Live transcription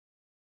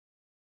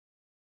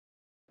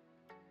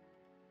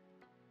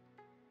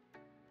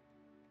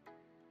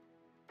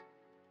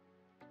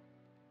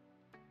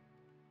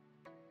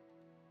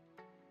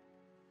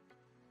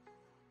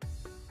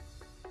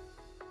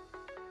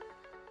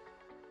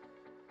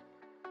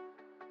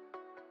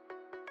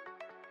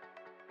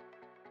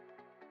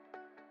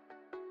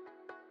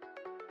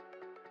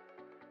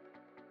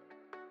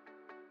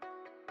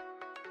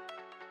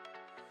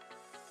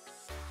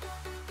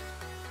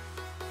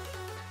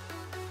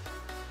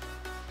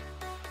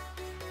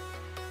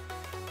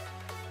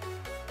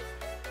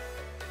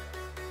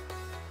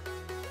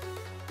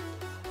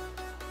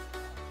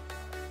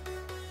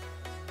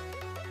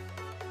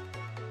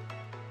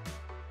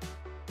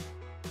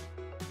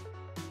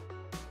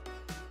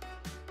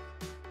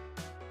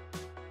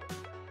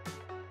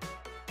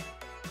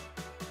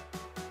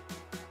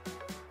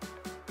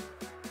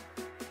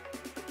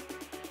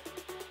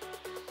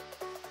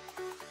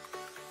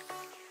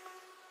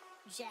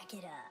Jack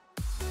it up.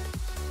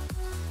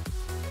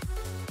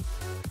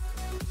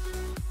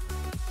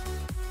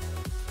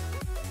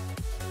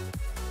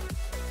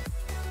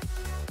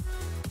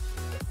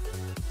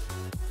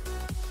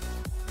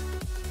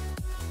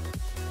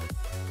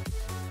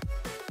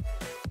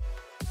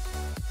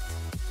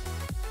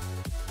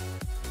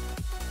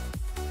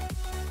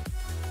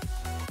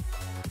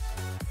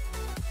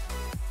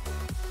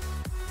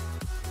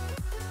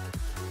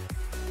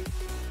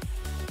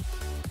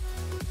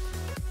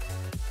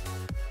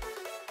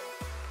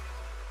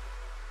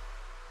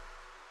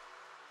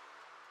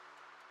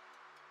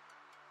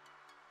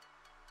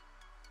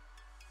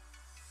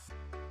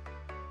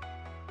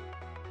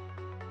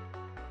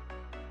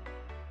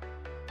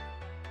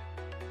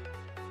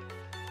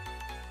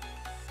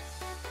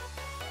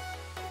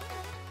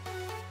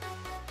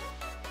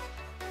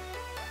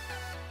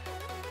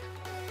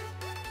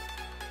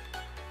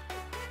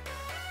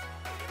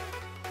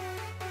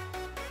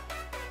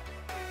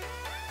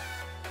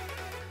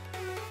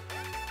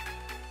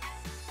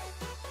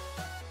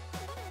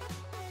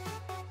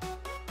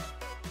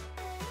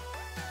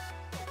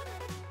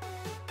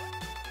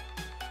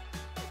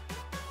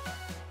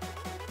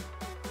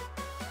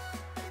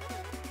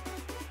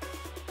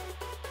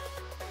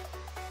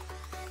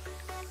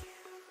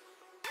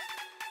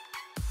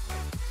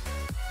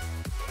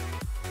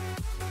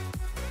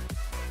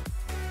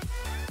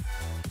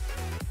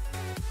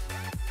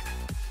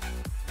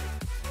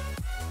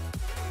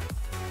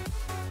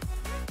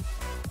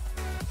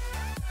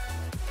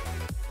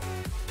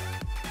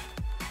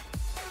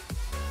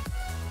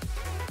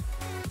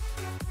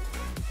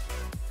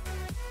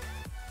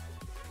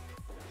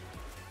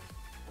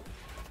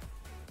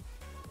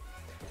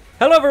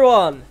 Hello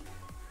everyone!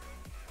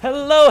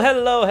 Hello,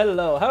 hello,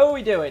 hello. How are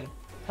we doing?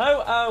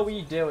 How are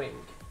we doing?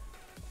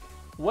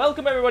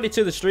 Welcome everybody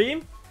to the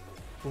stream.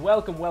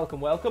 Welcome,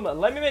 welcome, welcome.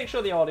 Let me make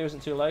sure the audio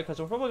isn't too loud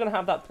because we're probably going to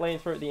have that playing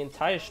through the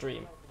entire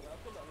stream.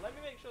 Let me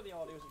make sure the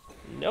audio isn't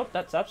too... Nope,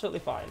 that's absolutely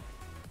fine.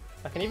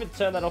 I can even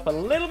turn that up a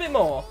little bit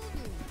more.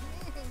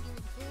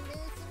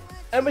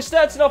 And we're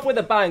starting off with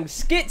a bang.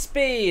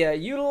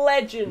 Skitsby, you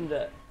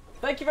legend.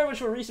 Thank you very much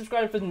for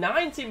resubscribing for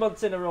 90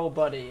 months in a row,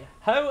 buddy.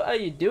 How are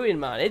you doing,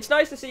 man? It's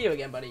nice to see you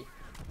again, buddy.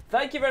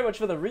 Thank you very much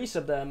for the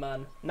resub there,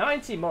 man.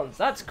 90 months.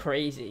 That's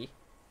crazy.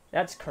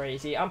 That's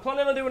crazy. I'm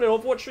planning on doing an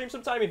Overwatch stream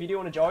sometime if you do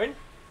want to join.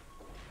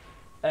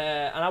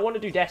 And I want to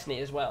do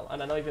Destiny as well.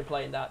 And I know you've been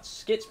playing that.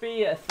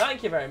 Skitsby,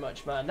 thank you very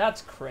much, man.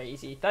 That's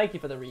crazy. Thank you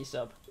for the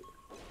resub.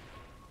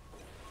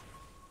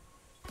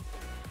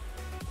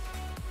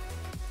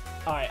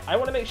 Alright, I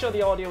want to make sure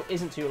the audio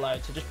isn't too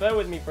loud. So just bear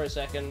with me for a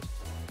second.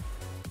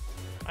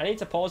 I need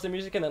to pause the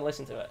music and then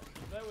listen to it.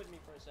 Bear with me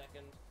for a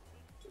second.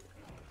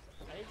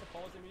 I need to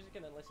pause the music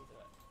and then listen to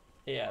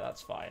it. Yeah,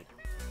 that's fine.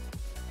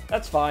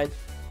 That's fine.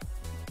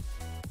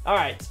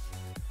 Alright.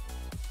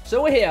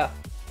 So we're here.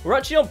 We're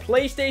actually on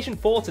PlayStation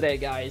 4 today,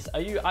 guys.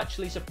 Are you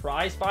actually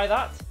surprised by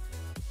that?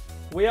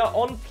 We are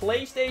on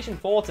PlayStation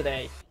 4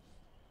 today.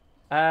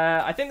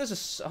 I think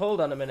there's a... Hold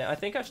on a minute. I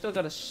think I've still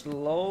got a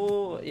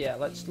slow... Yeah,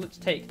 let's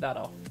take that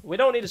off. We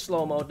don't need a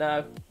slow mode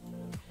now.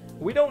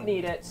 We don't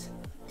need it.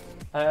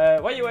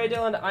 Where you are,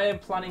 Dylan? I am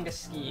planning a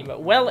scheme.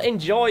 Well,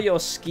 enjoy your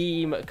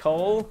scheme,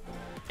 Cole.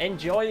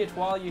 Enjoy it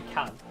while you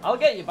can. I'll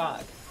get you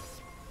back.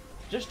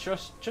 Just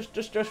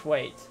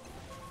wait.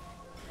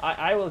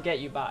 I will get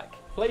you back.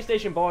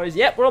 PlayStation boys.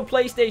 Yep, we're on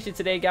PlayStation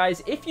today,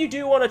 guys. If you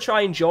do want to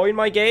try and join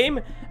my game,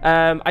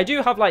 I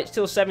do have, like,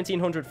 still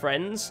 1,700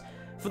 friends.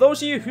 For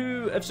those of you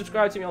who have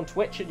subscribed to me on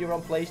Twitch and you're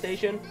on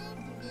PlayStation...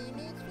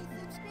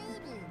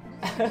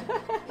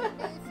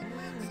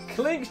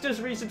 Clink's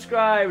just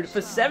resubscribed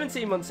for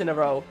 17 months in a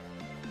row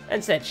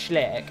and said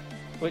Schleck,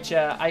 which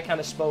I kind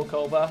of spoke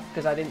over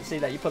because I didn't see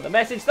that you put the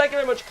message. Thank you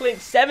very much, Clink.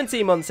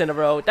 17 months in a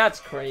row. That's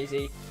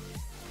crazy.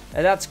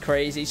 That's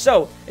crazy.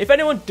 So, if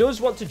anyone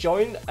does want to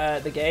join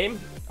the game,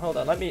 hold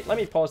on. Let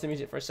me pause the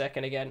music for a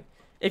second again.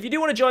 If you do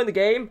want to join the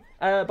game,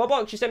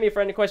 Bobox, you sent me a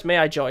friend request. May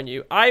I join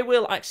you? I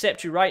will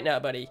accept you right now,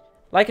 buddy.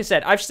 Like I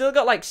said, I've still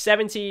got like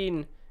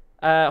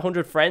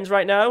 1,700 friends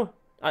right now.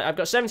 I've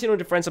got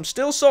 1,700 friends. I'm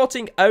still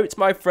sorting out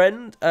my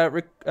friends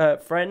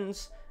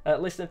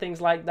list and things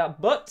like that.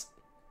 But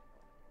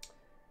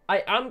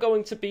I am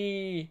going to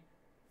be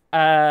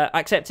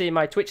accepting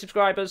my Twitch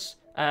subscribers.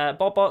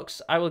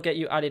 Bobbox, I will get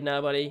you added now,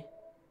 buddy.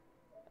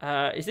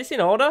 Is this in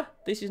order?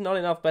 This is not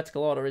in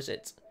alphabetical order, is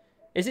it?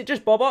 Is it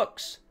just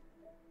Bobbox?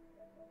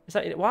 Is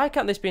that? Why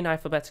can't this be in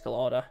alphabetical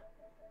order?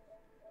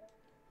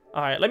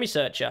 All right, let me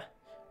search you.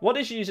 What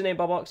is your username,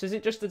 Bobbox? Is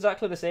it just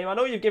exactly the same? I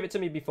know you've given it to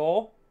me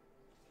before.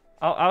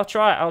 I'll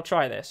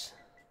try this.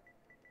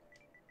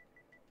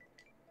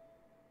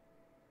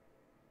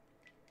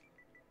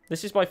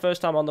 This is my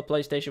first time on the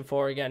PlayStation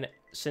 4 again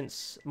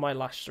since my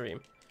last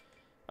stream.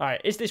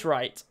 Alright, is this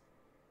right?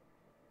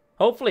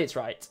 Hopefully it's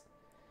right.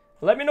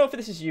 Let me know if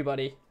this is you,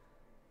 buddy.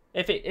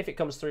 If it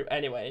comes through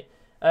anyway.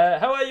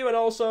 How are you, and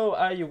also,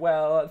 are you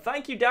well?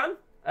 Thank you, Dan.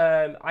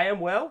 I am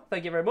well.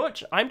 Thank you very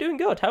much. I'm doing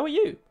good. How are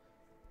you?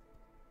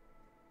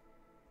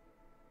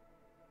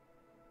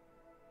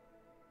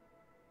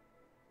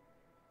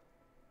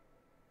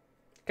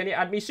 Can you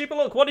add me? Super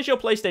Look, what is your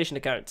PlayStation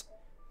account?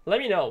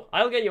 Let me know.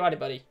 I'll get you added,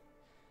 buddy.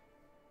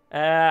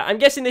 I'm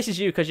guessing this is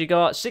you because you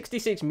got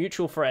 66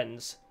 mutual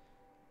friends.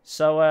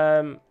 So,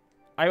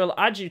 I will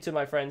add you to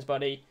my friends,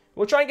 buddy.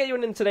 We'll try and get you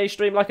in today's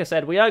stream. Like I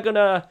said, we are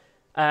gonna...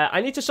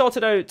 I need to sort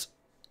it out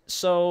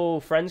so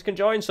friends can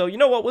join. So, you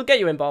know what? We'll get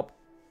you in, Bob.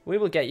 We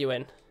will get you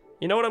in.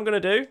 You know what I'm gonna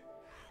do?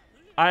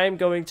 I'm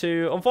going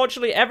to...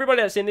 Unfortunately,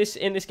 everybody that's in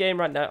this game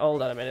right now...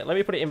 Hold on a minute. Let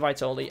me put it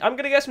invite only. I'm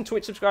gonna get some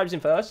Twitch subscribers in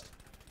first.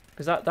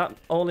 Because that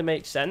only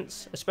makes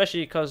sense. Especially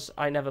because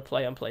I never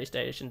play on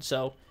PlayStation.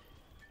 So,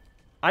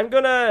 I'm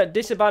gonna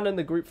disabandon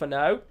the group for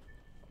now.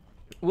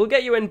 We'll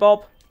get you in,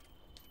 Bob.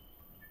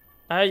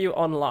 Are you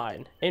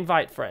online?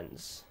 Invite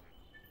friends.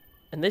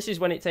 And this is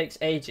when it takes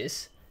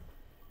ages.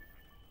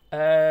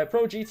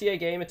 Pro GTA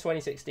Gamer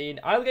 2016.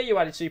 I'll get you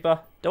added, Super.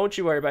 Don't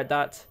you worry about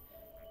that.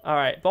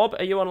 Alright, Bob,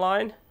 are you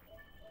online?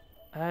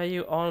 Are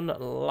you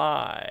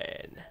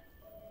online?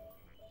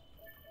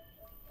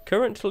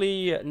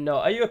 Currently, no.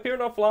 Are you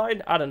appearing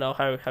offline? I don't know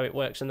how it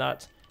works in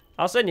that.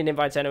 I'll send you an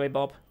invite anyway,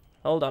 Bob.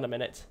 Hold on a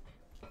minute.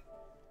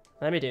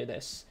 Let me do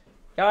this.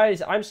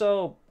 Guys, I'm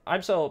so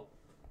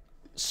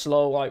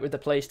slow like with the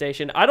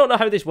PlayStation. I don't know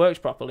how this works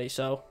properly,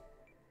 so...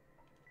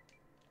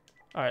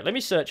 Alright, let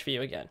me search for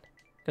you again.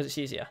 Because it's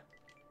easier.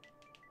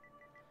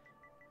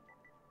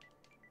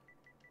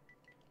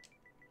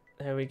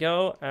 There we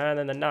go. And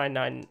then the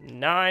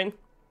 999.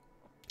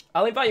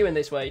 I'll invite you in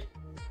this way.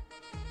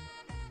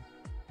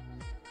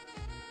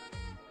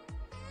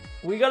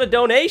 We got a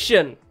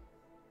donation.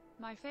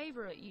 My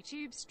favorite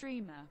YouTube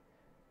streamer.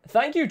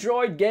 Thank you,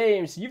 Droid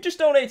Games. You've just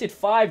donated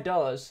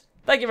 $5.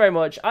 Thank you very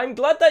much. I'm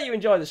glad that you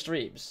enjoy the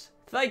streams.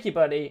 Thank you,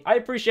 buddy. I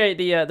appreciate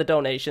the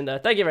donation there.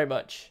 Thank you very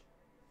much.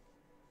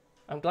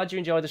 I'm glad you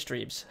enjoy the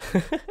streams.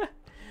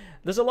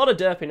 There's a lot of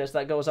derpiness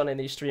that goes on in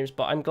these streams,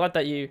 but I'm glad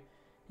that you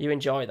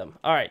enjoy them.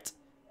 All right.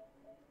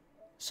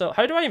 So,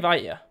 how do I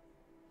invite you?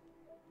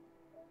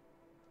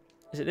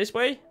 Is it this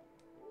way?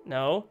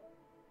 No.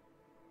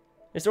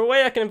 Is there a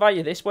way I can invite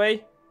you this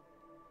way?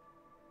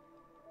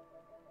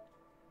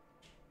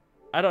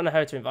 I don't know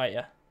how to invite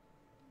you.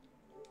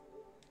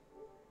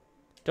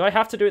 Do I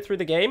have to do it through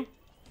the game?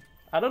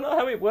 I don't know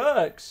how it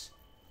works.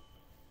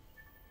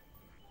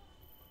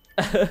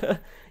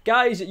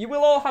 Guys, you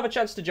will all have a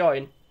chance to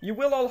join. You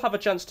will all have a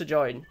chance to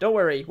join. Don't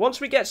worry. Once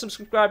we get some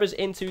subscribers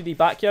into the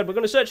backyard, we're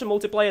going to search the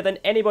multiplayer, then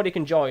anybody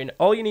can join.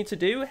 All you need to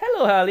do...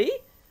 Hello, Harley.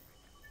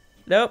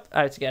 Nope,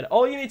 out again.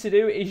 All you need to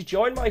do is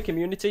join my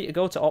community,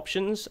 go to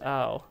options.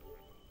 Oh.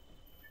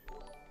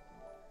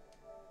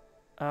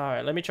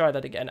 Alright, let me try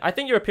that again. I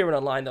think you're appearing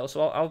online, though,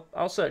 so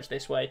I'll search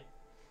this way.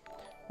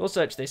 We'll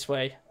search this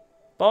way.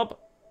 Bob,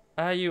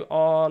 are you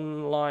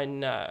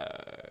online now?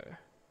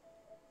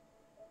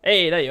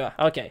 Hey, there you are.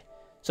 Okay.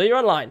 So you're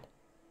online.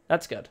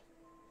 That's good.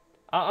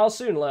 I'll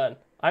soon learn.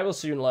 I will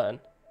soon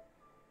learn.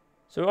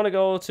 So we want to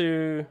go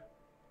to...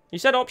 You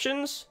said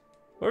options?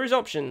 Where is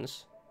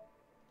options?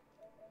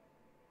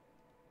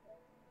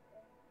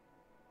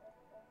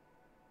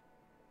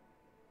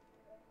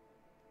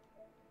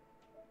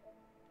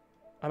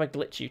 I'm a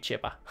glitch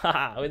YouTuber.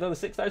 Haha, with over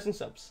 6,000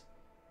 subs.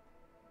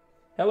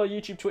 Hello,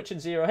 YouTube, Twitch,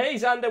 and Zero. Hey,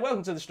 Xander,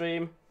 welcome to the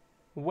stream.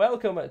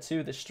 Welcome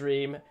to the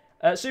stream.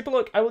 Super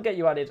Look, I will get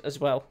you added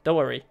as well. Don't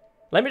worry.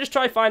 Let me just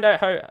try and find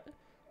out how...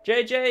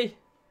 JJ,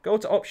 go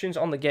to options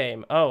on the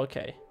game. Oh,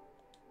 okay.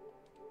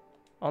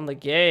 On the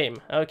game.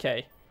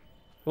 Okay.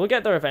 We'll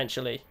get there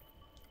eventually.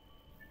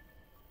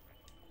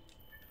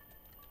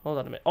 Hold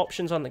on a minute.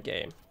 Options on the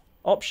game.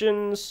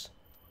 Options...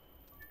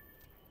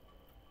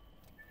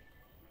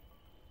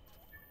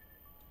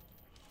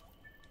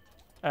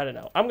 I don't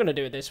know. I'm going to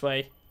do it this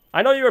way.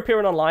 I know you're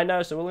appearing online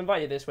now, so we'll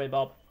invite you this way,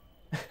 Bob.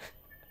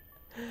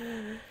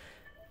 Man,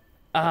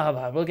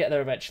 we'll get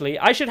there eventually.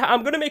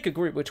 I'm going to make a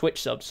group with Twitch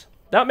subs.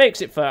 That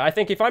makes it fair. I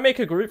think if I make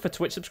a group for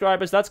Twitch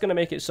subscribers, that's going to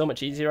make it so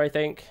much easier, I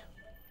think.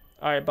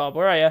 Alright, Bob,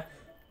 where are you?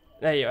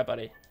 There you are,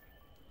 buddy.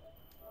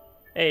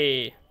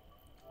 Hey.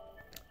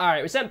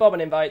 Alright, we sent Bob an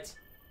invite.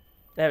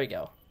 There we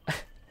go.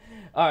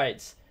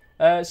 Alright.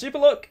 Super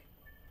Look.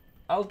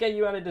 I'll get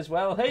you added as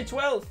well. Hey,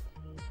 12th.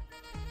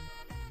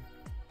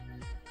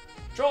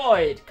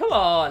 Droid, come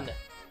on!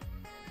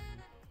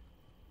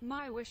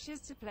 My wish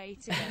is to play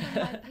together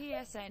my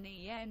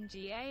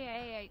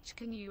PSNENGAAH.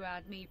 Can you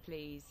add me,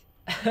 please?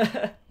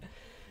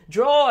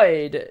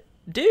 Droid!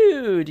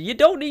 Dude, you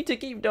don't need to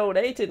keep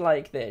donating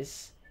like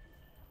this.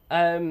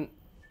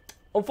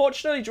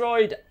 Unfortunately,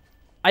 Droid,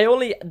 I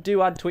only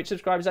do add Twitch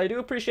subscribers. I do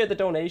appreciate the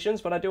donations,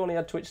 but I do only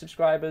add Twitch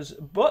subscribers.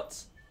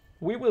 But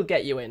we will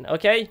get you in,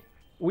 okay?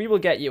 We will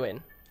get you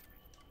in.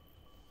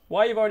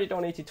 Why you've already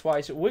donated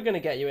twice, we're going to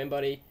get you in,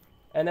 buddy.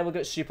 And then we'll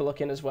get Super Look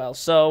in as well.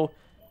 So,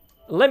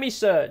 let me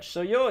search.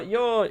 So,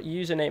 your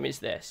username is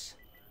this.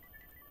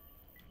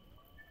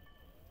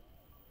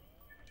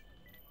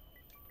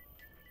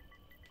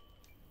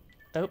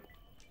 Oh.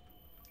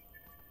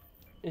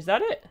 Is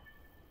that it?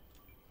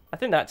 I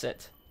think that's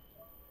it.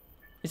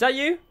 Is that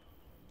you?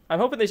 I'm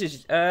hoping this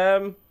is...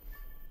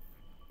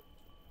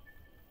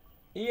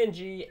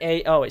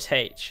 E-N-G-A... Oh, it's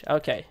H.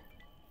 Okay.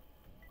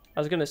 I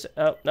was gonna say,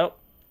 oh, no.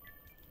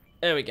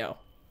 There we go.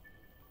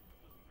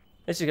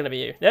 This is gonna be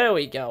you. There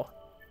we go.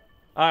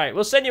 Alright,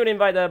 we'll send you an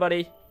invite there,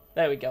 buddy.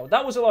 There we go.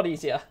 That was a lot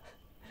easier.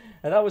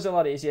 And that was a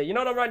lot easier. You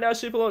know what I'm right now,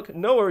 Superlook?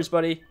 No worries,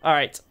 buddy.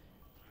 Alright.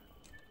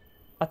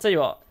 I'll tell you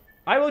what.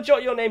 I will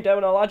jot your name down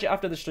and I'll add you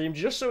after the stream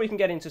just so we can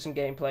get into some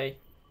gameplay.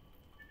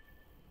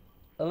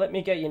 Let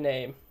me get your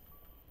name.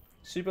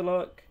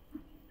 Superlook.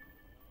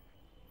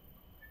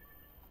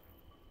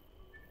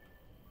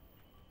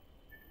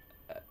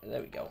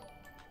 There we go.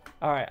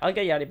 Alright, I'll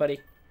get you out, buddy.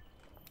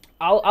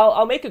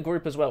 I'll make a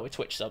group as well with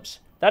Twitch subs.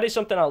 That is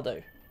something I'll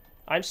do.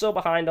 I'm so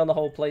behind on the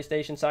whole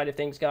PlayStation side of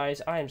things,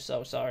 guys. I am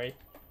so sorry.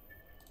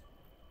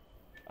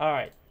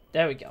 Alright,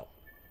 there we go.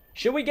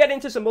 Should we get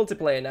into some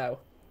multiplayer now?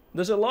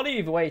 There's a lot of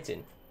you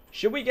waiting.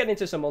 Should we get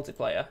into some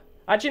multiplayer?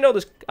 Actually, no,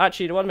 there's...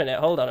 Actually, 1 minute.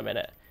 Hold on a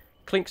minute.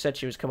 Clink said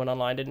she was coming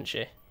online, didn't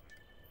she?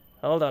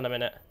 Hold on a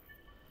minute.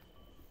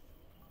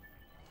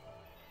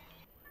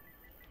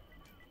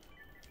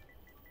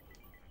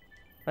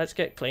 Let's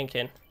get Clink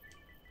in.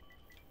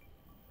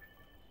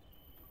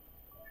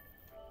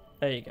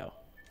 There you go.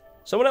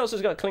 Someone else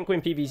has got Clink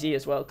win PVZ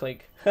as well,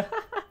 Clink.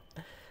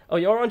 Oh,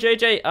 you're on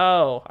JJ?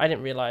 Oh, I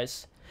didn't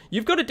realise.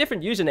 You've got a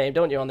different username,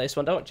 don't you, on this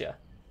one, don't you?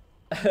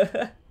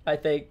 I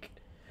think.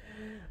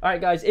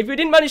 Alright, guys, if we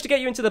didn't manage to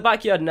get you into the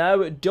backyard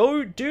now,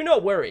 do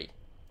not worry.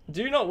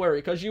 Do not worry,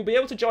 because you'll be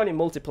able to join in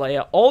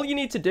multiplayer. All you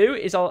need to do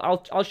is,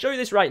 I'll show you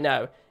this right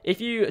now. If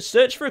you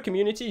search for a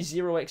community,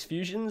 0x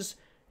Fusions,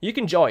 you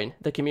can join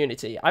the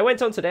community. I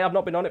went on today, I've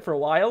not been on it for a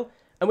while.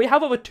 And we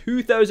have over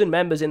 2,000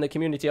 members in the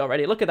community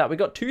already. Look at that. We've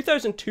got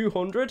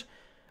 2,200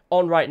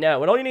 on right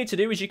now. And all you need to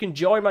do is you can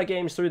join my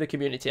games through the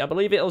community. I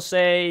believe it'll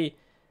say,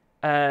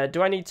 do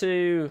I need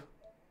to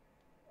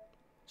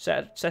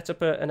set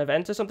up an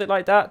event or something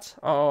like that?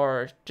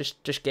 Or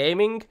just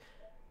gaming?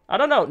 I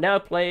don't know. Now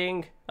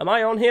playing. Am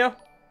I on here?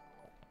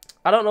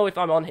 I don't know if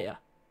I'm on here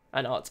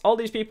or not. All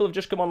these people have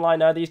just come online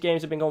now. These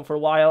games have been going for a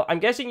while. I'm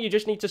guessing you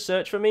just need to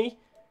search for me.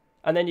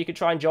 And then you can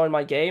try and join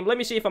my game. Let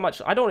me see if I'm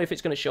actually... I don't know if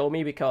it's going to show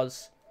me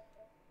because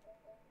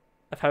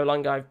of how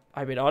long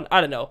I've been on. I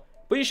don't know.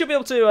 But you should be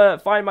able to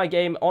find my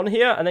game on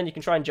here, and then you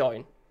can try and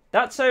join.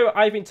 That's how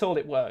I've been told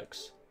it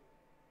works.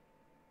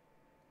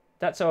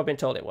 That's how I've been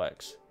told it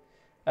works.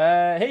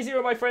 Hey,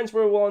 Zero, my friends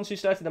were the ones who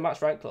started the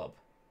Max Rank Club.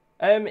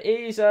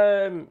 Is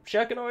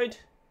Sharkanoid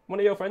one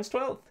of your friends,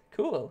 12th?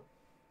 Cool.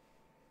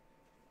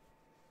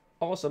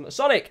 Awesome.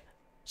 Sonic!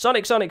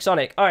 Sonic.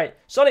 Alright,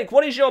 Sonic,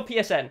 what is your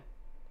PSN?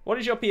 What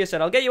is your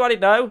PSN? I'll get you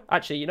added now.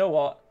 Actually, you know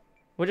what?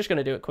 We're just going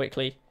to do it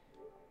quickly.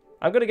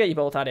 I'm going to get you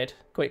both added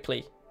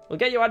quickly. We'll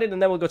get you added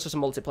and then we'll go to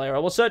some multiplayer. I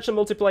will search some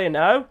multiplayer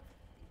now.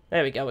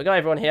 There we go. We got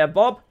everyone here.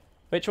 Bob?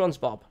 Which one's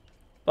Bob?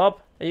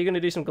 Bob, are you going to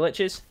do some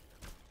glitches?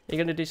 Are you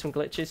going to do some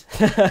glitches?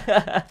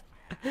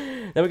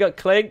 Then we got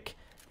Clink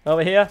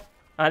over here.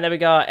 And then we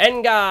got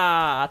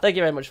Engar. Thank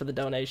you very much for the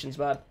donations,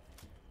 man.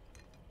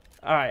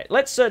 Alright,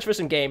 let's search for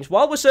some games.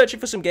 While we're searching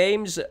for some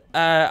games,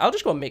 I'll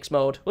just go mixed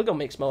mode. We'll go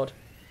mixed mode.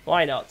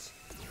 Why not?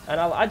 And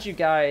I'll add you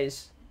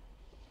guys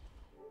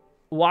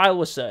while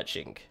we're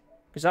searching,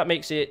 because that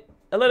makes it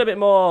a little bit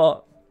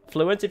more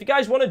fluent. If you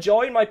guys want to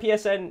join, my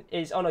PSN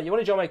is... Oh no, you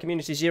want to join my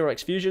community,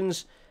 0x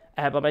Fusions,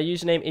 but my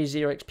username is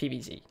 0x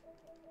PVZ.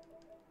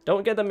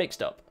 Don't get them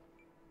mixed up.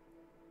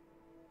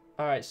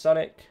 Alright,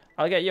 Sonic.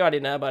 I'll get you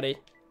added now, buddy.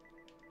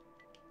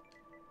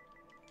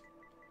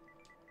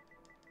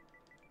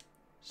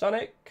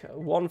 Sonic,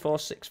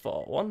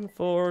 1464.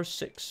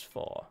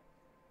 1464.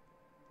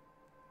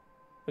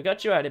 We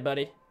got you added,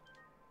 buddy.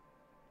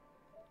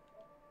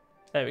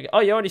 There we go.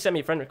 Oh, you already sent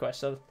me a friend request,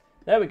 so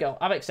there we go.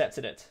 I've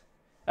accepted it.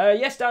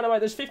 Yes, Dynamite,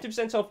 there's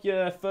 50% off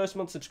your first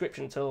month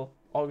subscription until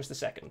August the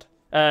 2nd.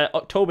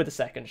 October the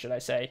 2nd, should I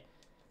say.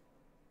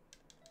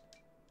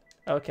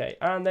 Okay,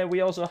 and then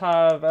we also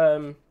have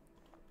the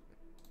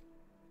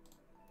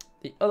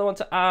other one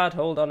to add.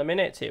 Hold on a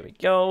minute. Here we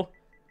go.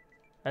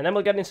 And then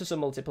we'll get into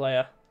some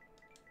multiplayer.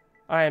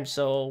 I am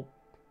so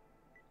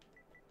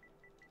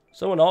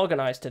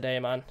unorganized today,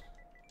 man.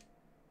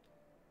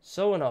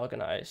 So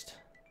unorganized.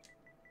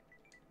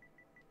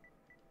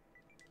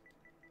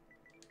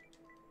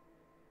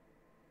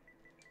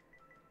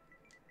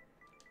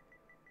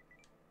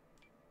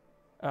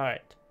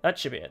 Alright, that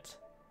should be it.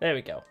 There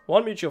we go.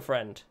 One mutual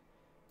friend.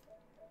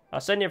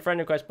 I'll send you a friend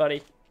request,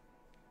 buddy.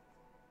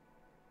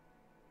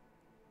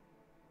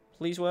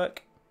 Please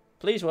work.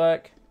 Please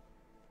work.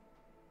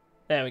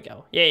 There we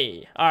go.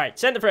 Yay. Alright,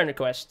 send the friend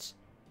requests.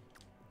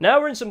 Now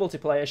we're in some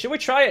multiplayer. Should we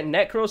try it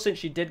Necro since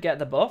she did get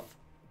the buff?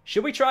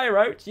 Should we try her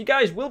out? You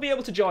guys will be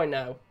able to join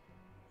now.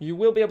 You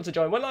will be able to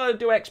join. When I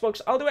do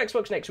Xbox, I'll do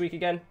Xbox next week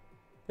again.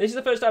 This is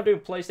the first time I'm doing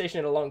PlayStation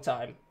in a long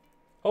time.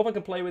 Hope I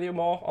can play with you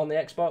more on the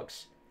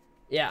Xbox.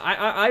 Yeah,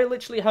 I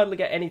literally hardly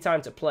get any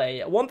time to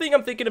play. One thing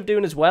I'm thinking of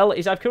doing as well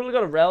is I've currently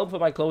got a realm for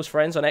my close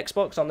friends on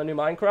Xbox on the new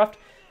Minecraft.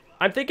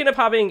 I'm thinking of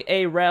having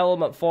a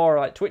realm for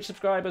like Twitch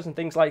subscribers and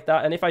things like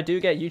that. And if I do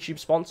get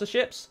YouTube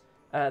sponsorships,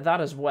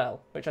 that as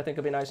well, which I think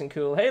will be nice and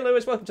cool. Hey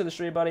Lewis, welcome to the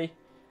stream, buddy.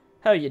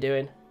 How are you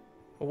doing?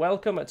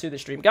 Welcome to the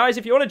stream. Guys,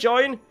 if you want to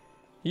join,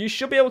 You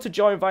should be able to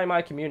join via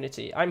my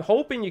community. I'm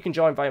hoping you can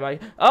join via my...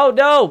 Oh,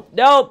 no!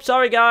 No!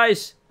 Sorry,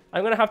 guys.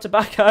 I'm going to have to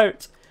back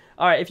out.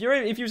 Alright, if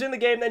you was in the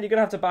game, then you're going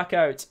to have to back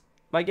out.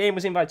 My game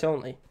was invite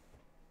only.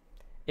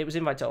 It was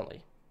invite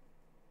only.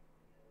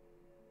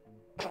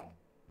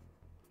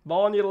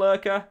 Morn, you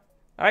lurker.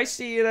 I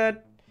see you then.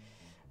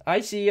 I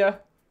see you.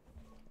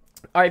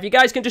 Alright, if you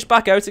guys can just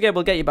back out again,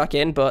 we'll get you back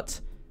in, but...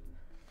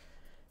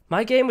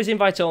 My game was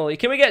invite only.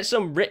 Can we get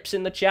some rips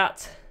in the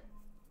chat?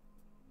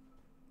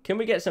 Can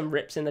we get some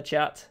rips in the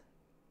chat?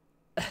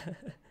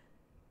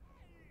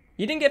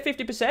 You didn't get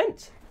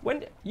 50%?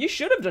 When you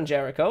should have done,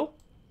 Jericho.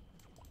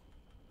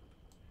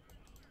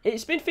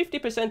 It's been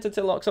 50%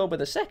 until October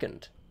the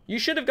 2nd. You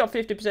should have got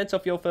 50%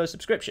 off your first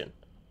subscription.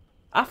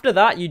 After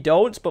that, you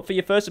don't, but for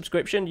your first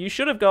subscription, you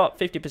should have got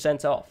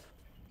 50% off.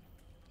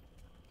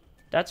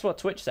 That's what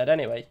Twitch said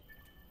anyway.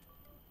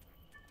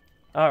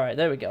 Alright,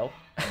 there we go.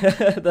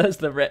 There's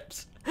the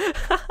rips.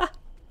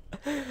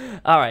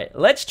 Alright,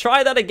 let's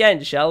try that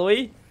again, shall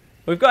we?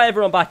 We've got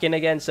everyone back in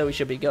again, so we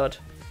should be good.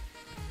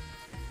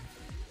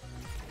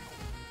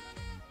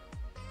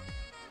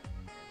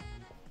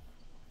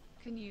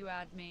 Can you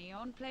add me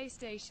on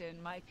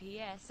PlayStation? My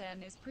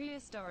PSN is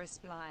Prehistoric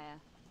Splyer.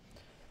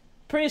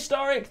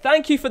 Prehistoric,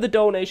 thank you for the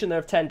donation there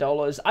of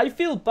 $10. I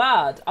feel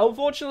bad.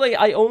 Unfortunately,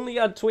 I only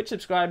had Twitch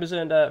subscribers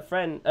and I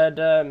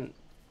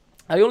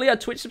only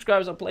had Twitch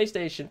subscribers on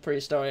PlayStation,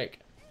 Prehistoric.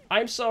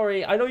 I'm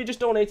sorry. I know you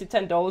just donated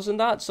 $10 on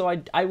that, so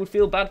I would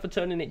feel bad for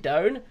turning it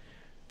down.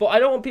 But I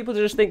don't want people to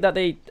just think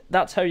that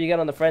that's how you get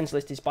on the friends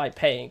list is by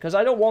paying, because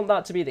I don't want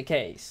that to be the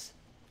case.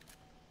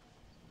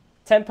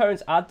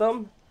 £10, add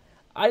them.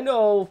 I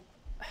know.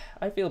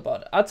 I feel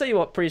bad. I'll tell you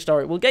what,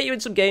 Prehistoric. We'll get you in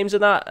some games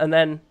and that, and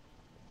then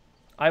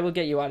I will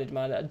get you added,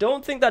 man. I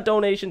don't think that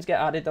donations get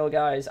added, though,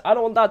 guys. I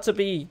don't want that to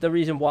be the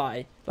reason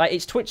why. Like,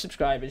 it's Twitch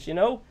subscribers, you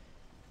know?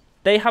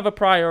 They have a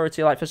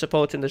priority, like, for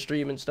supporting the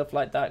stream and stuff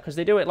like that, because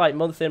they do it, like,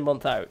 month in,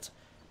 month out.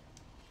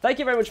 Thank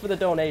you very much for the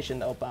donation,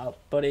 though, pal,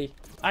 buddy.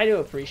 I do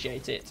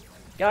appreciate it.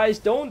 Guys,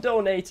 don't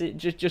donate it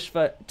just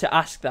to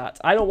ask that.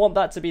 I don't want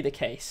that to be the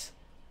case.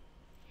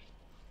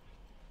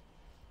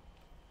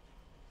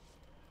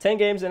 10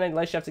 games, and then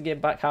unless you have to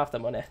give back half the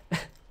money.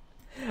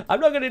 I'm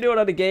not going to do it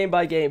on a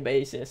game-by-game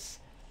basis.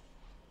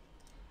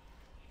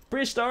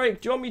 Prehistoric,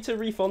 do you want me to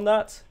refund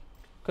that?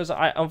 Because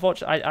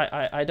unfortunately,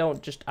 I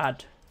don't just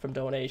add from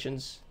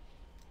donations.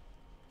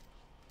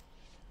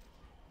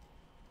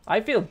 I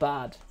feel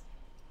bad.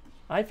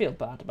 I feel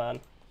bad,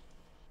 man.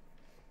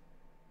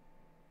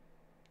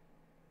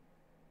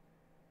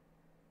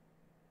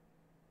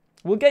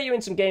 We'll get you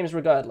in some games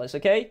regardless,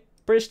 okay?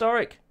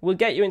 Prehistoric, we'll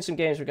get you in some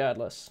games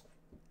regardless.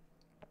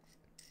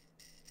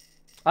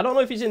 I don't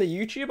know if he's in the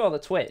YouTube or the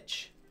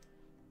Twitch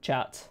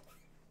chat.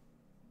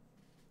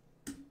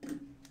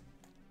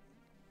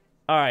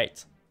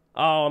 Alright.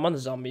 Oh, I'm on the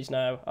zombies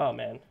now. Oh,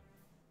 man.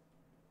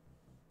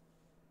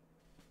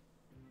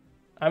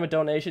 I'm a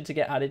donation to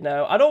get added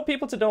now. I don't want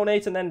people to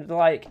donate and then,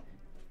 like,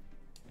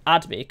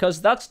 add me,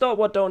 because that's not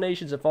what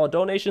donations are for.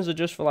 Donations are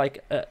just for,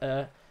 like,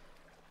 the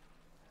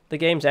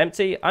game's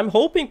empty. I'm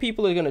hoping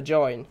people are going to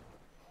join.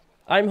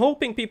 I'm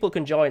hoping people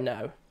can join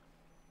now.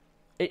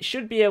 It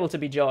should be able to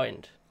be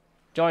joined.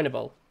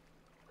 Joinable.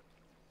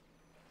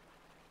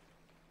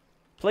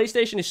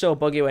 PlayStation is so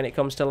buggy when it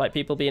comes to, like,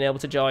 people being able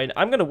to join.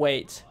 I'm going to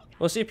wait.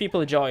 We'll see if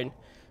people join.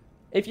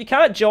 If you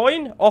can't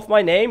join off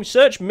my name,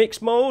 search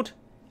mixed mode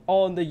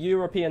on the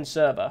European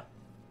server.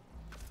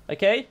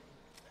 Okay?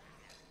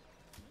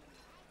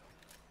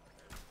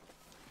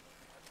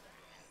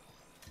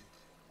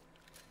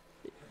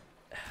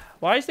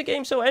 Why is the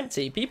game so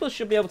empty? People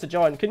should be able to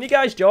join. Can you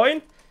guys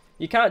join?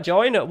 You can't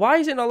join? Why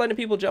is it not letting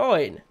people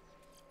join?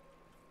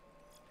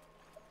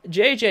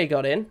 JJ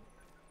got in.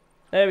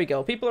 There we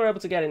go. People are able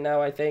to get in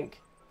now, I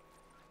think.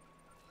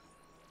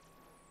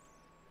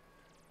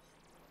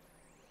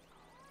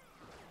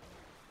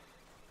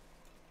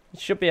 You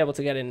should be able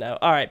to get in now.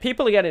 Alright,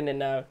 people are getting in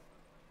now.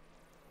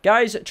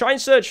 Guys, try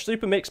and search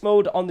Super Mix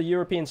Mode on the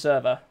European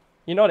server.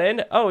 You're not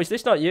in? Oh, is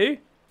this not you?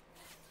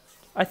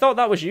 I thought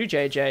that was you,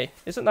 JJ.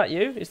 Isn't that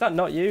you? Is that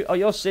not you? Oh,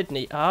 you're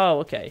Sydney. Oh,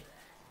 okay.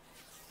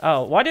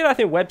 Oh, why did I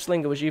think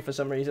Webslinger was you for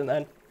some reason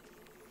then?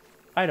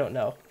 I don't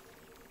know.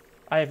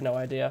 I have no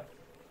idea.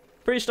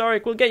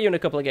 Prehistoric, we'll get you in a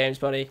couple of games,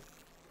 buddy.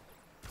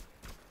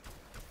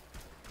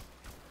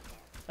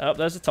 Oh,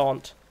 there's a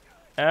taunt.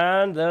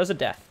 And there's a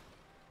death.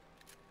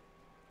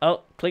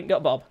 Oh, Clink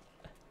got Bob.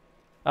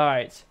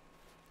 Alright.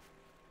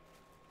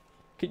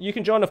 You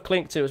can join off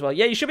Clink too as well.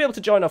 Yeah, you should be able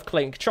to join off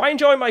Clink. Try and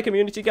join my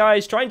community,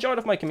 guys. Try and join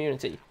off my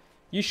community.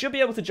 You should be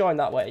able to join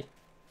that way.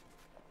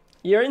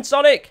 You're in,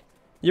 Sonic?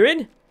 You're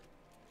in?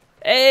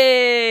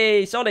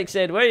 Hey, Sonic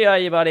said, where are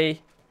you,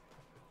 buddy?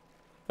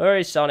 Where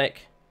is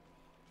Sonic?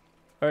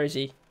 Where is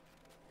he?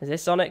 Is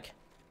this Sonic?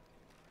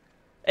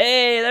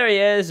 Hey, there he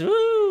is.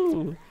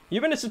 Woo!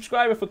 You've been a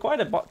subscriber for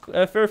quite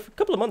for a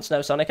couple of months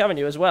now, Sonic, haven't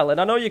you, as well?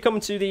 And I know you're coming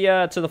to the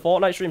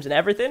Fortnite streams and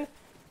everything.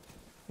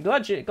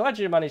 Glad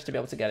you managed to be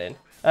able to get in.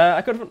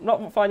 I could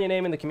not find your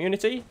name in the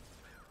community.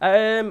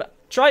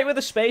 Try it with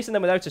a space and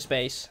then without a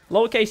space.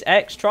 Lowercase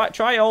x.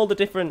 Try all the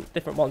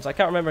different ones. I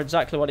can't remember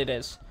exactly what it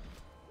is.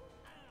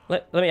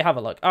 Let me have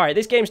a look. Alright,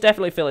 this game's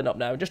definitely filling up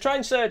now. Just try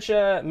and search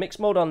mixed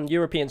mode on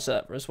European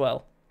server as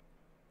well.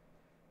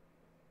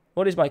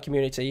 What is my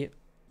community?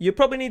 You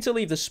probably need to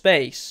leave the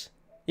space.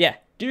 Yeah,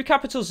 do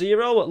capital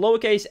 0,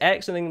 lowercase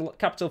x, and then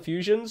capital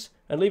fusions,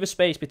 and leave a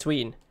space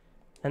between.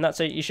 And that's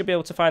it. You should be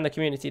able to find the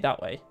community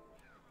that way.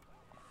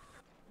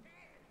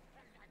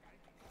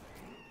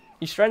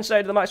 You strength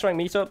side of the max rank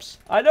meetups?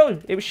 I know,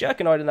 it was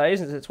Shirkanoid in there,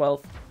 isn't it,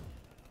 12th?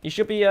 You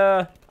should be,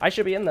 I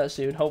should be in there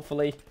soon,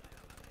 hopefully.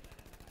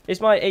 Is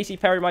my AC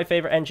Perry my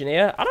favourite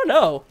engineer? I don't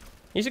know.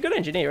 He's a good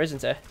engineer,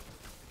 isn't he?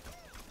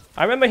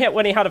 I remember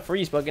when he had a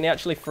freeze bug and he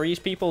actually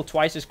freezed people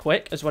twice as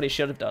quick as what he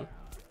should have done.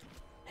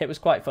 It was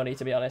quite funny,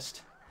 to be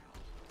honest.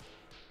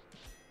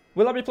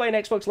 Will I be playing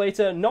Xbox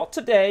later? Not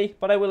today,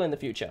 but I will in the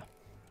future.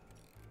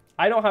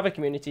 I don't have a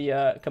community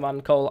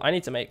command, Cole. I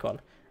need to make one.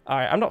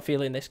 Alright, I'm not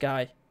feeling this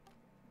guy.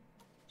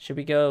 Should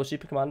we go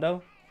Super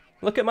Commando?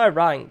 Look at my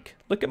rank.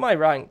 Look at my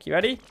rank. You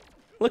ready?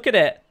 Look at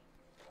it.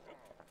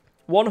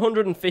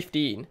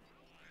 115.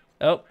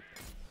 Oh.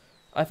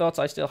 I thought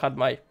I still had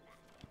my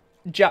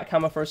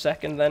jackhammer for a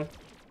second then.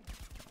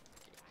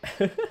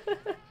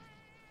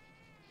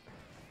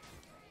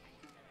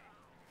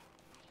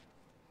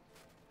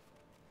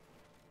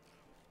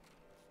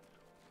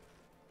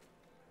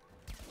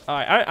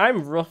 Alright,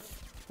 I'm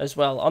rough as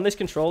well. On this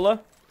controller.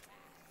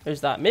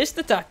 Who's that?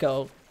 Mr.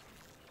 Taco.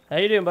 How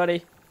you doing,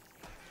 buddy?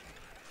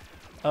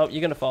 Oh,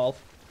 you're gonna fall.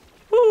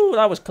 Woo,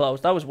 that was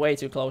close. That was way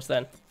too close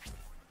then.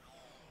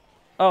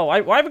 Oh, why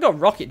have I got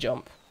rocket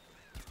jump?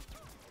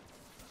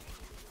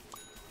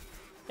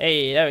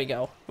 Hey, there we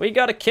go. We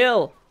got a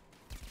kill.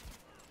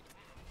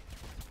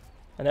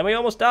 And then we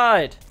almost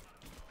died.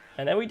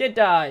 And then we did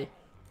die.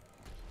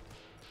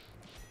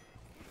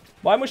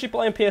 Why must you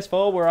play on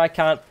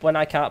PS4 when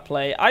I can't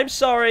play? I'm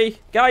sorry.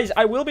 Guys,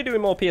 I will be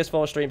doing more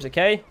PS4 streams,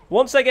 okay?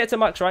 Once I get to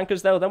max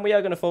rankers, though, then we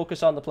are going to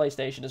focus on the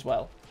PlayStation as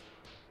well.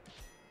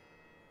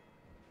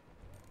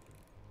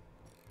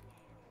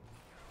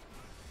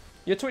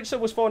 Your Twitch sub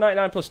was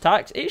 $4.99 plus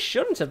tax. It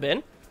shouldn't have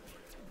been.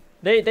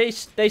 They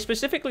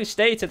specifically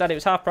stated that it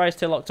was half price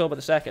till October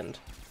the 2nd.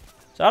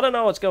 So I don't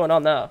know what's going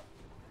on there.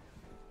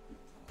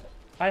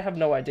 I have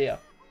no idea.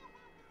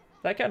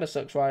 That kind of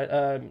sucks,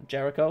 right,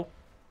 Jericho?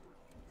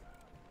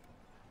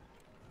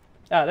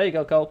 Ah, there you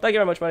go, Cole. Thank you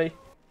very much, buddy.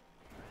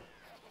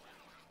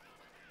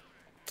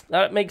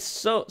 That makes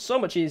so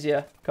much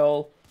easier,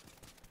 Cole.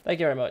 Thank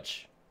you very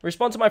much.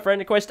 Respond to my friend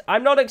request.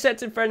 I'm not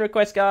accepting friend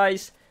requests,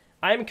 guys.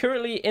 I'm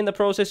currently in the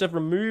process of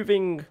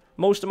removing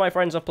most of my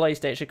friends off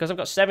PlayStation because I've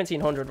got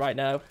 1,700 right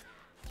now.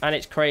 And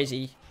it's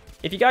crazy.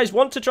 If you guys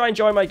want to try and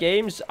join my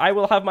games, I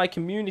will have my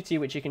community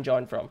which you can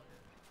join from.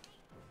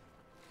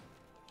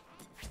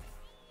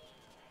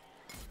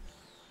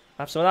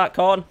 Have some of that,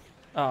 corn.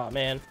 Oh,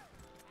 man.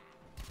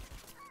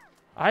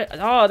 That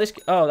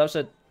was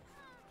a...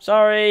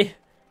 Sorry.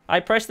 I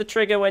pressed the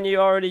trigger when you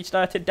already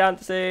started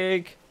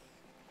dancing.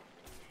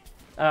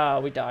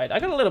 Oh, we died. I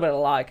got a little bit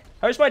of lag.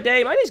 How's my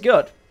day? Mine is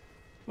good.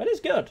 Mine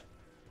is good.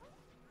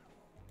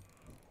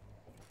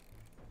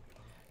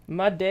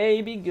 My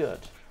day be good.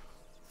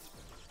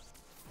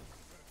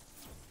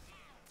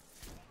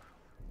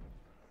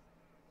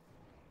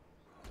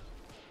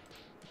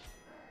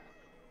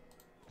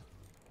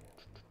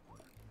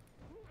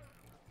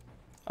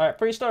 Alright,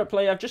 prehistoric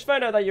play. I've just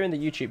found out that you're in the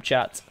YouTube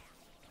chat.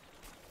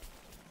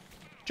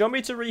 Do you want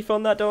me to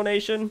refund that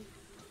donation?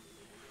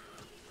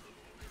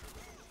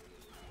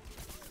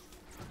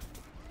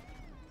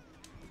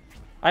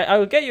 I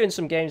will get you in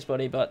some games,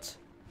 buddy, but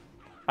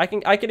I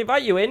can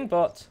invite you in,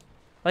 but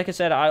like I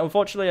said,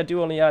 unfortunately I do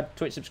only add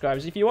Twitch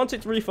subscribers. If you want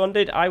it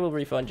refunded, I will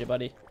refund you,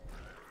 buddy.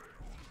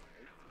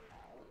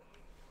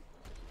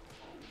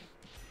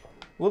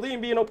 Will there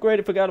be an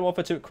upgraded for Garden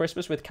Warfare 2 at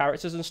Christmas with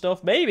characters and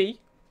stuff? Maybe.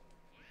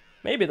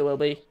 Maybe there will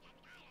be.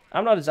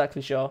 I'm not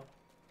exactly sure.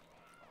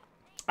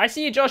 I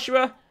see you,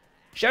 Joshua.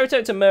 Shout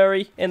out to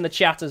Murray in the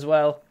chat as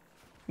well.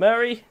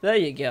 Murray, there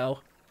you go.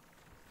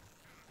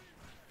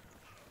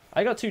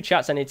 I got 2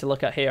 chats I need to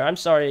look at here. I'm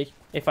sorry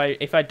if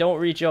I don't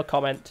read your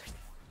comment.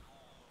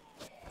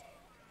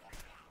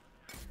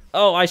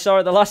 Oh, I saw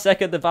at the last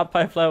second the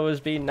vampire flower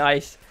was being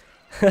nice.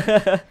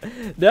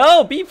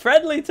 No, be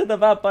friendly to the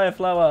vampire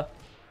flower.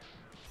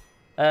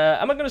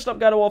 Am I going to stop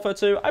God of Warfare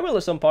 2? I will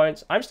at some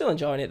point. I'm still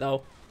enjoying it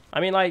though. I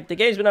mean, like, the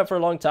game's been out for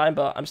a long time,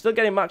 but I'm still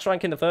getting max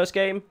rank in the first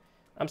game.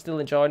 I'm still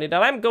enjoying it.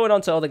 And I'm going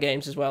on to other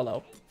games as well,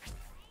 though.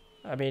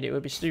 I mean, it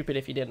would be stupid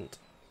if you didn't.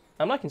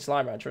 I'm liking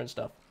Slime Rancher and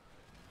stuff.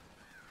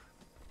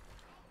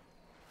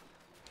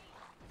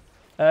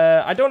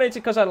 I donated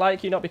because I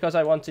like you, not because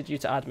I wanted you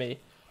to add me.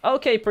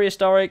 Okay,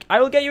 Prehistoric.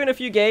 I will get you in a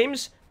few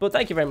games, but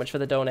thank you very much for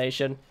the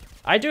donation.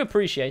 I do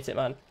appreciate it,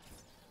 man.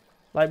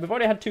 Like, we've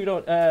already had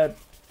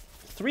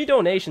 3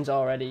 donations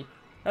already.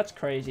 That's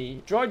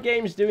crazy. Droid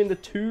Games doing the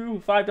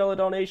 2 $5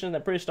 donations and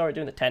then Prehistoric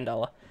doing the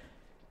 $10.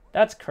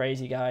 That's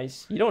crazy,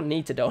 guys. You don't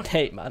need to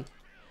donate, man.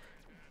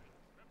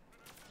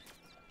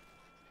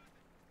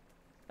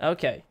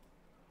 Okay.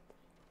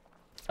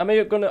 Am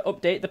I going to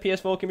update the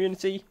PS4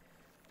 community?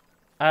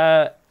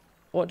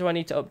 What do I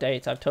need to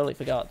update? I've totally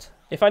forgot.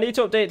 If I need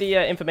to update the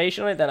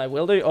information on it, then I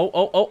will do.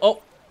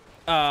 Oh,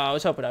 I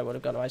was hoping I would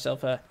have gotten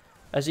myself a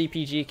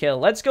ZPG kill.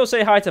 Let's go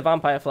say hi to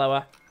Vampire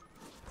Flower.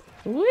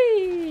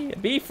 Whee!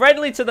 Be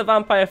friendly to the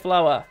Vampire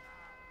Flower.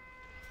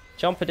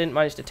 Chomper didn't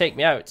manage to take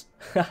me out.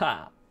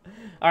 Haha.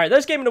 Alright,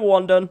 there's game number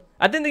 1 done.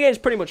 I think the game's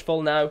pretty much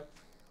full now.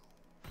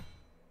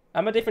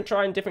 Am I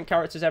trying different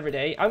characters every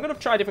day? I'm going to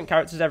try different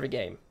characters every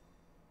game.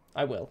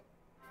 I will.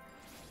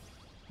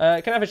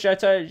 Can I have a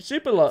shout out?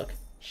 Super Luck.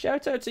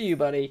 Shout out to you,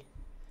 buddy.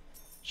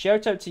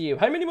 Shout out to you.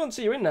 How many months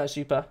are you in now,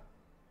 Super?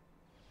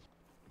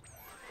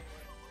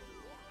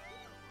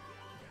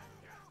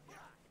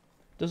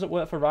 Doesn't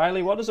work for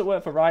Riley? What doesn't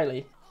work for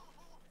Riley?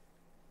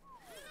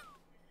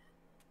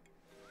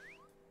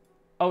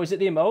 Oh, is it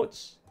the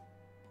emotes?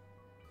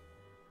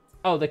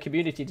 Oh, the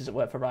community doesn't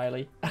work for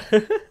Riley.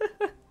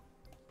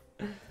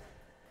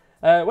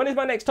 When is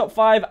my next top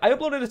 5? I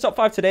uploaded a top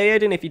 5 today,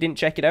 Aiden, if you didn't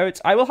check it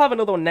out. I will have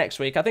another one next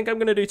week. I think I'm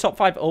going to do top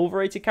 5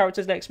 overrated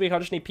characters next week. I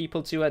just need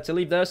people to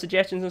leave their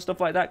suggestions and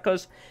stuff like that,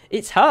 because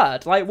it's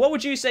hard. Like, what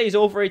would you say is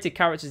overrated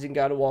characters in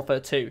Garden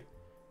Warfare 2?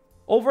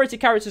 Overrated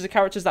characters are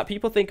characters that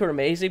people think are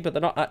amazing, but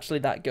they're not actually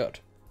that good.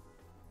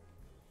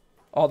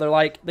 Or they're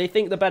like, they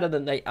think they're better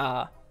than they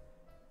are.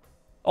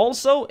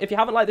 Also, if you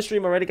haven't liked the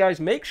stream already, guys,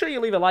 make sure you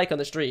leave a like on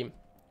the stream.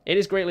 It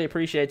is greatly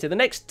appreciated. The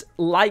next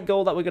like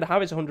goal that we're going to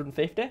have is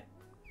 150.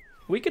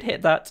 We could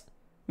hit that.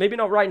 Maybe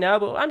not right now,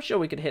 but I'm sure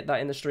we could hit that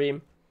in the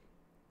stream.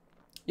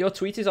 Your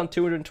tweet is on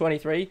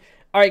 223.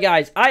 Alright,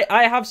 guys,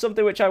 I have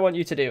something which I want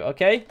you to do,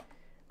 okay?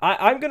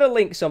 I'm going to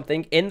link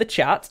something in the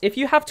chat. If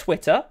you have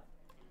Twitter,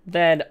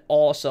 then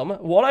awesome.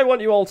 What I want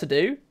you all to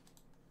do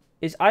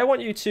is I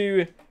want you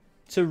to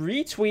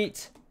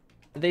retweet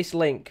this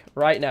link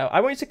right now. I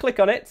want you to click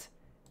on it,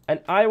 and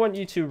I want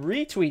you to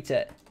retweet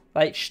it.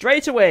 Like,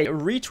 straight away,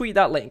 retweet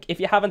that link if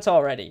you haven't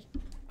already.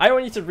 I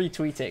want you to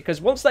retweet it,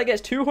 because once that gets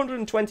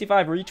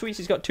 225 retweets,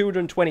 he's got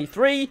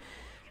 223.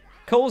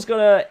 Cole's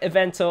gonna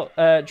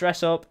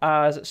dress up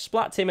as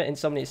Splat Tim at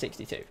Insomnia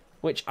 62,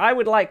 which I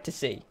would like to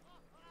see.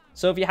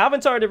 So if you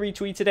haven't already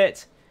retweeted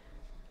it,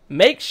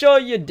 make sure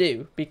you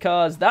do,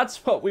 because that's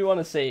what we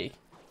want to see.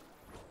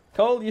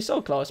 Cole, you're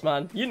so close,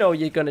 man. You know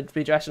you're gonna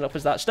be dressing up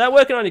as that. Start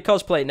working on your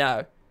cosplay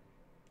now,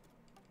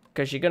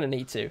 because you're gonna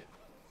need to.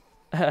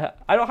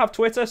 I don't have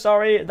Twitter,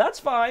 sorry. That's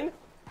fine.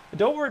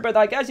 Don't worry about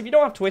that, guys. If you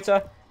don't have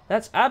Twitter,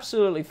 that's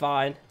absolutely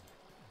fine.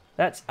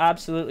 That's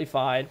absolutely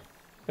fine.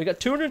 We got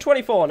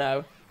 224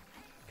 now.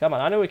 Come on,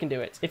 I know we can do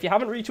it. If you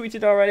haven't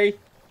retweeted already,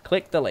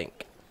 click the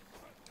link.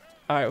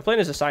 Alright, we're playing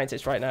as a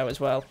scientist right now as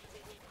well.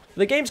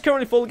 The game's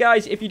currently full,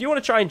 guys. If you do want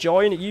to try and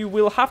join, you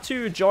will have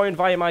to join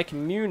via my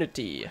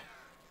community.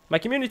 My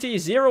community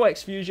is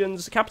 0x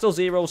Fusions, capital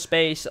 0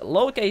 space,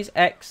 lowercase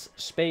x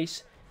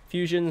space,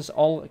 Fusions,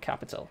 all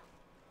capital.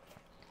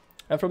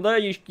 And from there,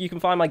 you can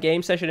find my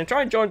game session and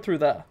try and join through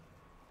there.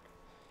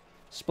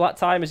 Splat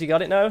time, has he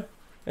got it now?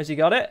 Has he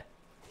got it?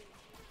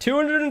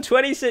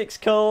 226,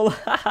 Cole.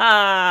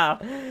 Haha.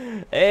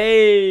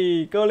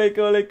 Hey, Cole.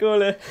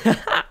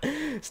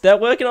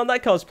 Start working on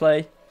that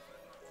cosplay.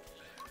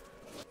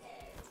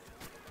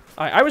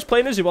 Alright, I was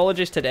playing a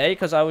zoologist today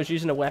because I was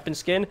using a weapon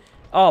skin.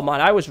 Oh man,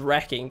 I was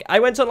wrecking. I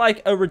went on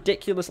like a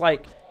ridiculous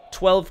like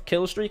 12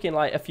 kill streak in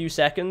like a few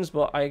seconds,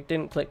 but I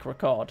didn't click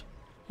record.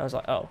 I was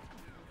like, oh,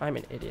 I'm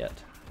an idiot.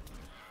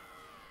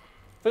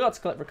 Forgot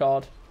to click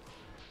record.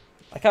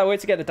 I can't wait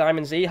to get the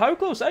Diamond Z. How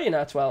close are you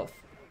now, 12th?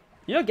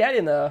 You're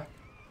getting there.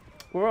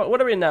 What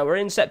are we in now? We're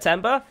in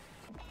September.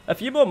 A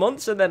few more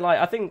months, and then, like,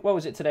 I think, what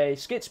was it today?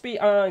 Skitsby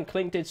and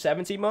Clink did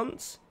 70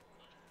 months.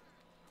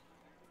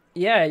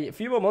 Yeah, a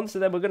few more months,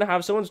 and then we're going to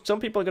have some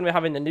people are going to be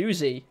having the new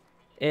Z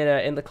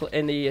in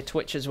the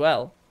Twitch as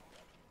well,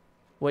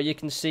 where you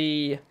can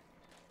see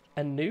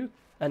a new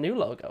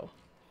logo.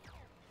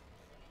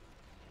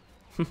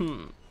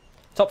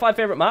 Top 5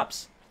 favorite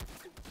maps?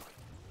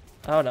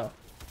 Oh, no.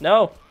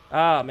 No.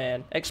 Ah,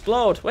 man.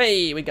 Explode.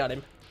 Wait, we got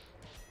him.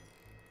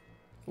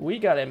 We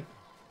got him.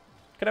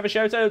 Can I have a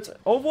shout out?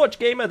 Overwatch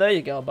Gamer, there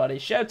you go, buddy.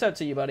 Shout out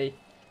to you, buddy.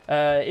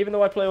 Even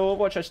though I play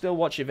Overwatch, I still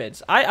watch your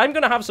vids. I'm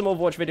going to have some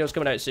Overwatch videos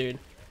coming out soon.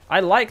 I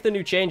like the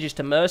new changes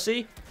to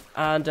Mercy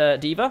and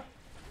Diva.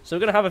 So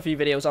we're going to have a few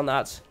videos on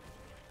that.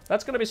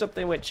 That's going to be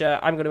something which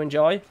I'm going to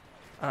enjoy.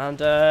 And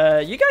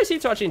you guys seem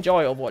to actually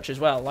enjoy Overwatch as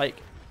well. Like,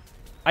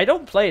 I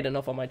don't play it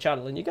enough on my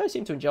channel, and you guys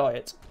seem to enjoy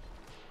it.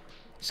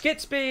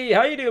 Skitsby,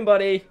 how you doing,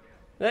 buddy?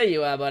 There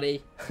you are,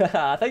 buddy.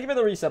 Thank you for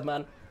the resub,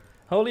 man.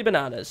 Holy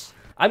bananas.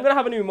 I'm going to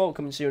have a new emote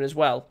coming soon as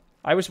well.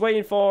 I was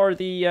waiting for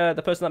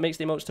the person that makes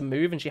the emotes to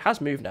move, and she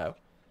has moved now.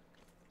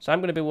 So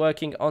I'm going to be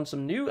working on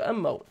some new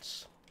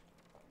emotes.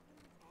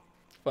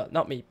 Well,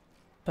 not me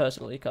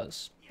personally,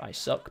 because I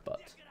suck,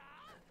 but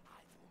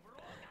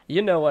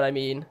you know what I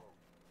mean.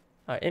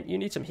 Alright, you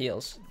need some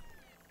heals.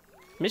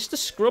 Mr.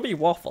 Scrubby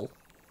Waffle.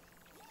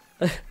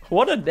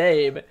 What a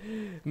name.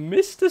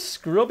 Mr.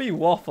 Scrubby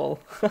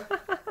Waffle.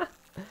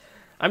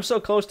 I'm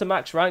so close to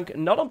max rank.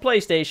 Not on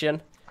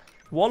PlayStation.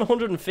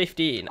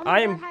 115.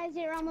 I am...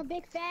 I'm a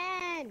big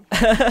fan.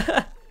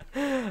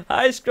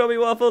 Hi, Scrubby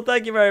Waffle.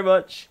 Thank you very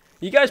much.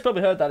 You guys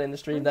probably heard that in the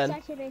stream I'm then.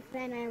 such a big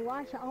fan. I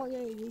watch all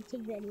your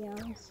YouTube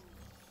videos.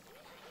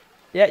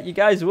 Yeah, you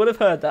guys would have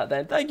heard that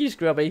then. Thank you,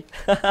 Scrubby.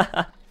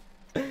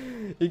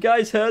 You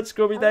guys heard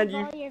Scrubby then?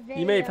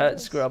 You may have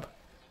heard Scrub.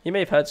 You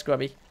may have heard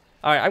Scrubby.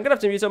 Alright, I'm going to have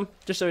to mute him,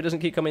 just so he doesn't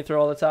keep coming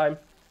through all the time.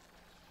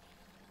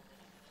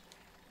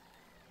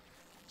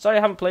 Sorry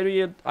I haven't played with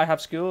you. I have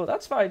school.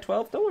 That's fine,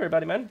 12. Don't worry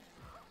about it, man.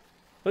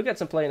 We'll get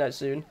some playing out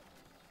soon.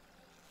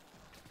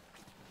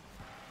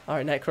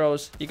 Alright,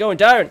 Necros. You're going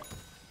down.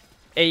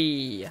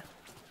 Hey.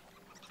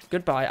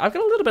 Goodbye. I've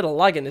got a little bit of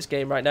lag in this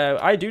game right now.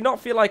 I do not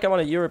feel like I'm on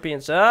a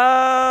European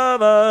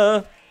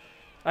server.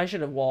 I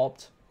should have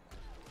warped.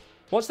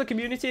 What's the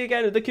community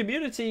again? The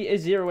community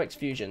is 0x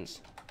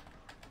Fusions.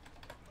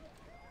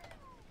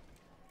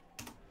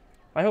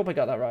 I hope I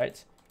got that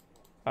right.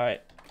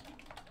 Alright.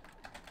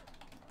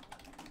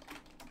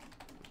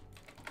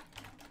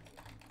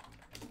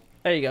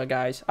 There you go,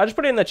 guys. I just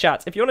put it in the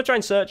chat. If you want to try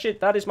and search it,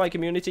 that is my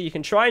community. You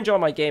can try and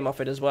join my game off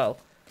it as well.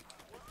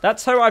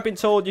 That's how I've been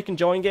told you can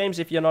join games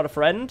if you're not a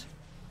friend.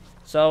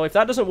 So if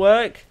that doesn't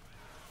work,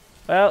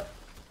 well,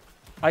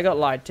 I got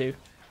lied to.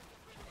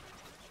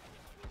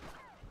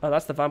 Oh,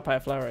 that's the Vampire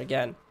Flower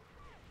again.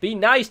 Be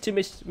nice to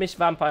Miss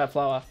Vampire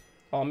Flower.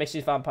 Or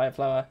Mrs. Vampire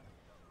Flower.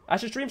 I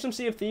should stream some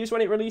Sea of Thieves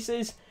when it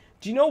releases.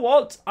 Do you know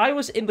what? I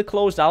was in the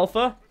closed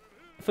alpha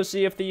for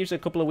Sea of Thieves a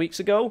couple of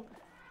weeks ago.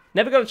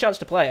 Never got a chance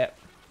to play it.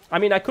 I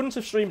mean, I couldn't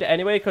have streamed it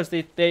anyway because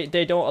they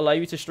don't allow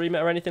you to stream it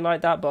or anything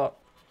like that. But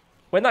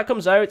when that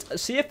comes out,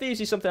 Sea of Thieves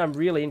is something I'm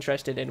really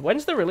interested in.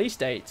 When's the release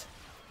date?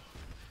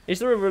 Is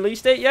there a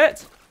release date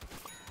yet?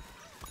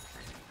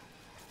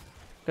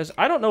 Because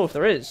I don't know if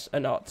there is or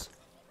not.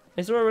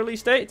 Is there a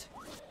release date?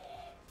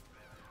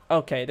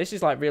 Okay, this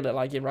is like really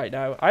lagging right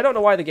now. I don't know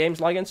why the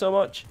game's lagging so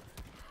much.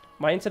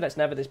 My internet's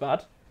never this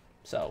bad.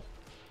 So,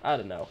 I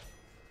don't know.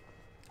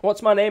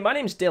 What's my name? My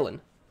name's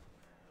Dylan.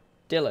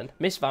 Dylan.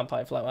 Miss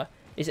Vampire Flower.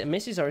 Is it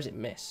Mrs. or is it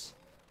Miss?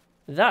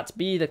 That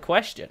be the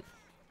question.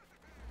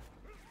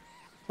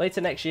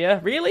 Later next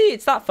year? Really?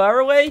 It's that far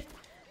away?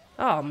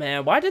 Oh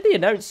man, why did they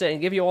announce it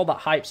and give you all that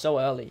hype so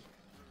early?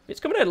 It's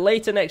coming out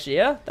later next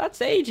year?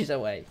 That's ages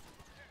away.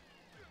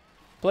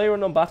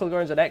 PlayerUnknown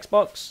Battlegrounds on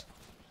Xbox?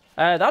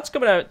 That's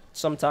coming out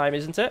sometime,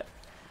 isn't it?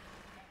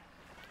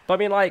 But I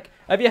mean, like,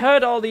 have you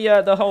heard all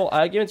the whole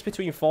arguments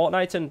between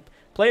Fortnite and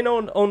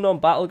PlayerUnknown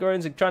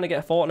Battlegrounds and trying to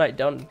get Fortnite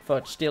done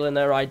for stealing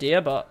their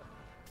idea, but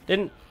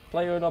didn't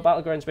PlayerUnknown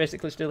Battlegrounds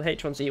basically steal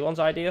H1Z1's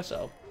idea,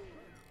 so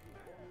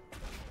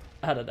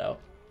I don't know.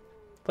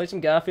 Play some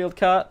Garfield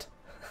Kart.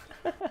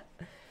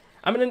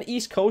 I'm in an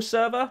East Coast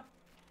server.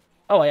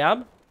 Oh, I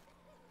am?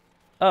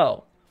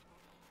 Oh.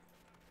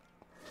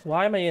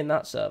 Why am I in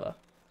that server?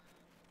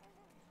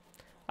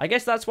 I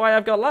guess that's why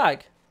I've got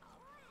lag.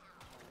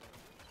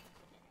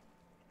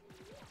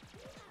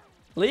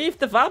 Leave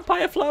the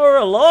Vampire Flower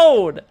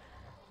alone!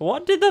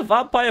 What did the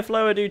Vampire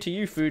Flower do to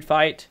you, Food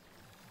Fight?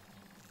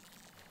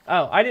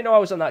 Oh, I didn't know I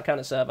was on that kind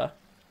of server.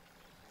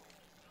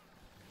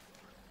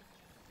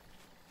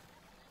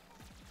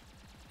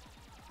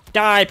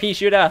 Die, pea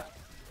shooter!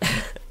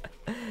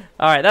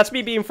 Alright, that's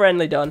me being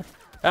friendly done.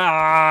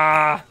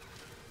 Ah!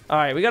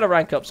 Alright, we gotta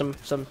rank up some...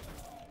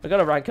 We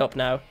gotta rank up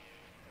now.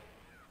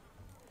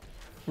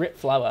 Rip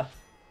Flower.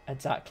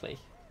 Exactly.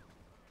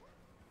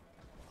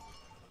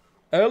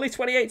 Early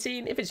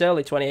 2018? If it's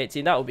early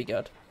 2018, that would be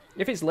good.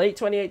 If it's late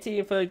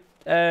 2018 for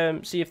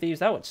Sea of Thieves,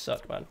 that would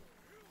suck, man.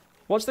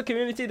 What's the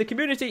community? The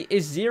community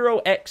is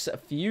 0x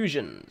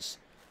Fusions.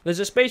 There's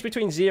a space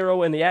between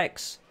 0 and the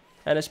X,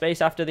 and a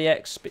space after the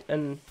X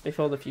and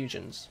before the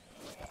Fusions.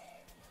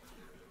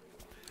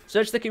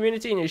 Search the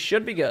community and it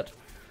should be good.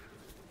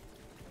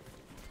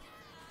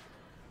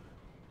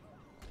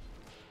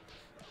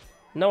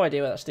 No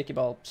idea where that sticky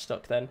ball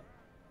stuck then.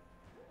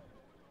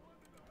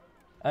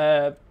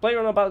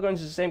 PlayerUnknown Battlegrounds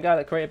is the same guy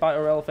that created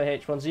Battle Royale for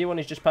H1Z1.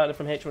 He's just partnered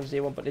from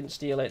H1Z1 but didn't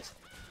steal it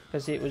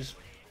because it was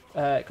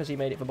because he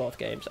made it for both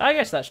games. I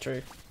guess that's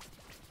true.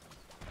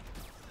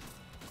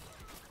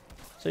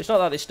 So it's not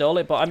that they stole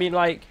it, but I mean,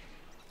 like,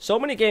 so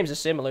many games are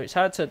similar. It's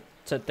hard to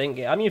think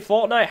it. I mean,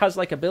 Fortnite has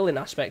like a building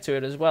aspect to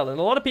it as well, and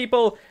a lot of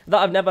people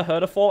that have never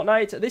heard of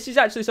Fortnite, this is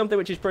actually something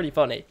which is pretty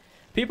funny.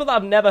 People that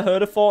have never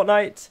heard of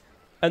Fortnite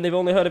and they've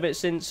only heard of it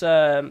since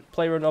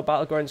PlayerUnknown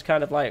Battlegrounds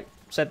kind of like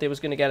said they was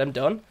going to get them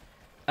done.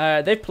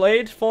 They've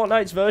played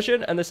Fortnite's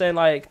version and they're saying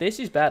like, this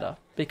is better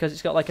because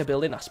it's got like a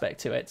building aspect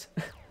to it.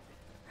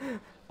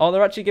 Or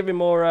they're actually giving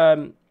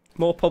more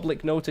more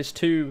public notice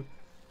to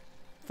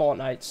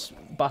Fortnite's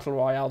Battle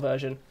Royale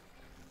version.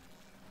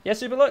 Yeah,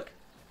 Superlook?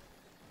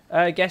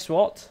 Guess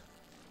what?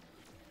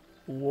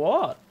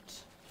 What?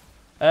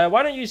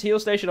 Why don't you use Heal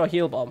Station or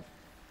Heal Bomb?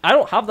 I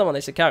don't have them on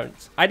this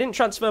account. I didn't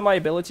transfer my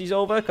abilities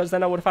over because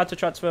then I would have had to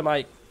transfer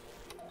my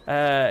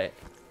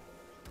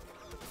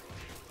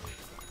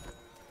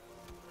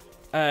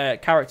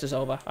characters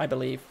over, I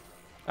believe.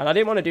 And I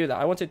didn't want to do that.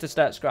 I wanted to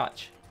start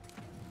scratch.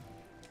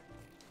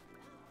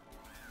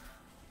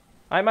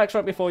 I max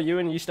rank before you,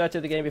 and you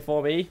started the game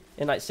before me.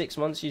 In like 6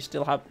 months,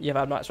 you've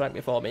had max rank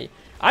before me.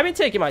 I've been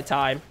taking my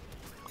time.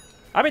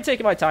 I've been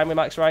taking my time with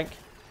max rank.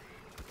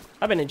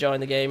 I've been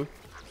enjoying the game.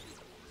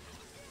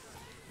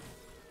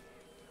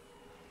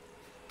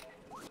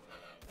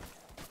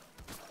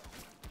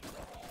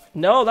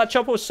 No, that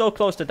chomper was so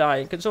close to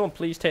dying. Can someone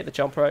please take the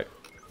chomper out?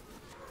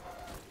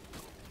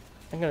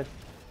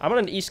 I'm on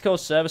an East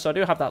Coast server, so I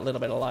do have that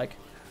little bit of lag.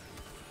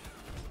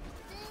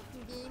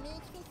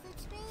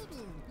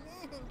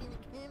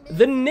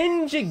 The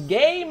Ninja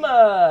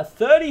Gamer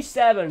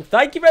 37.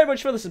 Thank you very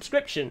much for the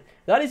subscription.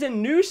 That is a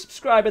new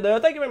subscriber there.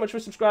 Thank you very much for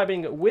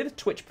subscribing with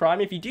Twitch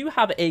Prime. If you do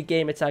have a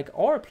gamertag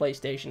or a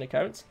PlayStation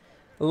account,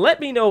 let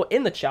me know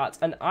in the chat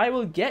and I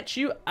will get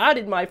you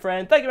added, my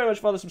friend. Thank you very much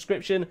for the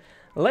subscription.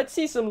 Let's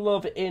see some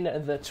love in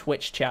the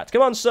Twitch chat.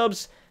 Come on,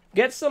 subs.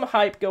 Get some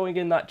hype going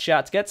in that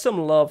chat. Get some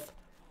love.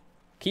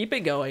 Keep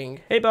it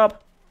going. Hey,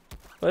 Bob.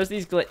 Where's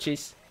these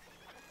glitches?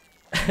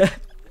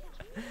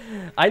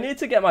 I need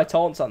to get my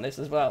taunts on this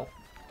as well.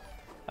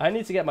 I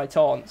need to get my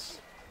taunts.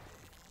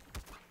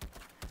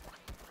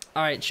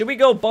 Alright, should we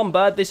go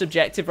bombard this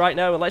objective right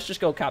now? And let's just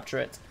go capture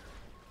it.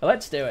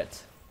 Let's do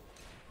it.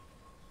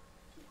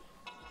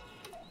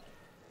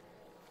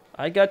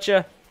 I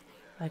gotcha.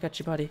 I got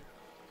you, buddy.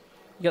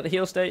 You got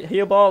the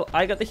heal ball.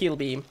 I got the heal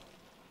beam.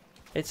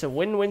 It's a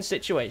win-win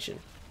situation.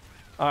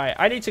 Alright,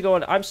 I need to go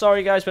on. I'm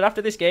sorry, guys, but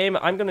after this game,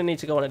 I'm going to need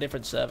to go on a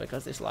different server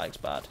because this lag's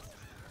bad.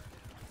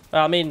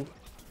 I mean,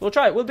 we'll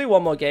try it. We'll do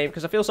one more game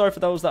because I feel sorry for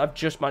those that have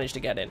just managed to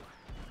get in.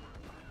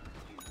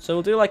 So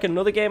we'll do like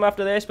another game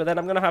after this, but then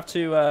I'm going to have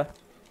to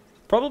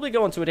probably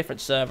go onto a different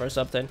server or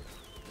something.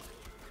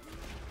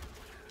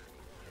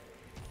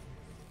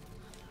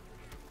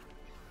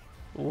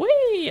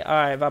 Whee!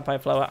 Alright, Vampire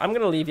Flower. I'm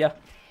going to leave you.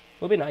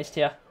 We'll be nice to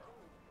you.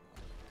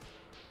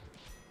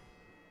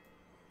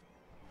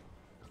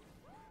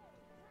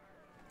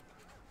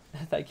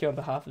 Thank you on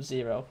behalf of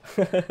Zero.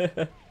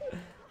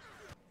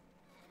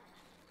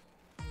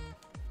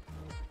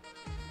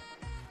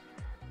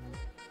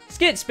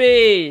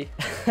 Skitsby!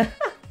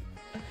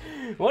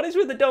 What is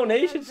with the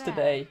donations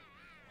today?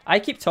 I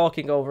keep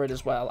talking over it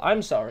as well.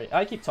 I'm sorry.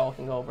 I keep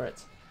talking over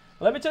it.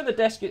 Let me turn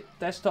the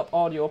desktop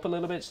audio up a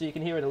little bit so you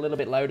can hear it a little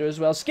bit louder as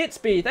well.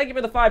 Skitsby, thank you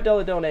for the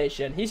 $5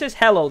 donation. He says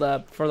hello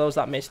there for those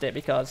that missed it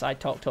because I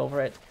talked over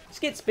it.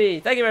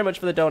 Skitsby, thank you very much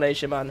for the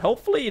donation, man.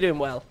 Hopefully you're doing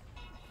well.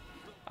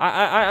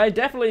 I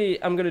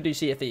definitely am going to do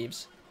Sea of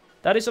Thieves.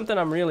 That is something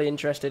I'm really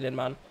interested in,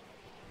 man.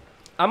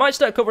 I might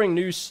start covering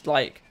news,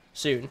 like,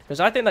 soon. Because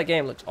I think that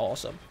game looks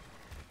awesome.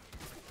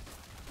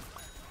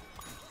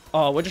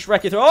 Oh, we're just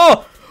wrecking through.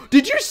 Oh!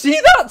 Did you see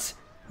that?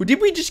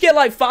 Did we just get,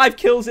 like, 5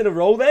 kills in a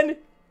row, then?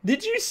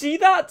 Did you see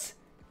that?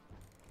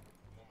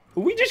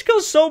 We just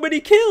got so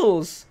many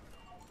kills.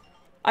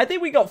 I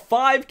think we got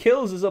 5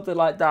 kills or something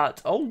like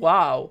that. Oh,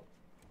 wow.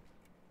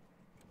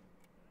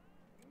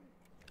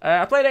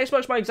 I played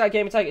Xbox, my exact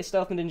gamer tag is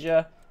Stealth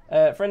Ninja.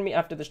 Friend me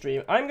after the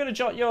stream. I'm going to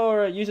jot your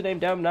username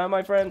down now,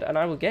 my friend, and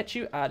I will get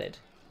you added.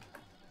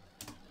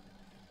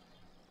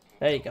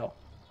 There you go.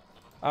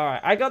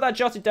 Alright, I got that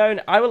jotted down.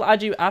 I will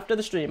add you after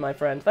the stream, my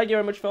friend. Thank you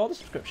very much for the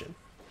subscription.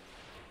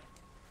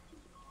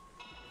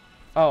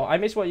 Oh, I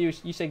missed what you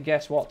said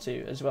guess what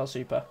to as well,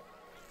 Super.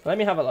 Let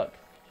me have a look.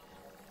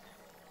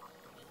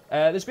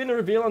 There's been a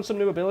reveal on some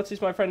new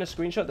abilities. My friend has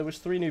screenshot. There was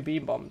 3 new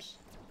beam bombs.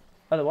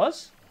 Oh, there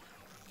was?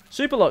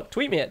 Super look,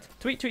 tweet me it.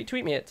 Tweet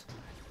me it.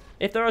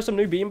 If there are some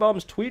new beam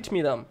bombs, tweet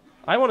me them.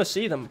 I want to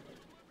see them.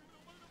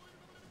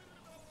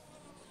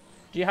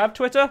 Do you have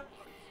Twitter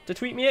to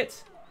tweet me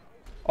it?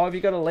 Or have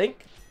you got a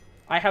link?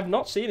 I have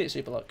not seen it,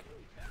 Super look.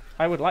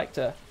 I would like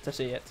to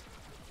see it.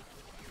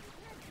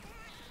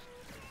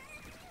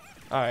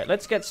 Alright,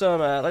 let's get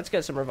some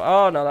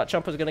oh no, that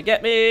chomper's gonna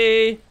get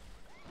me.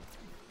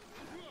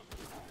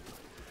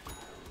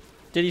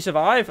 Did he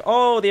survive?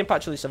 Oh, the imp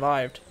actually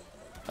survived.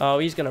 Oh,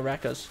 he's gonna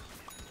wreck us.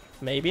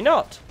 Maybe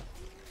not.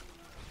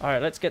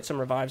 Alright, let's get some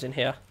revives in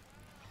here.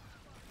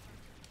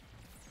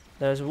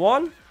 There's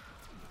 1.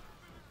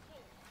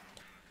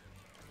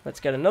 Let's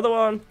get another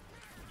one.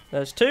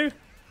 There's 2.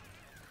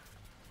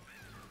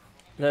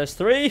 There's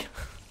 3.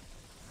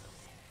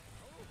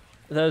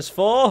 There's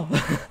 4.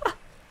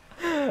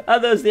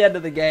 And there's the end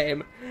of the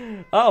game.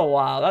 Oh,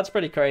 wow. That's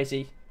pretty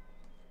crazy.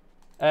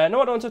 No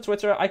one onto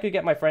Twitter. I could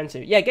get my friend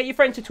to. Yeah, get your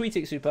friend to tweet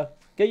it, Super.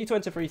 Get your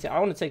friend to tweet it. I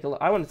want to take a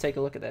look. I want to take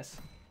a look at this.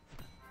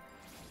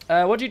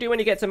 What do you do when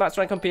you get to max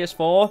rank on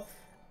PS4?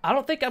 I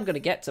don't think I'm going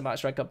to get to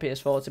max rank on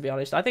PS4, to be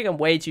honest. I think I'm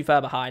way too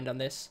far behind on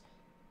this.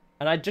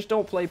 And I just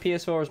don't play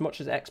PS4 as much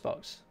as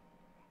Xbox.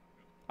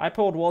 I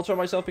poured water on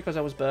myself because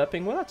I was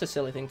burping. Well, that's a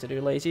silly thing to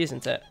do. Lazy,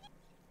 isn't it?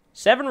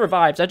 7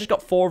 revives. I just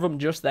got 4 of them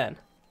just then.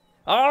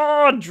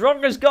 Oh,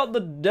 Dronga's got the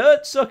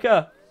dirt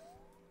sucker.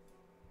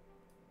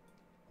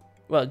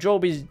 Well,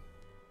 Drobia's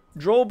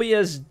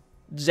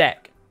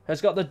Zek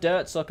has got the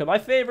dirt sucker. My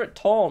favourite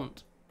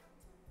taunt.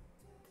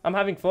 I'm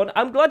having fun.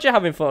 I'm glad you're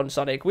having fun,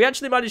 Sonic. We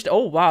actually managed to...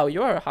 Oh, wow.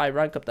 You are a high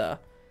rank up there.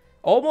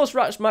 Almost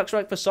max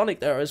rank for Sonic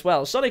there as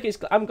well. Sonic is...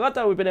 I'm glad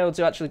that we've been able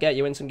to actually get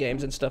you in some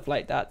games and stuff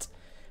like that.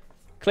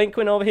 Clink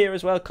went over here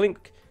as well.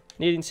 Clink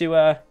needing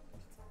to,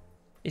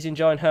 is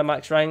enjoying her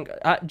max rank.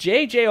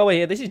 JJ over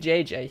here. This is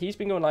JJ. He's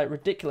been going, like,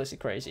 ridiculously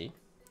crazy.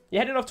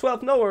 You're heading off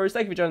 12? No worries.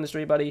 Thank you for joining the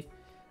stream, buddy.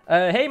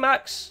 Hey,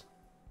 Max.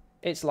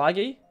 It's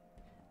laggy.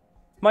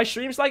 My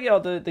stream's laggy or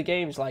the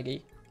game's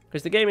laggy?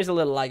 Because the game is a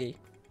little laggy.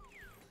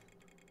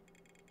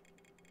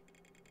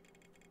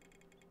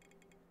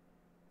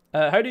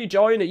 How do you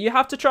join? You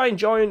have to try and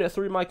join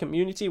through my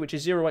community, which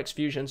is 0x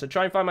Fusion. So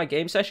try and find my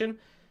game session.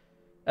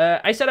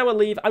 I said I would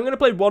leave. I'm going to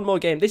play one more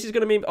game. This is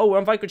going to be... Oh, we're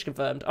on Vanquish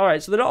Confirmed.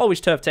 Alright, so they're not always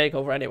Turf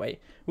Takeover anyway.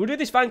 We'll do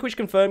this Vanquish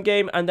Confirmed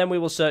game, and then we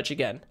will search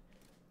again.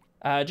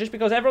 Just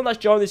because everyone that's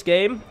joined this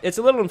game, it's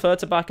a little unfair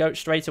to back out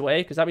straight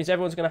away, because that means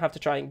everyone's going to have to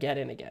try and get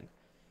in again.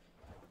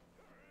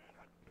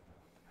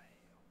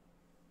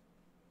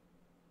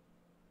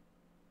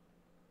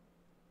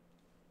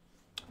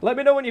 Let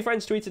me know when your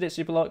friends tweeted it,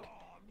 Superlock.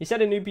 He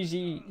said a new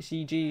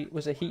PCG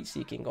was a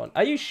heat-seeking one.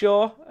 Are you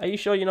sure? Are you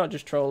sure you're not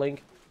just trolling?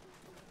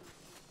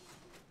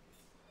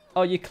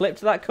 Oh, you clipped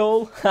that,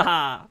 Cole?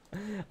 Haha.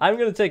 I'm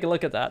going to take a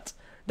look at that.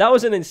 That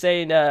was an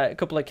insane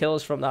couple of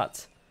kills from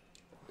that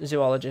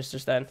zoologist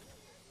just then.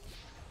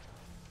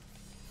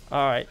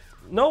 Alright.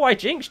 No, I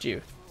jinxed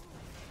you.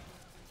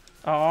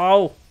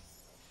 Oh.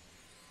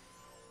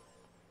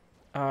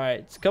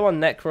 Alright. Come on,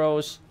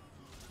 Necros.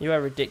 You are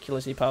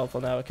ridiculously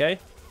powerful now, okay?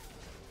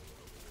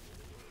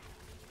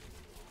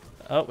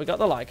 Oh, we got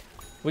the lag.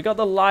 We got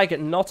the lag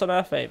not in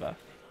our favour.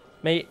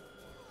 May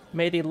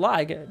the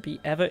lag be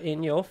ever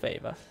in your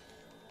favour.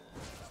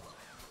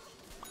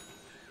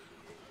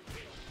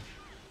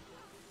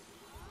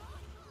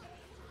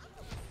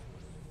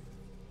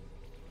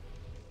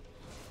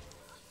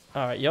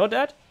 Alright, you're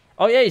dead?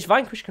 Oh yeah, it's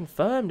Vanquish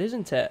confirmed,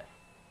 isn't it?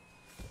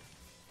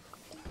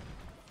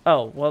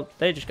 Oh, well,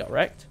 they just got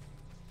wrecked.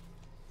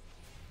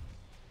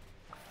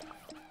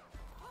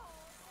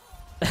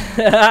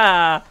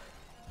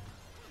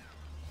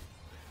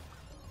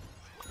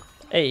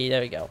 Hey,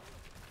 there we go.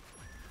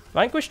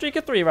 Vanquish streak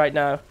of 3 right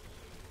now.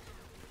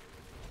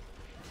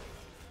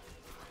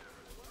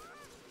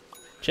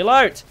 Chill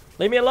out.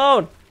 Leave me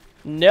alone.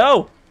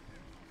 No.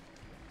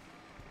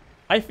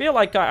 I feel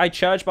like I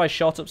charge my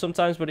shot up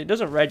sometimes, but it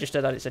doesn't register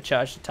that it's a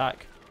charged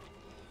attack.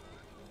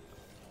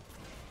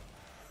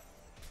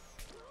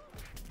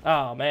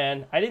 Oh,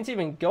 man. I didn't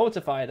even go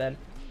to fire then.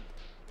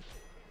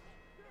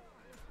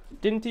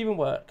 Didn't even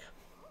work.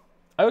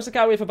 I also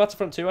can't wait for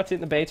Battlefront 2. I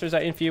think the beta is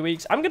out in a few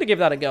weeks. I'm going to give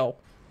that a go.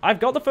 I've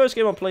got the first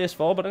game on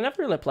PS4, but I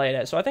never really played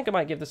it, so I think I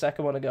might give the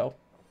second one a go.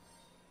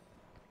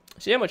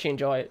 See how much you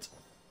enjoy it.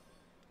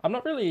 I'm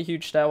not really a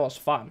huge Star Wars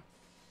fan.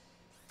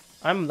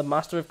 I'm the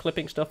master of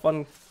clipping stuff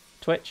on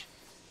Twitch.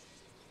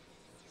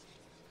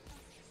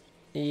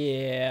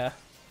 Yeah.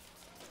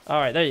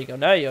 Alright, there you go.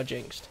 Now you're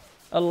jinxed.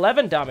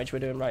 11 damage we're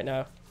doing right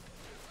now.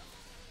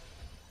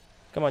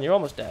 Come on, you're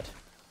almost dead.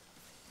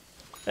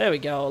 There we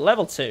go.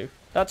 Level 2.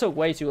 That took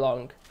way too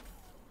long.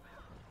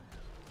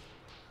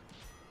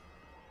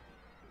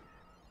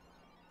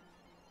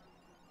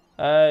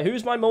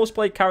 Who's my most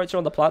played character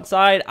on the plant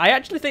side? I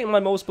actually think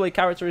my most played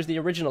character is the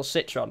original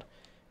Citron.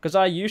 Because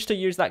I used to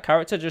use that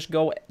character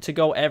to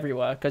go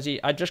everywhere. Because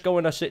I'd just go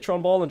in a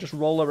Citron ball and just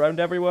roll around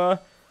everywhere.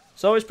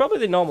 So it's probably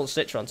the normal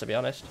Citron, to be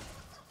honest.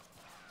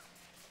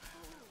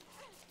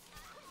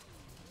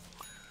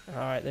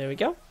 Alright, there we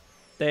go.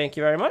 Thank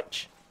you very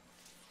much.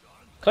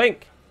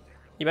 Clink,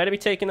 you better be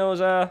taking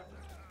those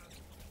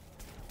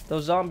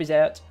zombies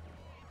out.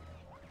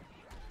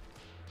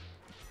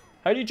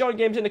 How do you join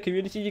games in the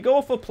community? You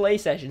go for play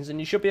sessions and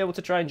you should be able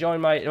to try and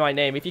join my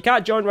name. If you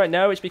can't join right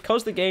now, it's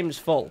because the game's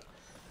full.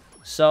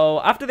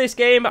 So after this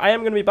game, I am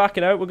going to be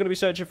backing out. We're going to be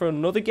searching for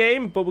another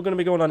game, but we're going to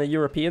be going on a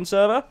European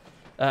server.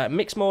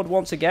 Mixed mode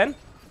once again.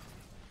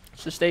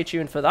 So stay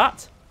tuned for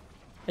that.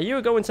 Are you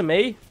going to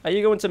me? Are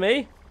you going to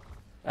me?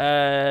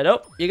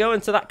 Nope. You're going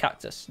to that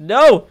cactus.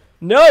 No!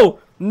 No!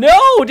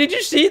 No! Did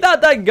you see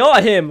that? That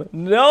got him.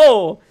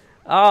 No!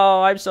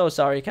 Oh, I'm so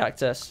sorry,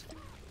 cactus.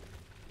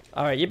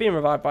 Alright, you're being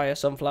revived by a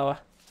sunflower.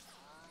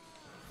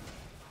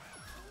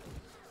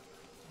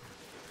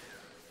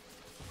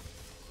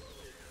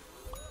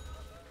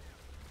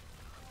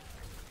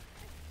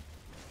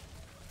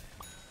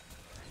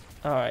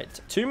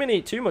 Alright,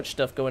 too much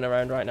stuff going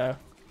around right now.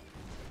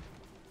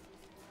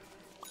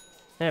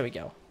 There we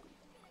go.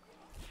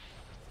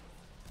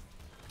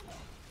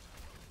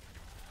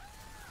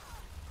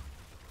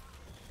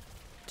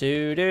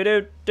 Do do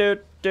do do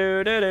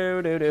do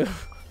do do do.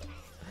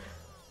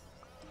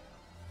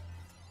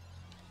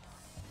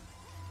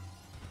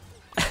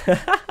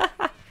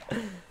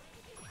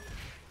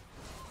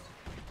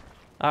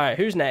 Alright,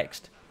 who's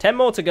next? 10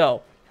 more to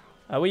go.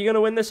 Are we going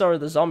to win this or are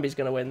the zombies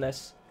going to win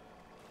this?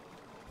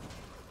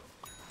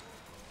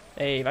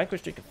 Hey,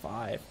 Vanquish streak of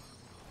 5.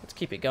 Let's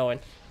keep it going.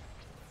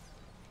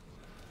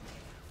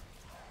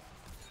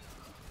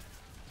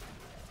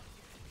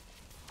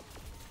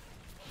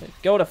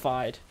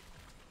 Goatified.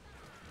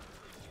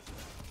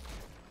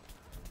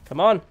 Come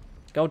on.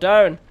 Go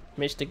down,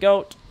 Mr.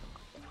 Goat.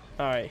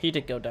 Alright, he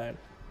did go down.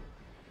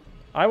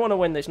 I want to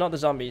win this, not the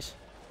zombies.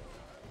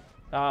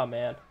 Oh,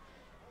 man.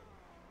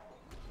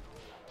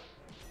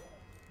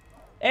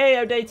 Hey,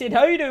 Outdated,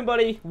 how you doing,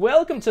 buddy?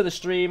 Welcome to the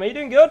stream. Are you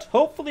doing good?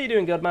 Hopefully you're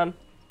doing good, man.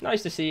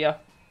 Nice to see you.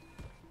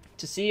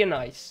 To see you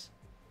nice.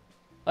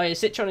 Oh yeah,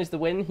 Citron is the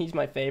win. He's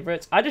my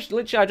favourite. I just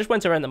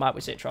went around the map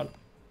with Citron.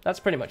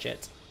 That's pretty much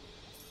it.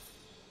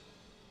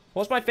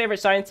 What's my favourite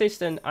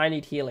scientist? And I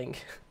need healing.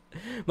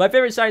 My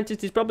favourite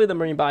scientist is probably the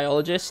marine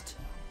biologist.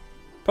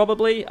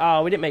 Probably.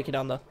 Oh, we didn't make it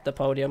on the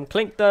podium.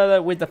 Clink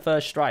with the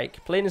first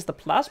strike. Playing as the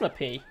Plasma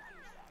P.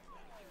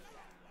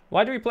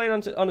 Why do we play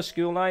it on a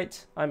school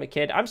night? I'm a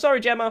kid. I'm sorry,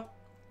 Gemma.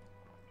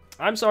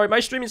 I'm sorry. My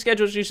streaming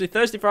schedule is usually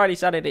Thursday, Friday,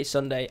 Saturday,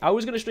 Sunday. I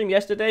was going to stream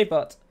yesterday,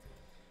 but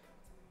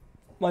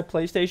my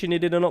PlayStation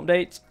needed an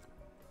update.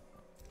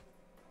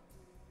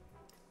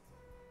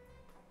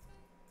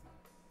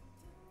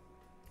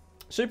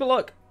 Super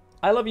Luck,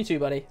 I love you too,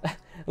 buddy.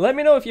 Let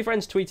me know if your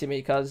friends tweeted me,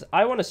 because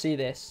I want to see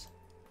this.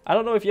 I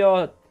don't know if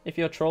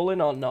you're trolling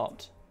or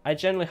not. I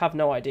generally have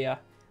no idea.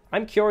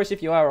 I'm curious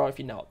if you are or if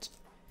you're not.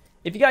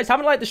 If you guys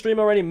haven't liked the stream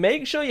already,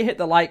 make sure you hit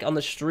the like on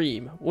the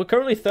stream. We're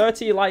currently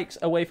 30 likes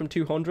away from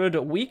 200.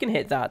 We can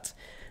hit that.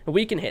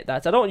 We can hit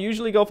that. I don't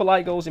usually go for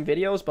like goals in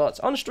videos, but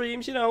on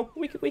streams, you know,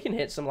 we can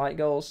hit some like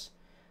goals.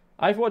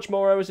 I've watched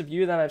more hours of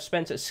you than I've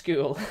spent at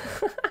school.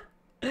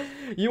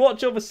 You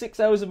watch over 6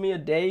 hours of me a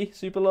day,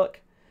 Super Luck.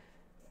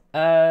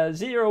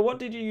 Zero, what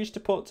did you use to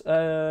put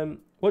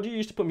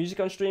music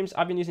on streams?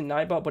 I've been using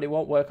Nightbot, but it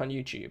won't work on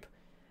YouTube.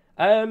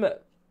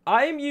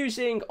 I'm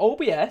using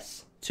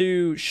OBS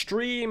to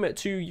stream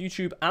to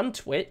YouTube and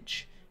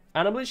Twitch,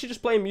 and I'm literally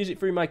just playing music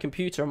through my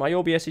computer, and my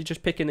OBS is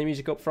just picking the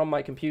music up from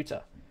my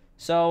computer.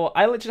 So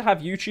I literally have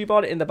YouTube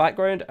on in the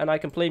background, and I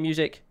can play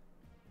music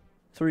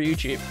through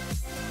YouTube.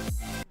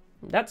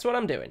 That's what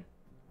I'm doing.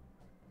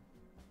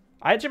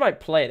 I actually might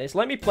play this.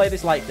 Let me play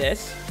this like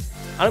this,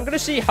 and I'm going to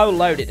see how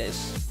loud it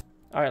is.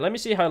 Alright, let me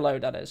see how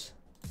loud that is.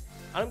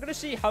 And I'm going to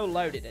see how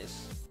loud it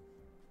is.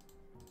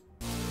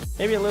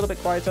 Maybe a little bit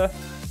quieter.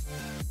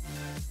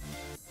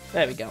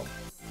 There we go.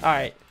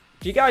 Alright.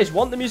 Do you guys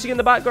want the music in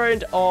the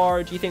background,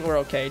 or do you think we're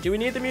okay? Do we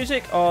need the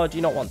music, or do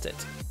you not want it?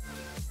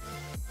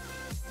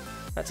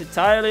 That's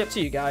entirely up to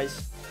you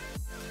guys.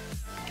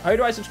 How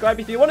do I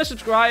subscribe? If you want to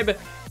subscribe,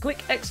 click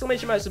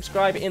exclamation mark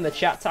subscribe in the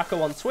chat,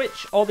 Taco on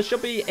Twitch, or there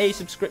should be a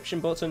subscription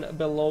button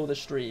below the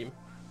stream.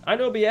 I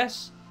need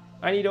OBS.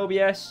 I need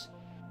OBS.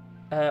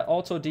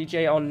 Auto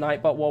DJ on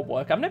Nightbot won't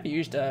work. I've never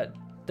used the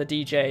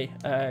DJ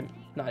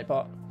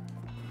Nightbot.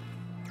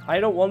 I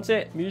don't want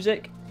it.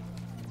 Music.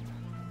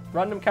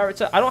 Random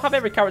character. I don't have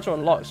every character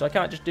unlocked, so I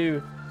can't just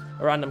do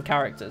random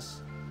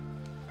characters.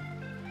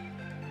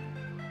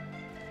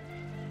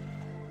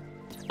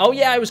 Oh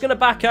yeah, I was going to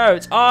back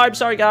out. Oh, I'm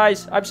sorry,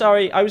 guys. I'm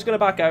sorry. I was going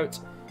to back out.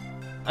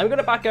 I'm going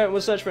to back out and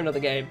we'll search for another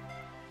game.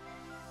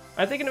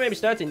 I'm thinking of maybe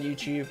starting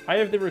YouTube. I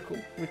have the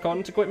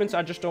recording equipment.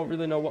 I just don't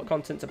really know what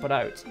content to put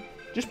out.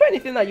 Just put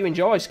anything that you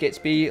enjoy,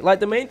 Skitsby. Like,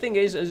 the main thing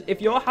is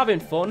if you're having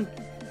fun,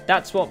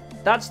 that's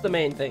the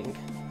main thing.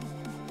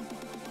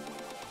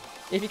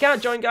 If you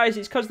can't join, guys,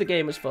 it's because the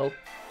game was full.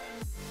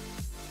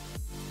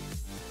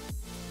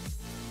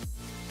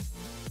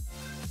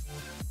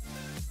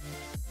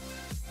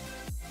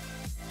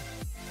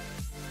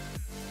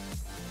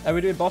 Are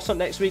we doing Boss Hunt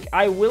next week?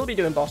 I will be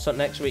doing Boss Hunt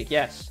next week,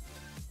 yes.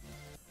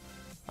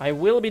 I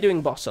will be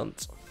doing Boss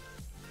Hunt.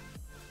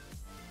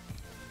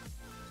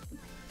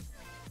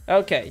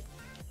 Okay.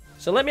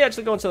 So let me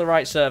actually go into the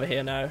right server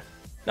here now.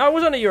 No, I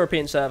was on a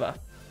European server.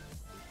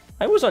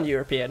 I was on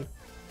European.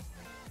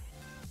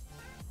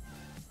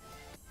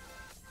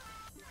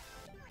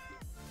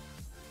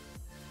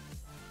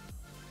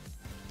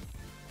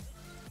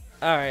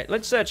 Alright,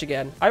 let's search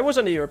again. I was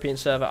on a European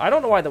server. I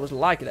don't know why there was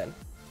lag then.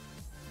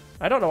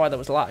 I don't know why there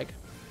was lag.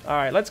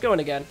 Alright, let's go in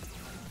again.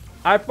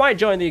 I might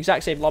join the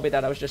exact same lobby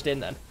that I was just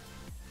in then.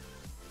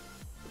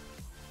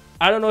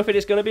 I don't know if it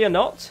is going to be or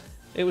not.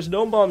 It was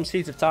No Bomb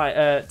Seeds of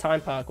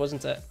Time Park,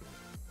 wasn't it?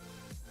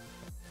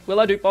 Will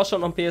I do Boss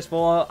Hunt on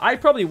PS4? I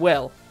probably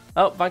will.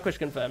 Oh, Vanquish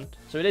confirmed.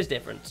 So it is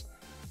different.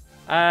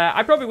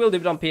 I probably will do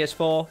it on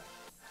PS4.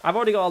 I've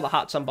already got all the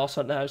hats on Boss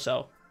Hunt now,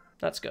 so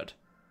that's good.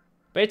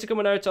 Beta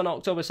coming out on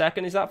October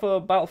 2nd. Is that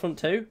for Battlefront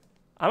 2?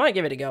 I might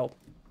give it a go.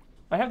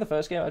 I have the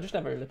first game. I just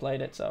never really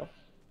played it, so.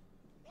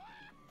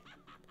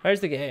 How's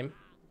the game?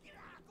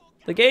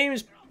 The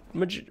game's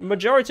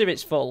majority of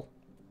it's full.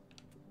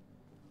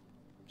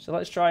 So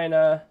let's try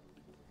and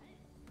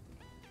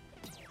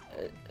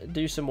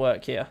do some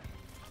work here.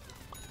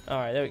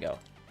 Alright, there we go.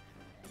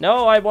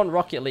 No, I want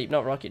Rocket Leap,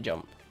 not Rocket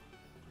Jump.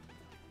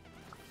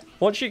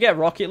 Once you get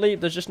Rocket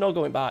Leap, there's just no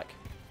going back.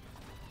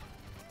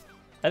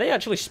 Are they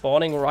actually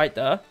spawning right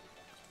there?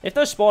 If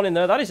they're spawning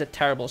there, that is a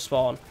terrible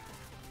spawn.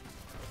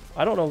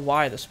 I don't know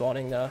why they're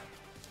spawning there.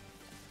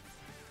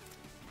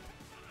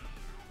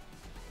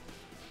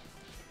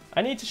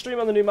 I need to stream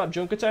on the new map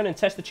Junkertown and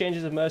test the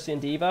changes of Mercy and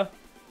Diva.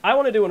 I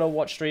want to do an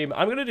Overwatch stream.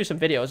 I'm going to do some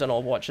videos on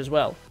Overwatch as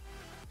well.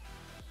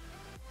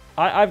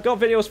 I've got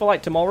videos for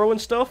like tomorrow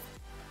and stuff.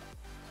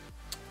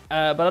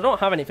 But I don't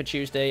have any for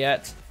Tuesday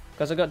yet.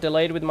 Because I got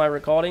delayed with my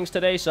recordings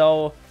today.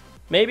 So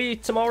maybe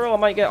tomorrow I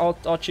might get,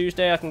 or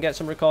Tuesday I can get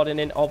some recording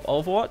in of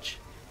Overwatch.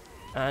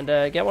 And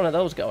get one of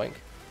those going.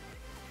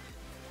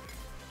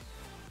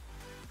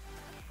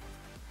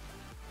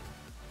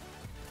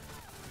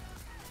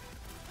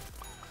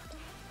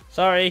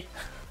 Sorry.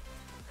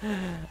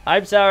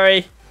 I'm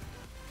sorry.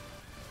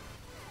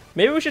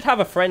 Maybe we should have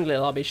a friendly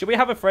lobby. Should we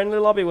have a friendly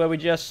lobby where we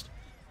just...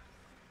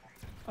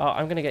 Oh,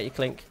 I'm going to get you,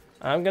 Clink.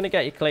 I'm going to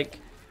get you, Clink.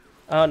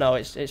 Oh, no,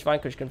 it's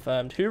Vanquish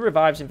confirmed. Who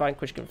revives in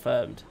Vanquish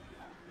confirmed?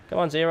 Come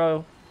on,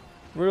 Zero.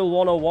 Rule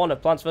 101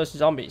 of Plants vs.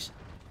 Zombies.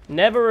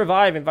 Never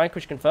revive in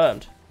Vanquish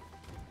confirmed.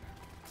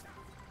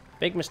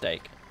 Big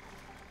mistake.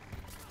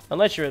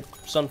 Unless you're a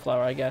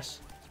sunflower, I guess.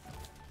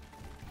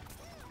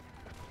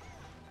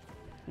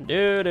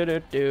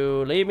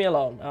 Leave me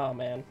alone. Oh,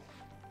 man.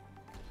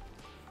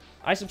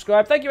 I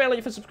subscribe. Thank you,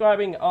 Elliot, for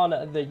subscribing on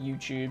the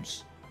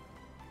YouTubes.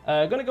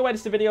 Gonna go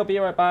edit the video. Be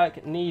right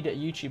back. Need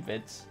YouTube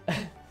vids.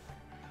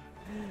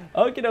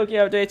 Okie dokie,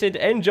 outdated.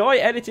 Enjoy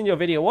editing your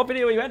video. What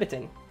video are you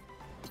editing?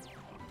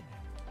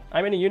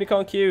 I'm in a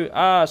unicorn queue.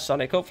 Ah,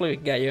 Sonic. Hopefully we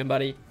can get you in,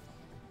 buddy.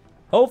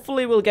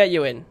 Hopefully we'll get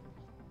you in.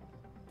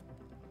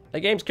 The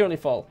game's currently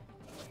full.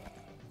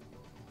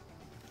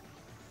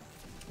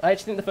 I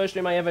actually think the first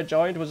stream I ever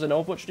joined was an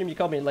Overwatch stream. You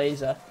called me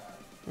Laser.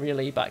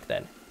 Really, back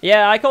then.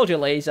 Yeah, I called you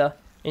Laser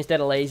instead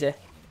of Lazy.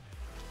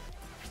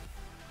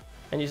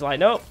 And he's like,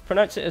 nope,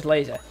 pronounce it as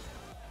Laser.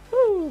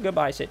 Woo,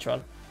 goodbye,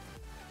 Citron.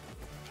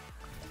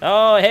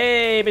 Oh,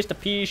 hey, Mr.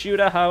 Pea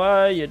Shooter, how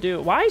are you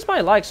doing? Why is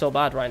my lag so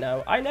bad right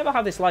now? I never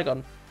have this lag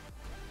on.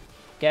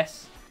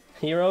 Guess.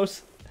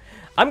 Heroes?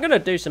 I'm going to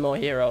do some more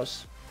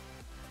Heroes.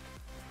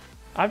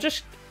 I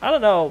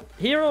don't know.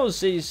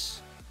 Heroes is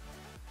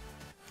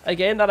a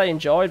game that I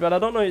enjoyed, but I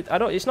don't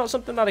know. It's not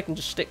something that I can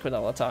just stick with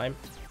all the time.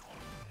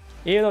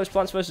 Even though it's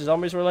Plants vs.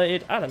 Zombies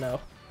related, I don't know.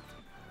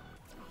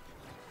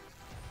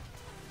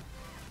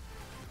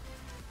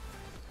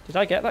 Did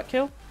I get that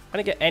kill? I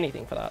didn't get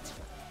anything for that.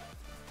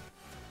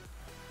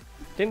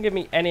 Didn't give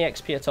me any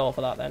XP at all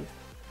for that then.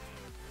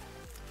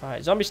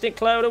 Alright, zombie stink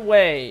cloud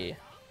away.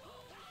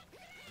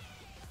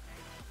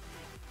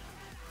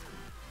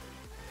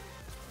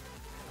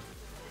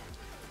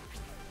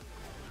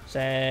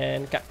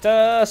 Sand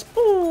cactus.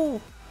 Boo!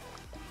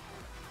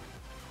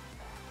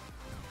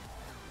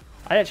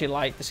 I actually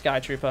like the Sky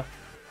Trooper.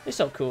 He's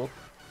so cool.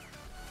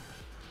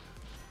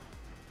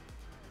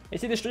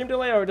 Is it the stream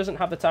delay or it doesn't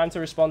have the time to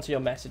respond to your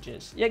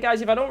messages? Yeah,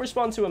 guys, if I don't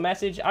respond to a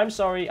message, I'm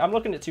sorry. I'm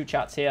looking at two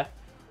chats here.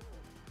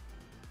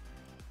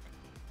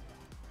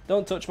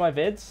 Don't touch my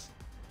vids.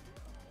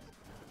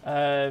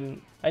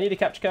 I need a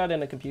capture card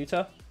and a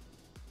computer.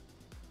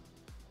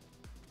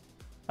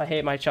 I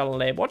hate my channel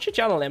name. What's your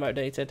channel name,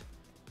 outdated?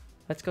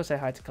 Let's go say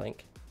hi to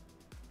Clink.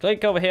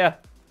 Clink, over here.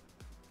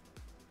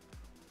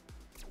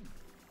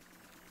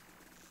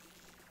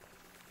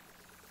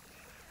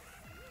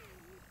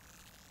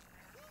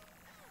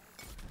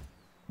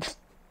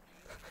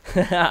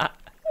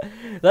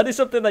 That is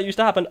something that used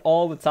to happen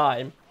all the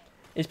time.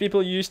 Is people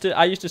I used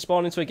to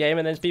spawn into a game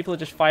and then people would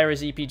just fire a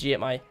ZPG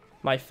at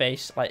my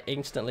face like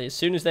instantly as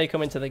soon as they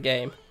come into the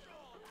game.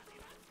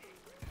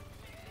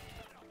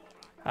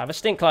 Have a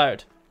stink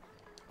cloud.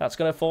 That's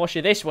gonna force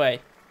you this way.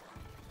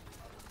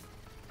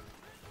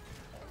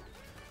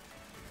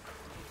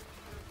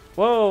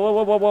 Whoa, whoa,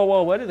 whoa, whoa, whoa,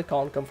 whoa. Where did the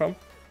corn come from?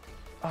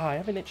 Oh, I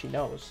have an itchy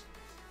nose.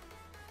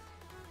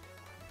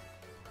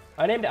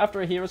 I named it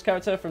after a Heroes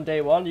character from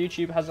day one.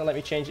 YouTube hasn't let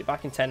me change it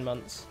back in 10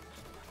 months.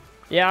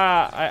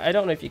 Yeah, I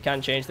don't know if you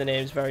can change the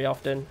names very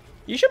often.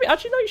 You should be...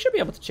 Actually, no, you should be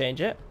able to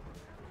change it.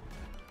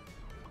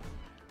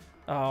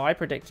 Oh, I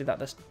predicted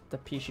that the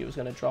pea shoot was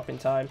going to drop in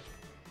time.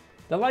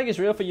 The lag is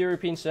real for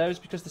European servers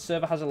because the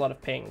server has a lot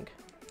of ping.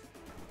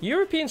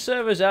 European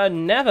servers are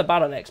never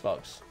bad on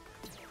Xbox.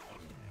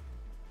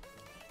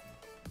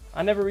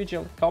 I never read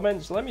your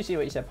comments. Let me see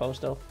what you said,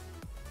 Postal.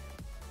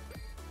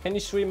 Can you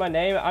scream my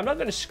name? I'm not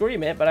going to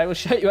scream it, but I will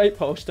shout you out,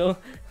 Postal.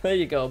 There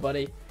you go,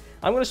 buddy.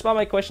 I'm going to spam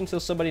my question until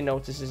somebody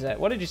notices it.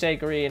 What did you say,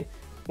 Green?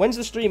 When's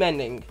the stream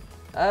ending?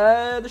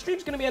 The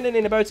stream's going to be ending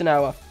in about an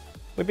hour.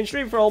 We've been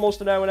streaming for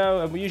almost an hour now,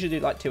 and we usually do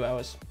like 2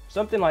 hours.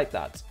 Something like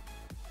that.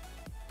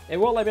 It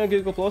won't let me on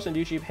Google Plus, and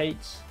YouTube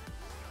hates...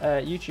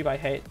 YouTube, I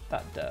hate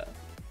that...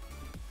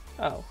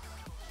 Oh.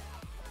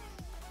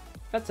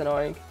 That's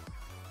annoying.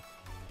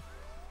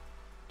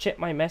 Check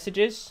my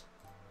messages.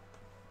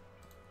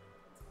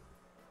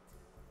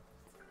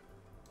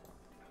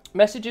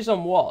 Messages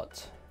on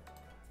what?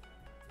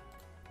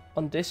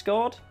 On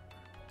Discord?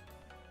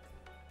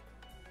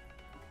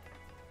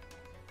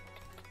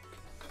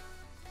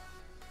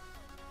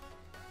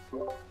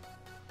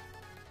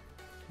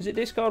 Is it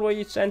Discord where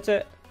you sent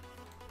it?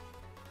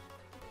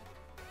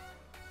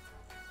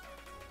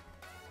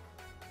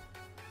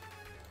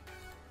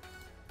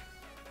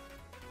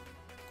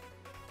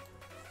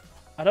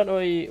 I don't know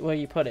where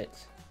you put it.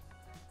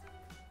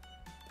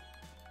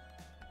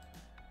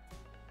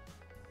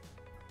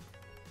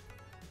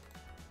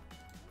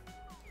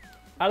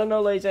 I don't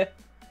know, Lazy.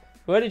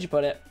 Where did you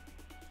put it?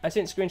 I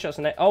sent screenshots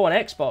on it. Oh, on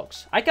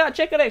Xbox. I can't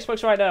check on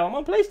Xbox right now. I'm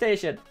on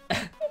PlayStation.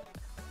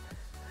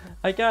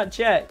 I can't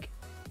check.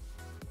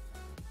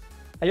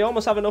 You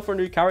almost have enough for a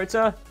new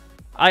character.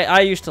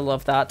 I used to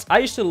love that. I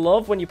used to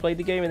love when you played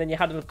the game and then you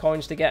had enough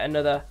coins to get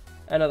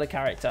another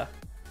character.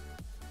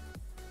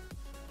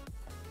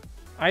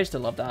 I used to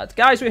love that.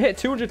 Guys, we hit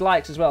 200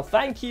 likes as well.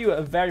 Thank you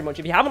very much.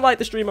 If you haven't liked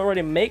the stream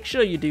already, make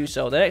sure you do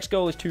so. The next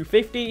goal is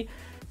 250.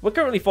 We're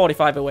currently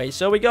 45 away,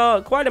 so we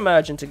got quite a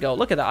margin to go.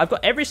 Look at that. I've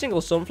got every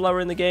single sunflower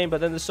in the game,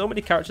 but then there's so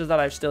many characters that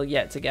I've still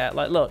yet to get.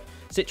 Like, look.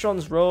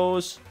 Citron's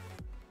Rose.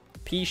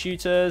 Pea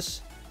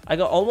Shooters. I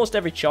got almost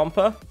every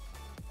Chomper.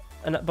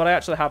 But I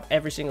actually have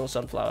every single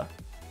sunflower.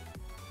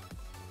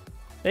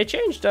 They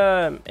changed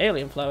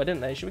Alien Flower, didn't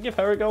they? Should we give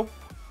her a go?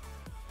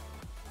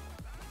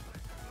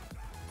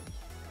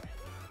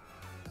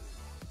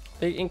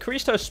 They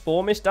increased her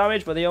Spore Mist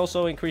damage, but they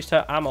also increased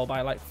her ammo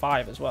by like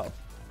 5 as well.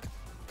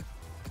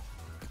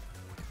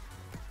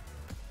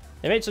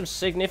 They made some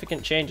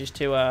significant changes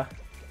to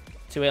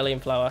Alien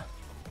Flower.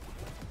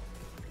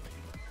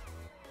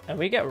 And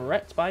we get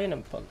wrecked by an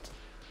Impunt.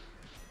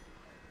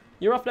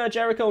 You're off now,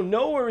 Jericho.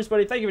 No worries,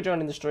 buddy. Thank you for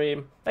joining the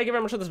stream. Thank you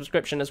very much for the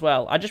subscription as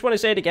well. I just want to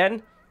say it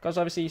again, because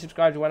obviously you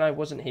subscribed when I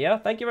wasn't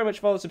here. Thank you very much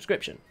for the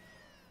subscription.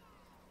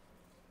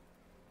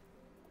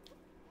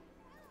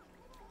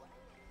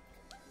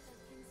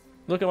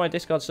 Look at my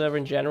Discord server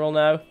in general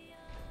now.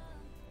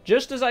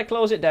 Just as I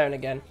close it down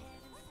again.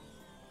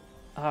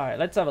 Alright,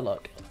 let's have a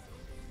look.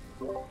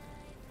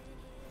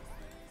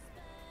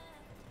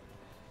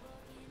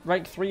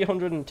 Rank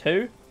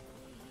 302.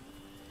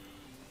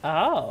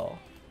 Oh.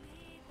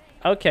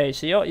 Okay,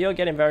 so you're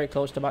getting very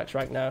close to max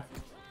rank now.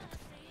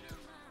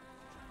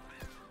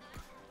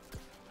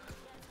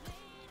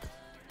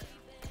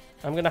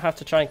 I'm gonna have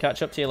to try and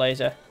catch up to you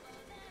later.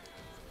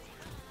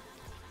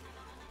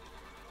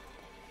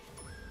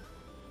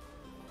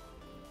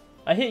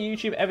 I hit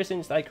YouTube ever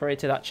since I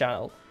created that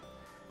channel.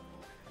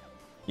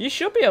 You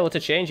should be able to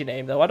change your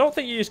name though. I don't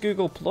think you use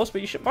Google Plus,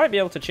 but you might be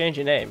able to change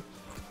your name.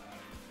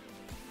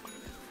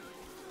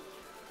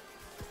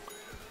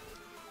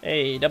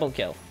 Hey, double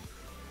kill.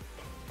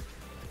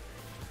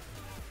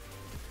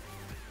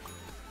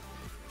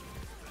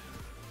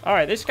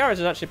 Alright, this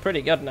character is actually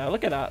pretty good now.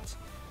 Look at that.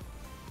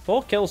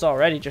 4 kills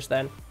already just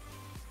then.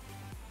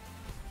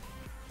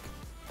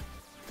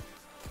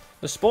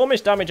 The Spore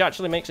Mist damage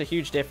actually makes a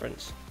huge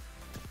difference.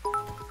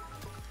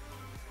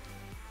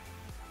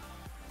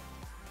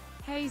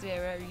 Hey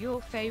Zero, your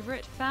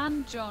favorite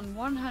fan, John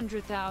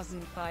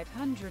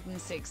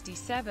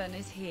 100,567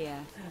 is here.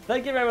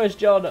 Thank you very much,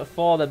 John,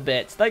 for the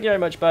bits. Thank you very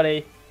much,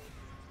 buddy.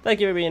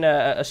 Thank you for being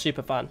a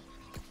super fan.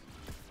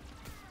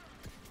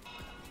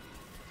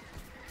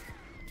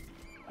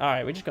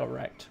 Alright, we just got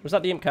wrecked. Was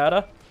that the Imp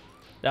Carter?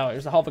 No, it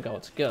was the Hover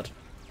Goat. Good.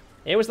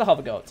 It was the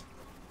Hover Goat.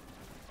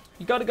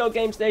 You gotta go,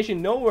 Game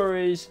Station. No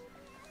worries.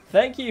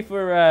 Thank you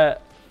for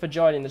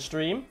joining the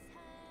stream.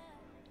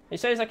 It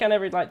says I can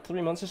every like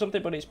 3 months or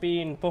something, but it's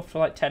been buffed for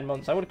like 10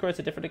 months. I would have created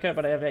a different account,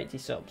 but I have 80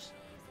 subs.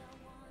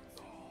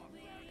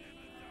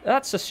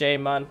 That's a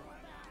shame, man.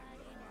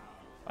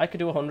 I could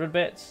do 100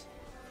 bits.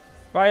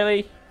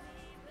 Riley,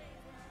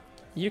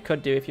 you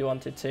could do if you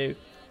wanted to.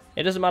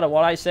 It doesn't matter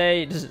what I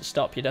say, it doesn't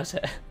stop you, does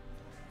it?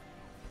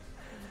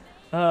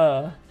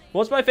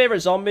 What's my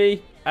favorite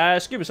zombie?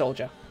 Scuba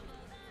Soldier.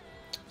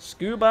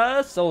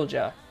 Scuba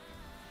Soldier.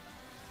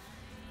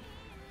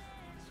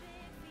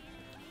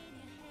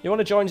 You want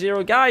to join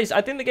Zero? Guys,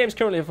 I think the game's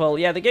currently full.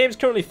 Yeah, the game's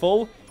currently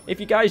full. If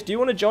you guys do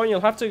want to join,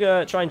 you'll have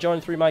to try and join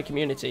through my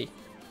community.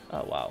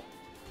 Oh, wow.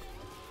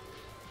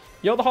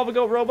 You're the Hover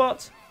Goat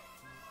robot?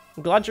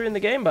 I'm glad you're in the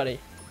game, buddy.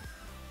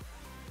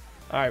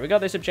 Alright, we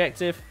got this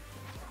objective.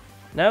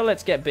 Now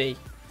let's get B.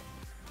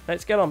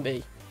 Let's get on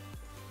B.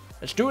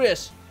 Let's do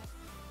this!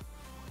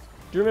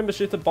 Do you remember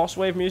the boss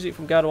wave music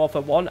from Garden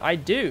Warfare 1? I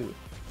do.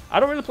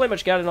 I don't really play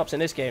much Garden Ops in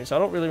this game, so I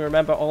don't really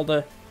remember all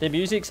the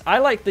musics. I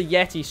like the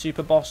Yeti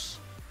super boss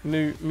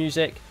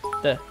music.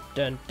 The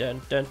dun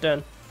dun dun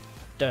dun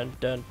dun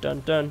dun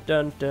dun dun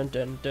dun dun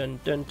dun dun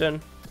dun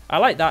dun. I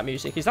like that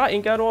music. Is that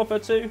in Garden Warfare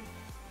 2?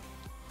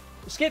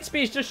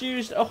 Skitsby's just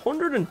used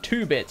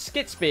 102 bits.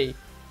 Skitsby,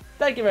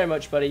 thank you very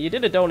much, buddy. You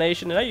did a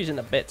donation, and I'm using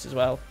the bits as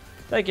well.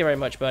 Thank you very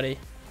much, buddy.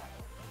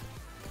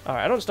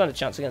 Alright, I don't stand a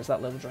chance against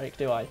that little Drake,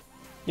 do I?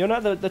 You're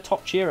not the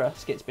top cheerer,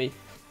 Skitsby.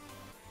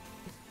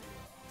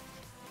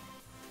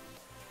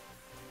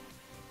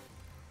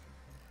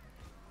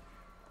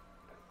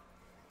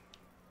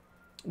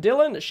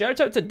 Dylan,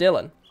 shout out to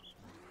Dylan.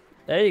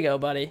 There you go,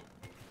 buddy.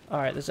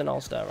 Alright, there's an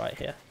all-star right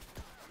here.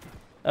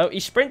 Oh,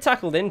 he sprint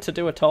tackled in to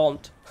do a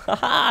taunt.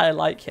 Haha, I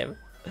like him.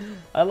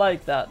 I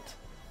like that.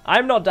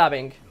 I'm not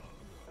dabbing.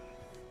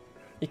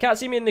 You can't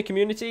see me in the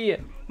community.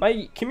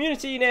 My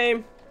community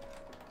name...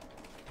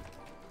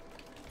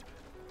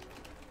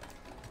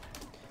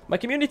 My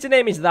community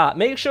name is that.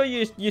 Make sure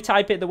you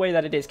type it the way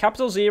that it is.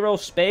 Capital 0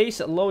 space,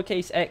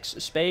 lowercase x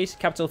space,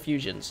 capital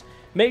Fusions.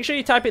 Make sure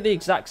you type it the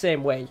exact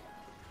same way.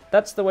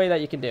 That's the way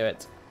that you can do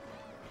it.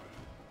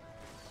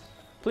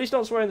 Please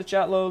don't swear in the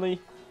chat, Looney.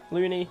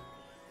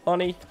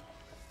 Bonnie.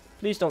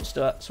 Please don't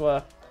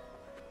swear.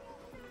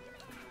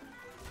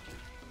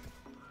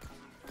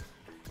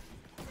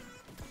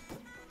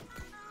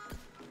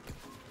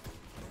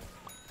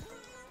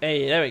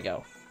 Hey, there we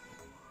go.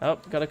 Oh,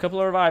 got a couple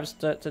of revives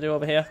to do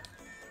over here.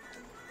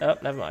 Oh,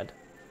 never mind.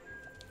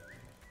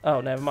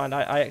 Oh, never mind.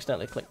 I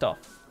accidentally clicked off.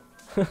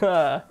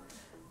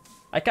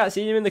 I can't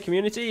see you in the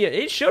community.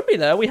 It should be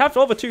there. We have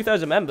over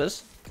 2,000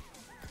 members.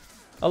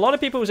 A lot of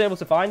people was able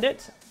to find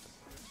it.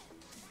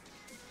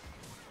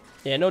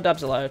 Yeah, no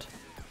dabs allowed.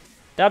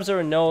 Dabs are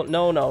a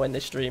no in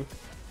this stream.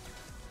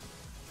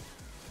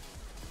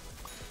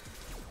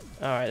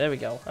 Alright, there we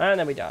go. And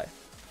then we die.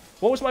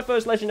 What was my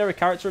first legendary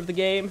character of the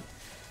game?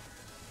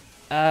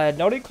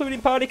 Not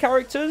including party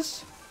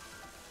characters.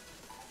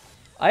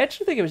 I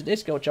actually think it was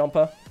Disco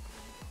Chomper.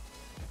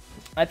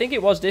 I think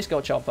it was Disco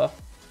Chomper.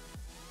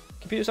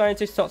 Computer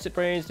Scientist, Toxic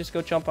Brains,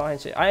 Disco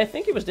Chomper, I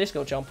think it was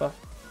Disco Chomper.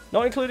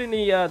 Not including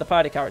the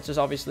party characters,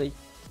 obviously.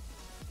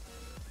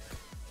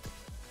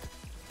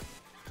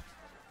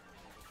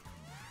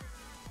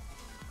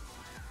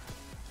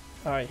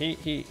 Alright,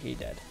 he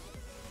dead.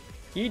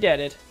 He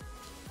deaded.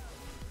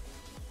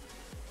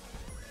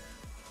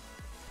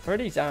 Where are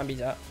these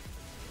zombies at?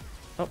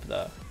 Up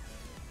there.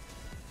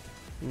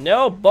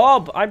 No,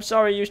 Bob! I'm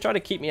sorry, you was trying to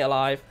keep me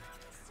alive.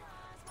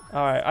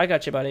 Alright, I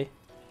got you, buddy.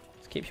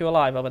 Let's keep you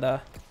alive over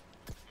there.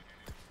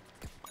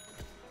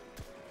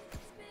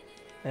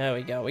 There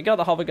we go. We got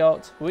the hover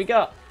goat. We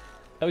got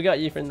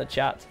you from the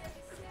chat.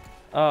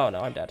 Oh no,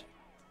 I'm dead.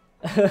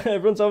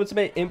 Runs over to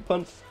me.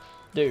 Impunt.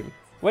 Doom.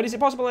 Wait, is it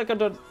possible I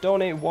could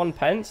donate 1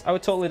 pence? I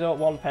would totally donate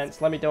 1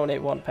 pence. Let me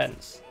donate 1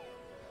 pence.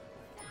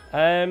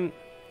 I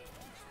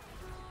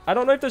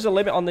don't know if there's a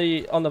limit on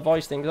the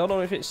voice thing. I don't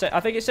know if it's set. I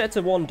think it's set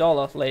to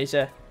 $1,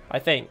 laser. I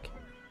think.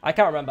 I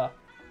can't remember.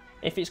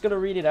 If it's gonna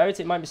read it out,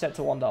 it might be set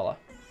to $1.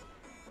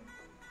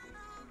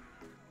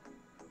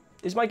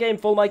 Is my game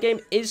full? My game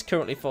is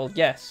currently full.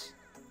 Yes.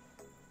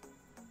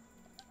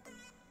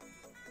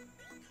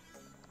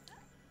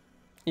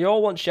 You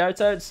all want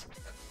shoutouts?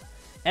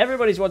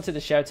 Everybody's wanted a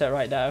shoutout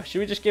right now. Should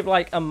we just give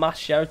like a mass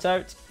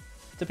shoutout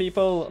to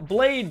people?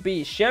 Blade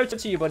Beast, shout out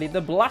to you, buddy.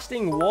 The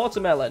Blasting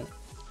Watermelon.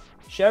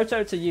 Shout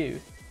out to you.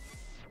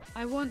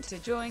 I want to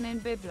join in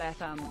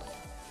Biblethump.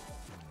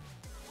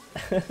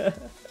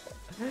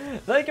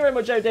 Thank you very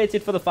much,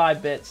 Outdated, for the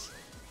 5 bits.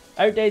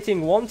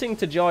 Outdating, wanting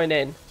to join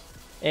in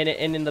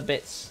the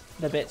bits.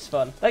 The bits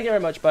fun. Thank you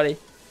very much, buddy.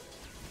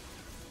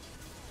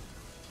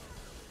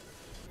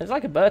 It's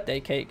like a birthday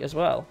cake as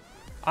well.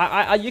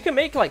 You can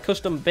make like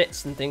custom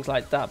bits and things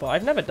like that, but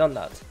I've never done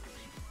that.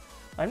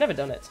 I've never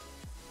done it.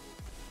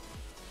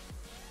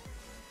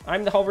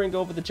 I'm the hovering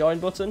over the join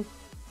button.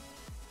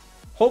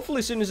 Hopefully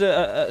as soon as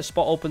a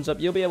spot opens up,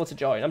 you'll be able to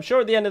join. I'm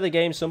sure at the end of the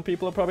game, some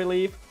people will probably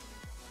leave.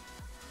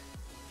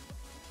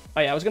 Oh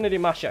yeah, I was going to do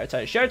mass shout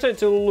out. Shout out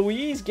to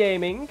Louise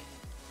Gaming.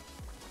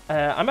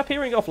 I'm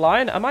appearing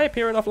offline. Am I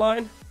appearing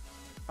offline?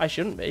 I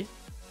shouldn't be.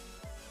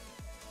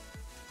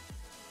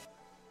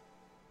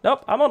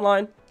 Nope, I'm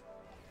online.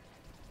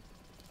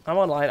 I'm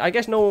online. I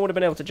guess no one would have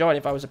been able to join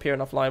if I was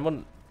appearing offline,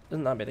 wouldn't?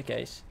 Doesn't that be the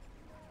case?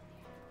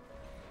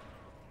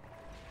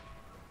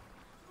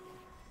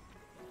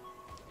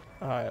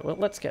 Alright, well,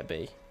 let's get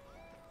B.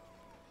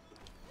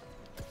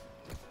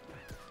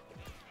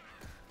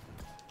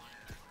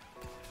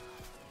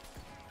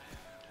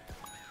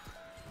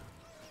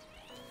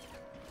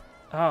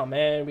 Oh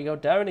man, we go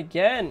down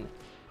again.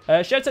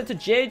 Shout out to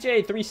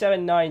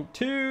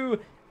JJ3792.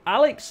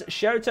 Alex,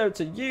 shout out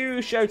to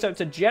you. Shout out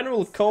to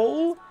General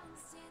Cole.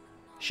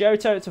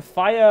 Shout out to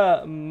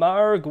Fire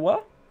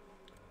Margua.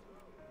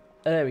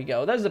 There we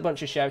go. There's a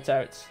bunch of shout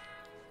outs.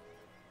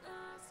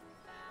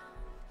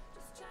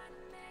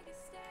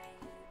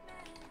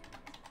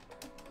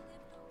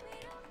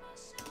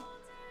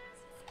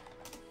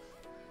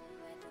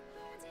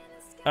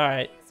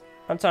 Alright.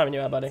 I'm timing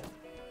you out, buddy.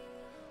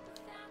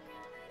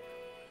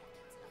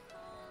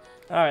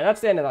 Alright,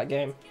 that's the end of that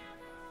game.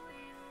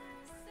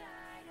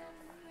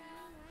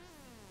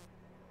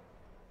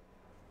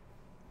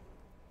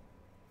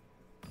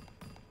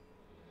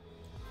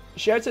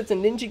 Shout out to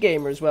Ninja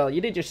Gamer as well.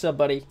 You did your sub,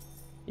 buddy.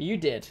 You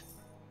did.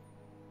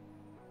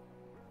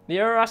 They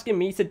are asking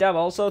me to dab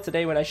also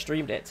today when I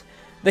streamed it.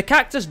 The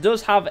cactus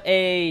does have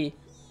a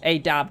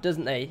dab,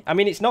 doesn't they? I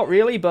mean, it's not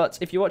really, but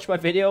if you watch my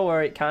video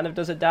where it kind of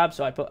does a dab,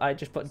 so I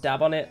just put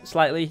dab on it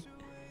slightly,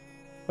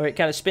 where it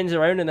kind of spins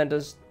around and then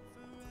does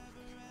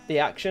the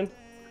action.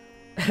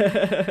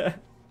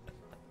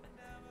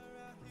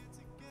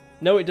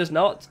 No, it does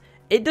not.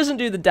 It doesn't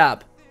do the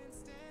dab,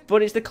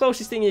 but it's the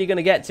closest thing you're going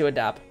to get to a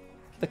dab.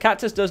 The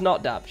cactus does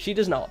not dab. She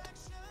does not.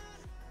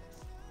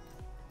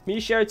 Me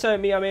shout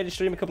out me. I made a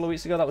stream a couple of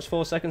weeks ago that was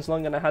 4 seconds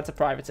long and I had to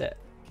private it.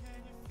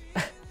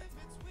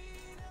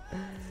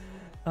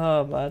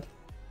 Oh man.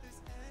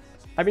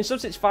 I've been subbed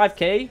since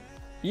 5k.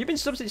 You've been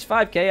subbed since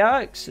 5k,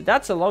 Alex?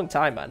 That's a long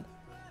time, man.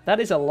 That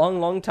is a long,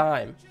 long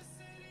time.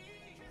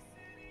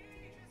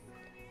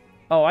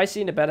 Oh, I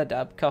seen a better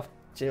dab. Cough.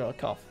 0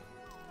 cough.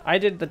 I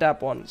did the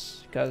dab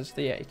once because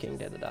the Yeti King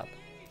did the dab.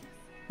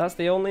 That's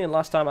the only and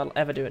last time I'll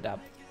ever do a dab.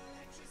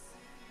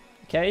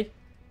 Okay?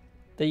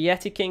 The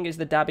Yeti King is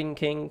the dabbing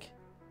king.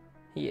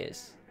 He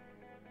is.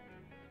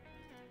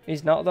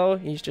 He's not though,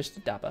 he's just a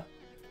dabber.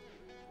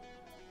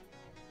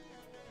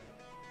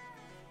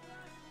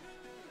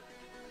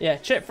 Yeah,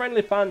 chip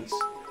friendly pants,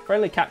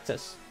 friendly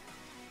cactus.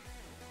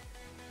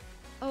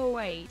 Oh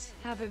wait,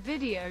 have a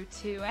video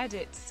to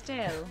edit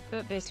still,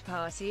 but Bit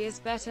Party is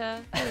better.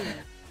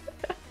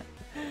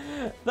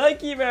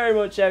 Thank you very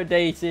much,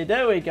 Outdated.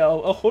 There we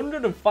go.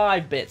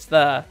 105 bits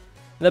there.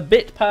 The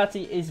Bit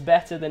Party is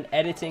better than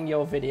editing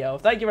your video.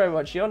 Thank you very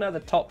much. You're now the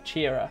top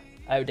cheerer,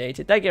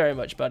 Outdated. Thank you very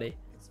much, buddy.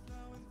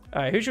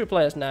 Alright, who should we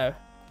play as now?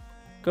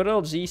 Good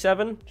old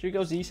Z7. Should we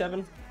go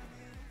Z7?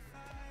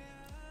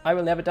 I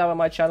will never dab on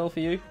my channel for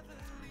you.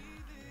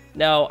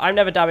 No, I'm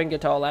never dabbing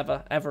at all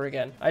ever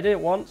again. I did it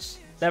once,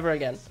 never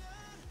again.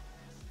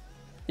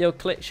 Yo,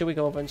 Click, should we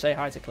go over and say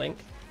hi to Clink?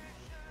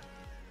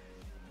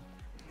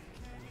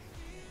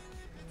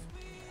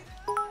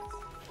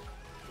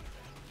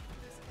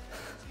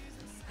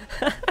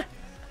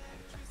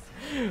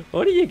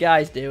 What are you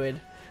guys doing?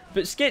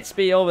 But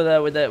Skitsby over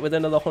there with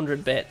another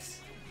 100 bits.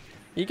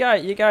 You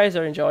guys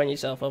are enjoying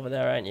yourself over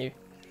there, aren't you?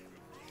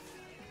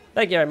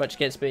 Thank you very much,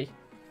 Skitsby.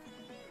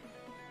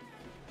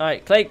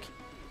 Alright, Clink.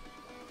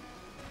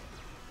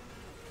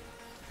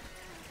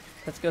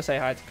 Let's go say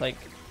hi to Clink.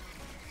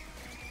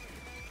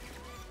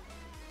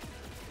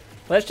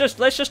 Let's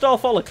just all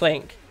follow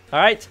Clink.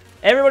 Alright?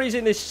 Everybody's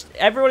in this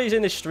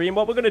stream.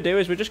 What we're gonna do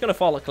is we're just gonna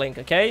follow Clink,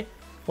 okay?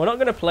 We're not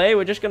gonna play,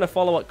 we're just gonna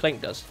follow what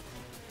Clink does.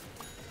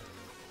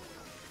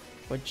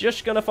 We're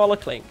just gonna follow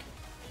Clink.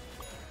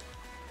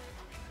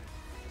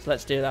 So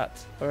let's do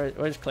that.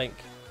 Where's Clink?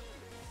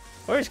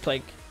 Where is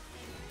Clink?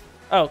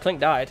 Oh, Clink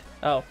died.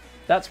 Oh,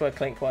 that's where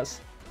Clink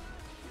was.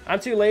 I'm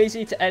too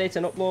lazy to edit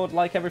and upload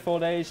like every 4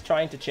 days,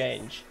 trying to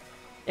change.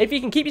 If you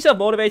can keep yourself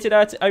motivated,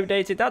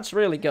 Outdated, that's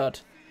really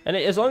good. And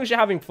as long as you're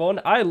having fun,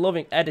 I love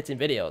editing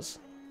videos.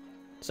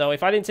 So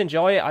if I didn't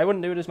enjoy it, I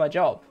wouldn't do it as my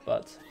job,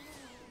 but...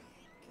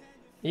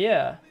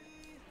 yeah.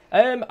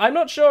 I'm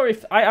not sure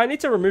if... I need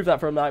to remove that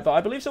from that, but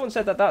I believe someone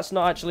said that that's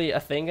not actually a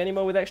thing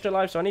anymore with Extra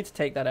Life, so I need to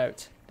take that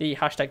out. The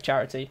hashtag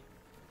charity.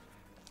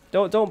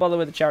 Don't bother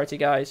with the charity,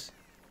 guys.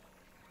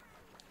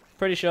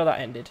 Pretty sure that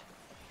ended.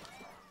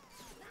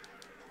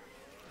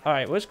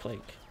 Alright, where's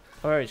Clink?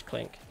 Where is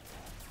Clink?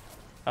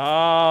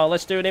 Oh,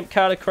 let's do an imp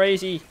card of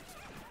crazy.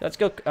 Let's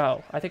go...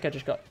 oh, I think I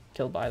just got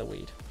killed by the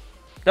weed.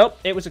 Nope,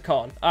 it was a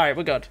corn. Alright,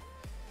 we're good.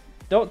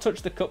 Don't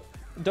touch the cup...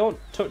 don't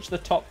touch the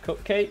top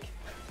cupcake.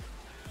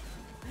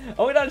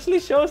 Oh, it actually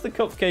shows the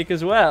cupcake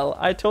as well.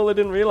 I totally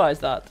didn't realize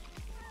that.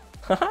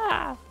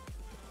 Haha!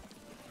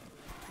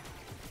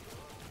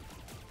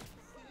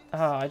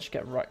 Ah, I just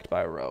get wrecked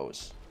by a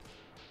rose.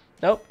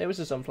 Nope, it was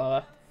a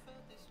sunflower.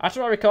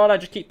 After I record, I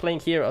just keep playing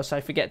heroes, so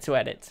I forget to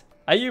edit.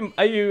 Are you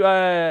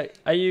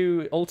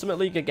Ultimate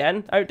League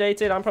again?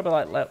 Outdated? I'm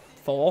probably like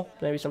 4,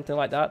 maybe something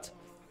like that.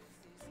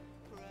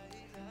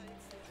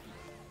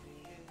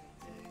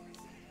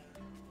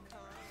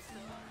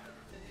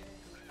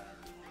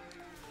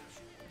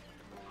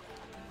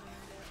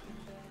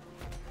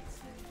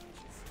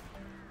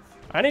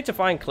 I need to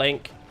find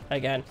Clink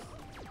again.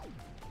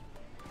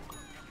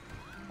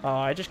 Oh,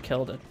 I just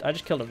killed it. I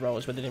just killed a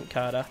rose with an imp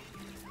carder.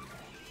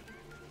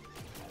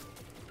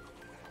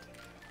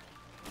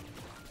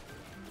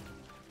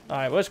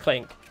 Alright, where's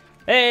Clink?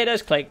 Hey,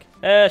 there's Clink.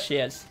 There she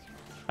is.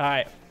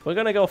 Alright, we're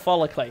gonna go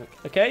follow Clink,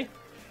 okay?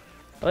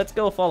 Let's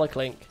go follow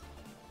Clink.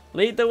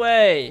 Lead the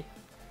way!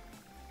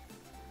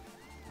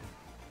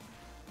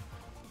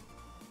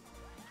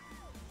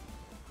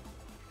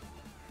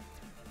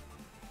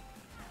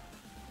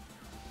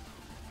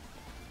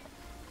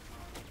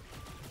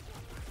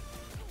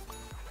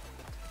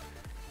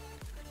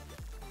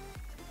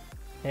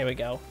 Here we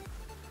go.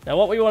 Now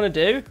what we want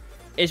to do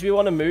is we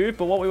want to move,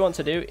 but what we want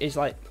to do is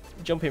like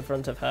jump in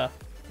front of her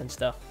and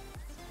stuff.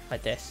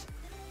 Like this.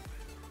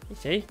 You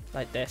see?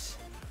 Like this.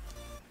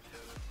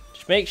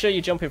 Just make sure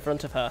you jump in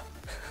front of her.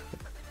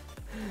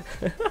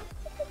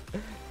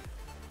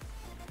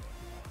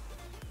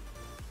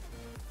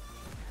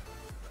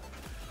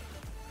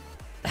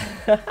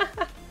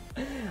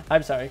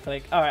 I'm sorry,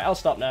 Click. Alright, I'll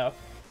stop now.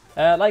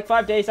 Like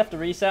 5 days after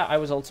reset, I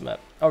was ultimate.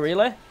 Oh,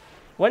 really?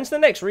 When's the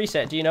next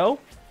reset? Do you know?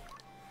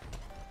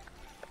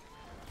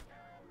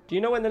 Do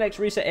you know when the next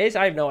reset is?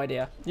 I have no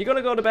idea. You're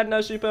gonna go to bed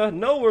now, Super?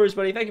 No worries,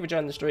 buddy. Thank you for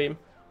joining the stream.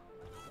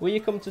 Will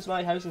you come to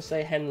my house and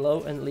say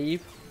hello and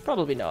leave?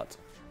 Probably not.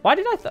 Why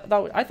did I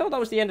I thought that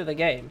was the end of the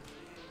game.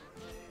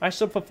 I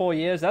subbed for 4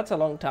 years. That's a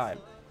long time.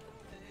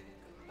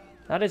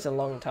 That is a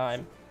long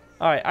time.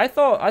 Alright, I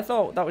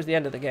thought that was the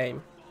end of the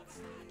game.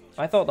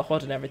 I thought the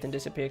HUD and everything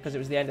disappeared because it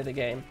was the end of the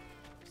game.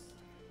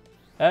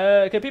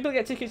 Can people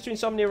get tickets to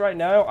Insomnia right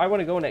now? I want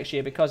to go next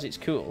year because it's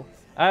cool.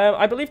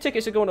 I believe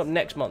tickets are going up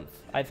next month,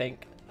 I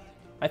think.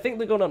 I think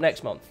they're going up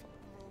next month.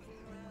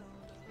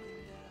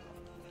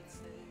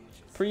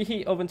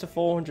 Preheat oven to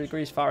 400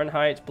 degrees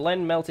Fahrenheit.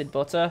 Blend melted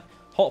butter.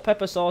 Hot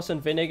pepper sauce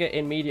and vinegar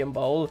in medium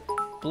bowl.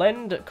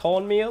 Blend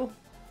cornmeal.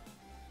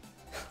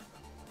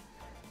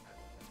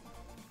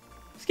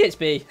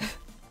 Skitsby.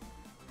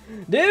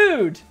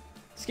 Dude!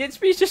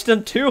 Skitsby's just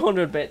done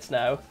 200 bits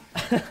now.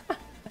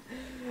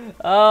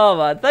 Oh,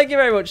 man. Thank you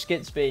very much,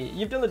 Skitsby.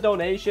 You've done the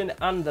donation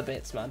and the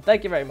bits, man.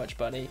 Thank you very much,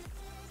 buddy.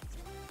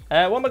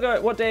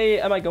 What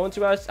day am I going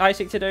to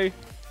Isaac to do?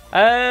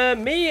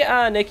 Me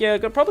and Nicky are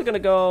probably going to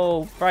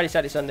go Friday,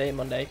 Saturday, Sunday,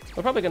 Monday.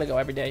 We're probably going to go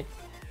every day.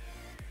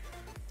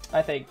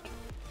 I think.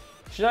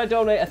 Should I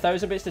donate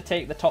 1,000 bits to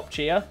take the top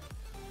cheer?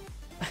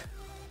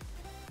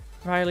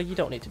 Riley, you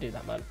don't need to do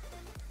that, man.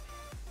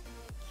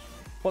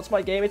 What's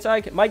my gamer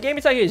tag? My gamer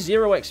tag is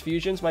 0x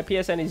Fusions. My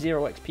PSN is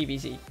 0x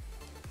PVZ.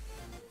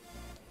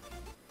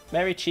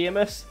 Merry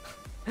Cheermas.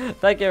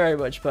 Thank you very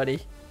much, buddy.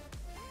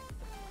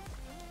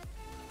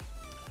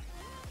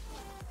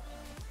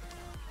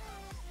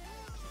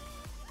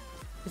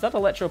 Is that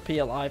Electro P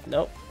alive?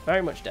 Nope.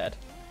 Very much dead.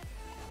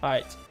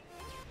 Alright.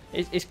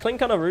 Is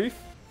Clink on a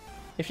roof?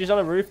 If she's on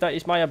a roof, that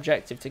is my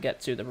objective, to get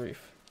to the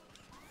roof.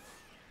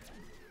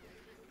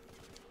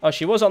 Oh,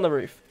 she was on the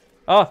roof.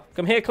 Oh,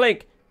 come here,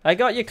 Clink. I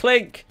got you,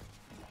 Clink.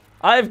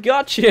 I've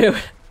got you.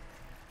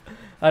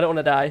 I don't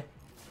want to die.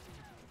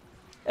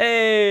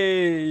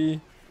 Hey.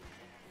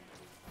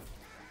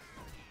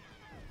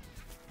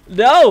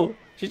 No.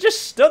 She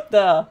just stood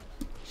there.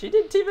 She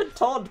didn't even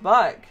taunt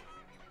back.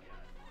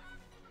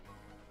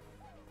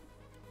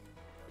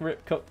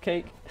 Rip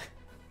Cupcake.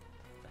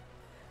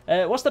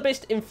 What's the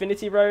best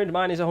infinity round?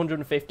 Mine is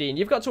 115.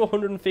 You've got to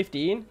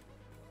 115?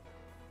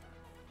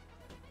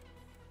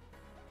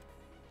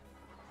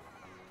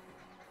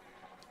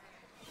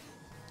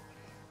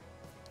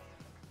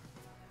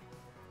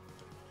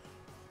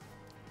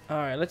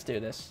 Alright, let's do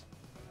this.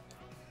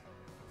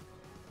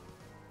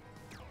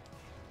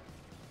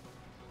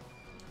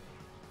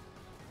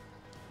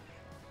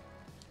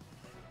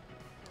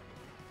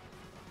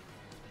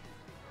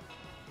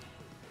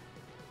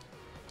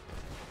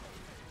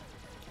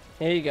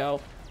 Here you go.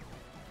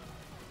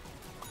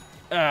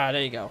 Ah,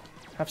 there you go.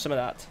 Have some of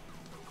that.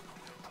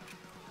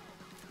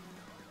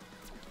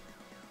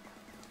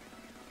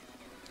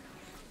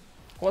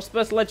 What's the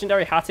best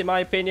legendary hat in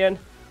my opinion?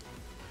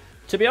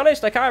 To be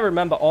honest, I can't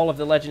remember all of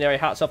the legendary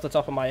hats off the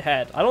top of my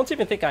head. I don't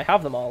even think I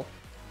have them all.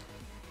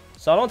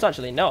 So I don't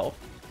actually know.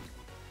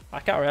 I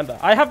can't remember.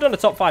 I have done the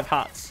top 5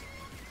 hats.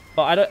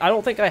 But I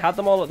don't think I had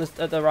them all at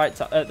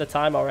the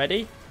time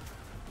already.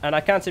 And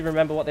I can't even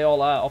remember what they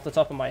all are off the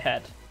top of my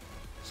head.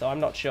 So I'm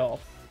not sure.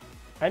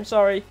 I'm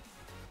sorry.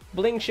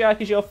 Bling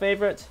Shark is your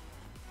favourite?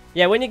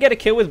 Yeah, when you get a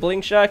kill with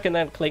Bling Shark and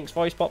then Clink's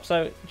voice pops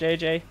out,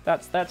 JJ,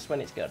 that's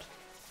when it's good.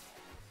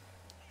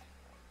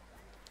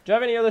 Do you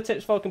have any other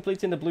tips for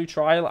completing the blue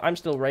trial? I'm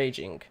still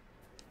raging.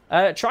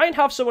 Try and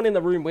have someone in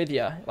the room with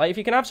you. Like, if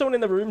you can have someone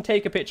in the room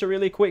take a picture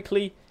really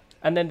quickly,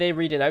 and then they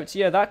read it out to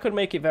you, that could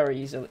make it very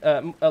easy,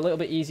 a little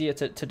bit easier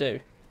to do.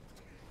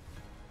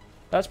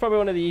 That's probably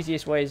one of the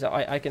easiest ways that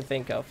I can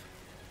think of.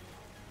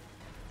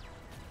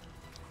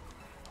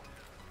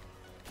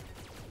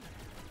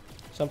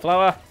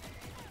 Sunflower,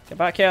 get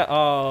back here.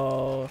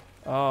 Oh,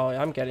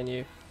 I'm getting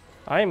you.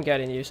 I am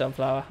getting you,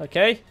 Sunflower.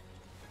 Okay,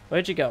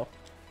 where'd you go?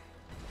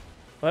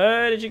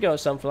 Where did you go,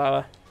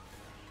 Sunflower?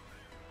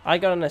 I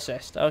got an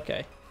assist.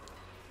 Okay.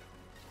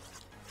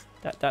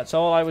 That's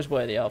all I was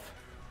worthy of.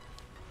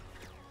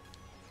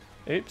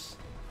 Oops.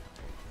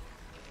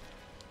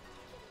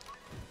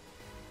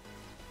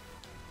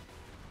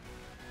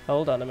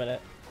 Hold on a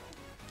minute.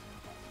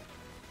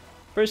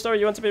 Bruce, sorry,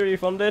 you want to be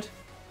refunded? Do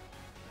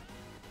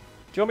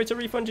you want me to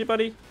refund you,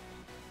 buddy?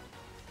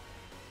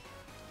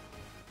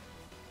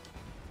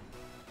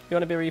 You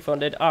want to be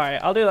refunded?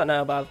 Alright, I'll do that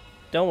now, Bal.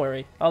 Don't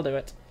worry, I'll do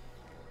it.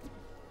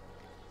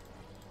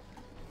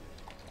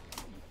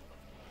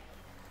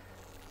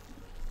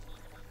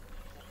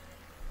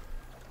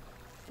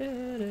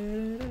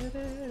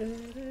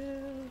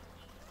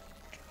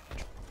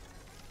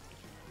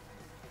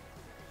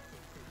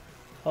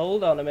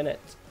 Hold on a minute.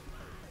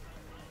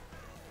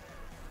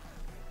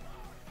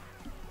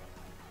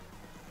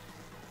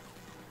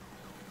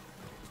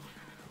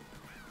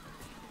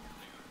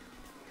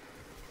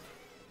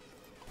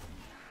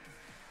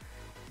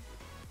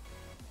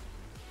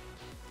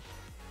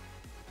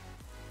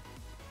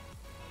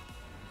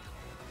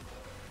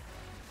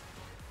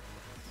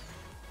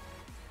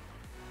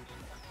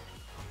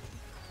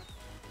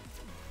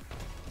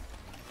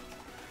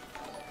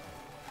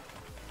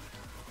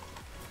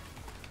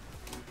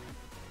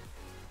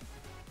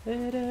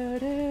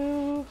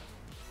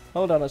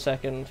 Hold on a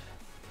second.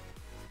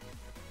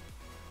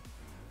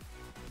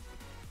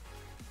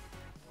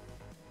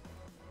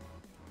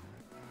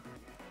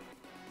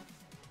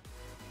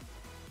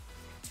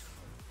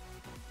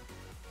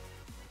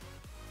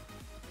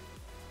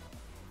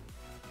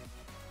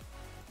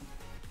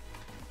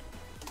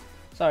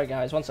 Sorry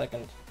guys, 1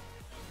 second.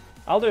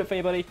 I'll do it for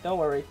you, buddy. Don't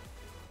worry.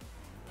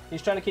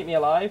 He's trying to keep me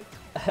alive.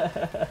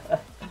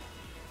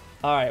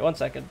 Alright, 1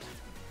 second.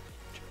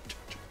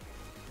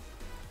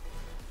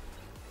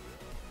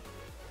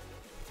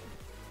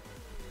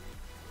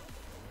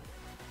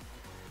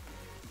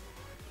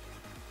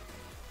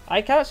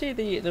 I can't see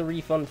the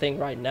refund thing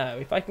right now.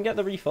 If I can get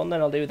the refund,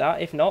 then I'll do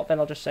that. If not, then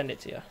I'll just send it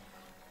to you.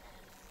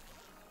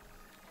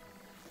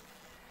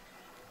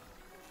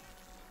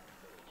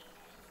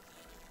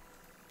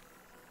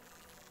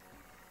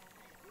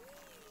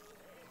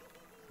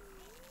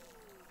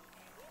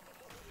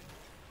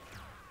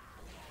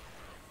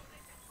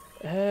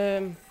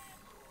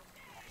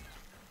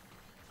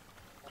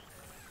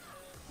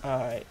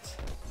 Alright.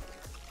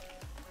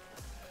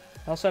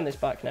 I'll send this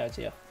back now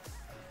to you.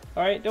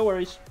 Alright, no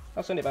worries.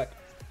 I'll send it back.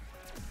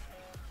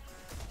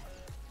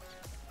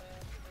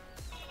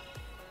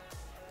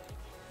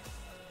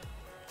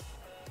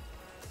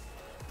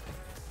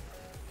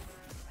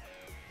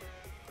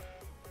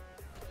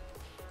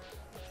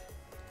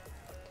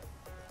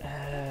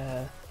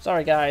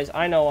 Sorry guys,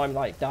 I know I'm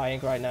like dying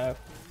right now.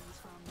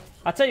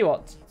 I'll tell you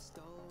what.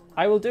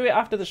 I will do it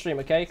after the stream,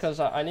 okay? Because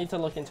I need to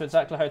look into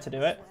exactly how to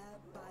do it.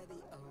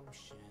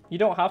 You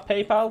don't have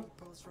PayPal?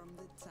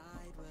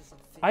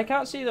 I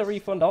can't see the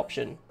refund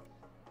option.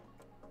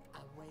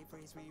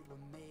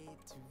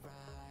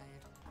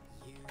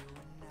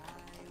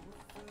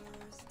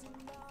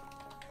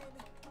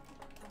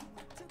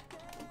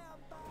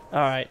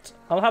 Alright,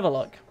 I'll have a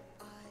look.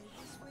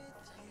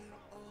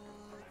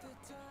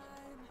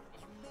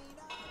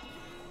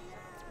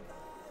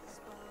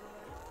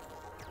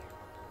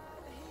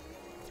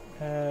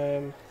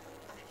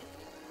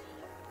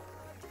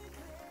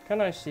 Can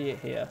I see it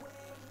here?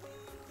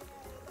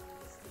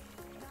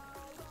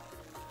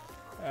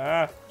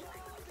 Alright,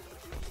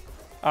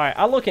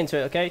 I'll look into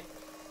it, okay?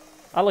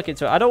 I'll look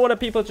into it. I don't want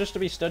people just to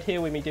be stood here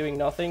with me doing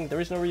nothing.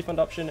 There is no refund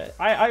option.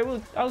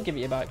 I'll give it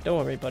you back. Don't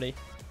worry, buddy.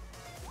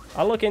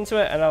 I'll look into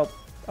it and I'll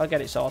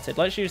get it sorted.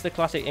 Let's use the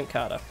classic Imp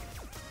Carter.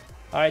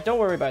 Alright, don't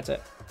worry about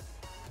it.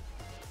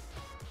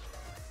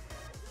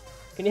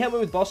 Can you help me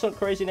with Boss Hunt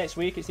Crazy next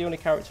week? It's the only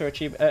character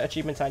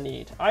achievement I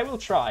need. I will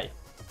try.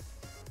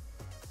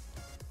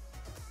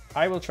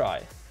 I will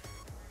try.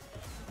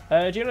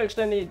 Do you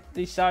understand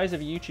the size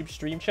of a YouTube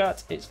stream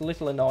chat? It's a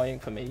little annoying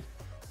for me.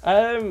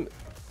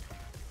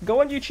 Go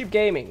on YouTube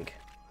Gaming.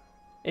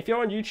 If you're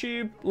on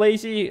YouTube,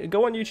 lazy,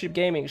 go on YouTube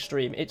Gaming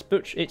stream.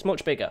 It's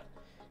much bigger.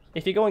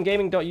 If you go on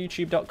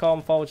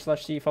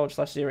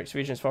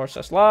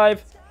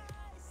gaming.youtube.com/c/0xvisions/live,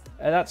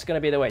 that's going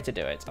to be the way to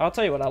do it. I'll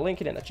tell you what, I'll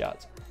link it in the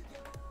chat.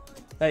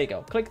 There you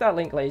go. Click that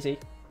link, lazy.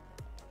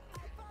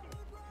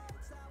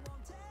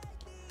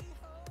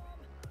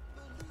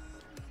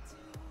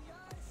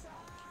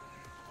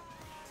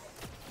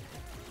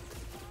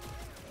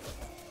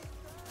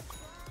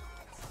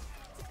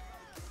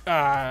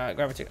 Ah,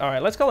 gravity.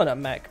 Alright, let's call it a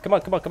mech. Come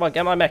on, come on, come on.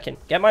 Get my mech in.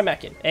 Get my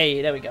mech in.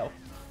 Hey, there we go.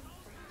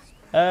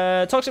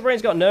 Toxic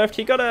Brain's got nerfed.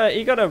 He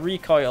got a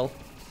recoil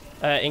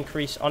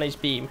increase on his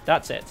beam.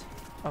 That's it.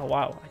 Oh,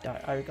 wow. I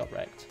died. I got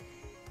wrecked.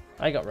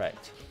 I got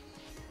wrecked.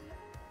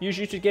 Use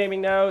YouTube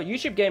Gaming now.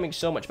 YouTube Gaming's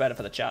so much better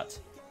for the chat.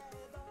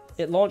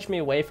 It launched me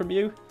away from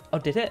you. Oh,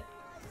 did it?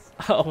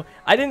 Oh,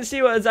 I didn't see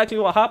exactly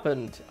what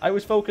happened. I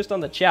was focused on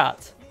the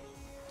chat.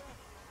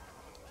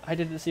 I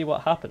didn't see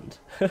what happened.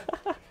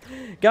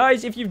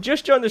 Guys, if you've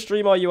just joined the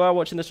stream or you are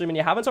watching the stream and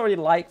you haven't already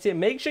liked it,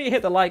 make sure you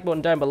hit the like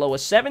button down below. We're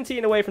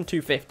 17 away from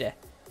 250.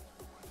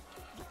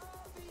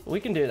 We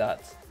can do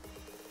that.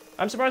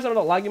 I'm surprised I'm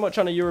not lagging much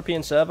on a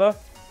European server.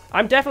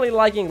 I'm definitely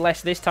lagging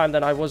less this time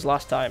than I was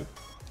last time.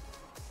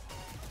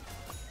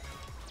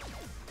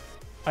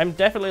 I'm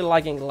definitely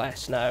lagging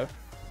less now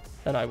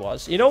than I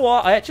was. You know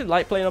what? I actually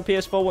like playing on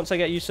PS4 once I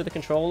get used to the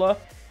controller,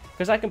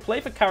 because I can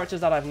play for characters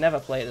that I've never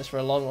played as for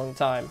a long, long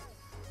time.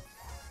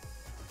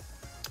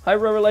 Hi,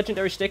 Rover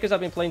Legendary stickers.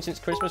 I've been playing since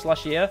Christmas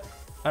last year,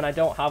 and I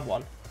don't have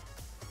one.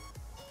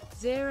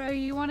 Zero,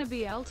 you want to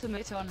be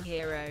ultimate on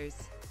Heroes?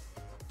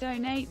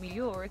 Donate me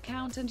your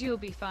account and you'll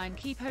be fine.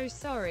 Keepo,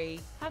 sorry.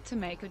 Had to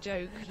make a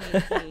joke.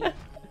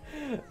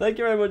 Thank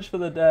you very much for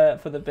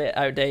the bit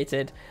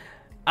outdated.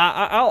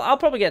 I'll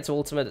probably get to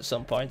ultimate at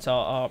some point,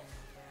 or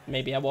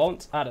maybe I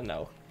won't. I don't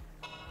know.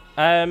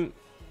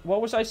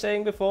 What was I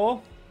saying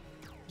before?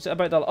 Was it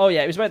about the? Oh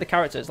yeah, it was about the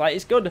characters. Like,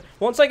 it's good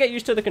once I get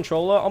used to the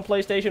controller on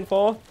PlayStation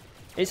 4.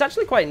 It's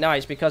actually quite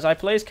nice because I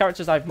play as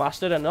characters I've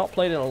mastered and not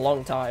played in a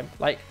long time.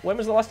 Like, when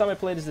was the last time I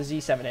played as the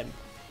Z7M?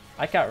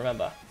 I can't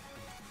remember.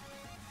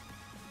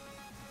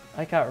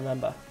 I can't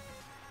remember.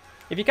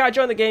 If you can't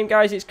join the game,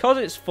 guys, it's because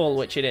it's full,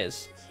 which it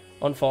is,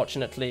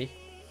 unfortunately.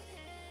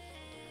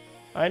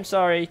 I'm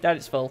sorry that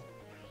it's full.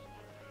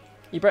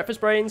 Your breakfast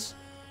brains?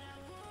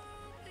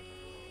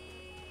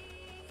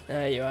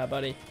 There you are,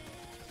 buddy.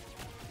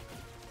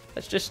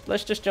 Let's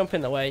just jump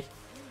in the way.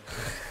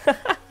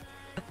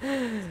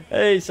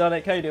 Hey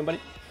Sonic, how you doing,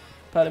 buddy?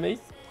 Pardon me.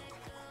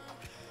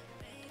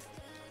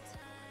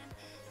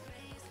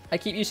 I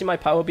keep using my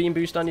power beam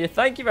boost on you.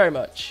 Thank you very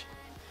much.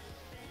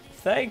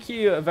 Thank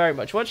you very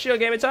much. What's your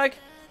gamer tag?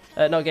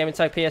 Not gamer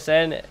tag,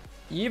 PSN.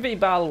 UV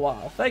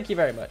Balwal. Thank you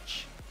very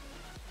much.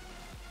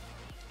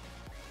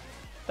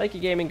 Thank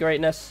you, Gaming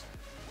Greatness,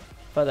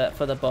 for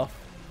the buff.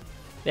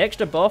 The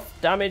extra buff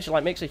damage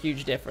makes a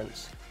huge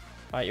difference.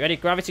 Alright, you ready?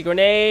 Gravity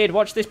grenade.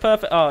 Watch this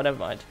perfect. Oh, never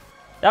mind.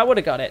 That would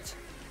have got it.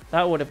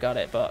 That would have got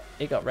it, but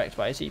it got wrecked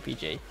by a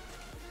CPG.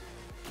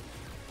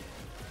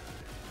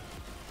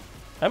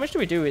 How much do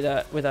we do with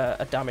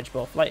a damage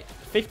buff? Like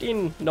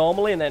 15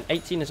 normally, and then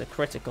 18 as a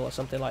critical or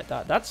something like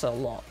that. That's a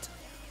lot.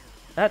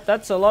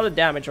 That's a lot of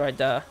damage right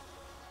there.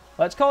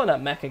 Let's call it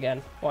that mech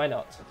again. Why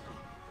not?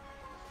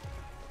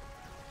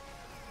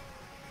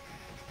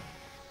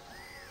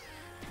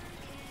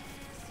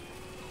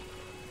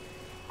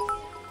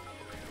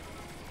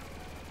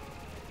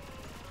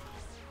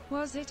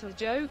 Was it a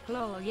joke?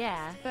 Lol,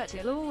 yeah, but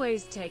he'll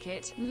always take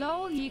it.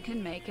 Lol, you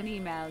can make an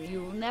email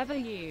you'll never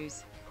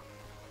use.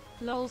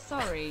 Lol,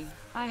 sorry.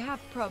 I have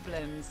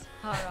problems.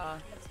 Haha.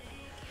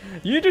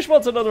 You just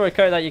want another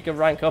account that you can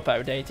rank up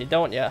outdated,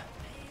 don't you?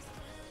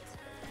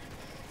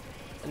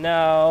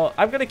 No,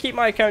 I'm going to keep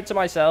my account to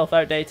myself,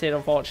 outdated,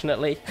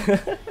 unfortunately.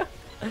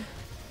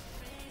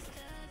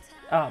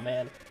 Oh,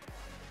 man.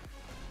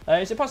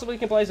 Is it possible you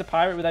can play as a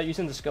pirate without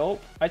using the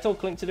scope? I told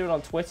Clink to do it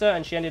on Twitter,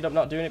 and she ended up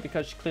not doing it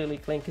because clearly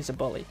Clink is a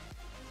bully.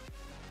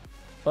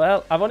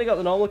 Well, I've only got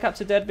the normal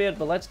Captain Deadbeard,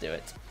 but let's do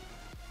it.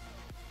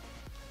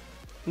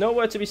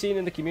 Nowhere to be seen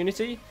in the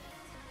community.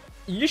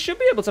 You should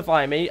be able to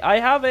find me. I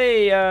have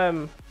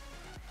a,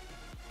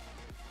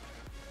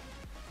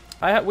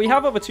 we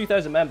have over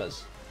 2,000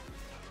 members.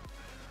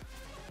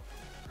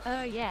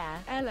 Oh yeah,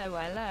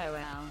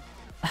 LOL.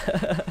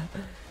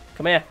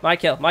 Come here, my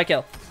kill, my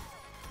kill.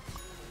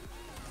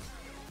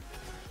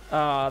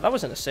 That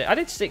was an assist. I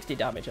did 60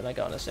 damage and I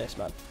got an assist,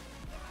 man.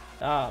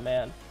 Ah,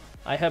 man.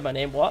 I heard my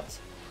name, what?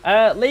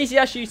 Lazy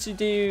asked you to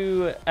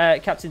do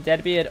Captain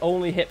Deadbeard,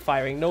 only hip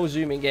firing, no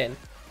zooming in.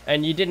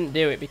 And you didn't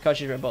do it because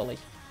you're a bully.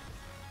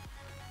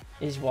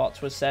 Is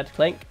what was said,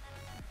 Clink.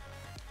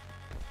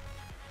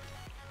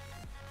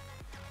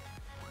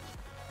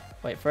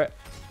 Wait for it.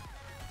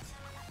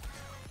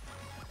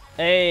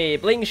 Hey,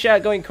 Bling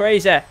Shot going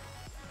crazy.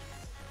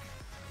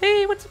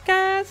 Hey, what's up,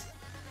 guys?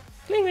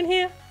 Bling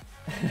here.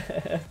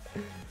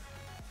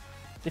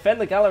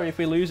 Defend the gallery if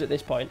we lose at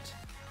this point.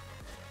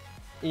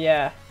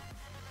 Yeah.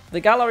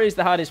 The gallery is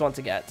the hardest one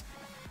to get.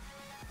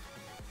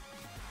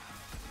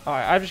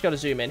 Alright, I've just got to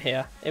zoom in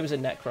here. It was a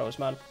necros,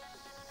 man.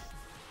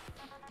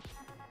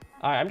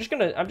 Alright, I'm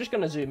just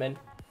gonna zoom in.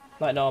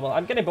 Like normal.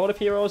 I'm getting bored of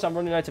heroes, I'm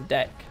running out of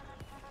deck.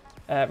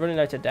 Running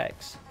out of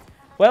decks.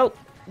 Well,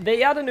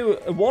 they add a new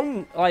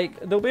one, like,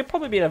 there'll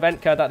probably be an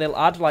event card that they'll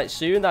add, like,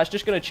 soon. That's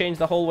just going to change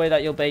the whole way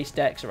that you'll base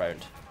decks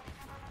around.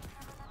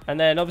 And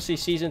then, obviously,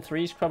 Season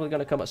 3 is probably going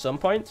to come at some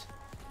point.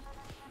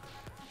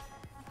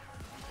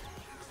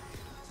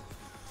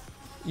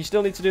 You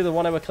still need to do the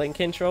 1 hour Clink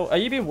intro. Are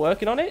you been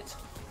working on it?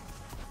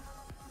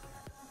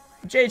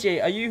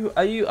 JJ,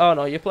 are you, oh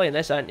no, you're playing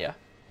this, aren't you?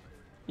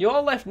 You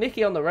all left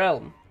Nikki on the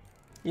realm.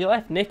 You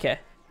left Nikki.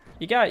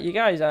 You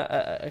guys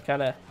are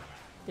kind of...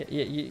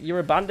 You're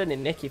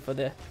abandoning Nikki for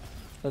the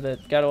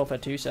God of War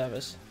 2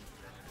 servers.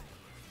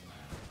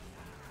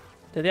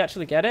 Did they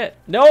actually get it?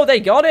 No, they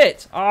got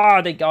it!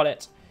 Ah, they got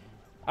it.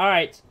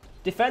 Alright.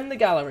 Defend the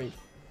gallery.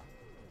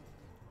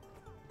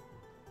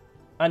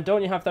 And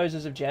don't you have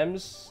thousands of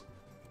gems?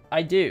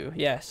 I do,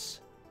 yes.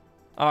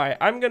 Alright,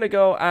 I'm going to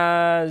go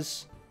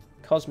as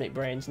Cosmic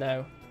Brains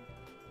now.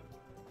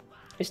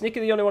 Is Nikki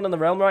the only one in the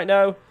realm right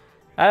now?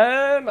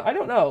 I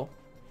don't know.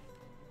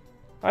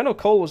 I know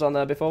Cole was on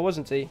there before,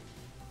 wasn't he?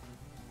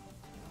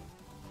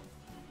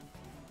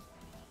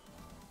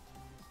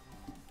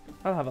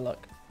 I'll have a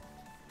look.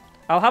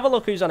 I'll have a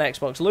look who's on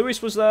Xbox.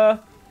 Lewis was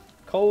there.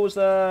 Cole was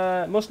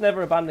there. Must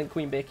never abandon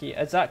Queen Bicky.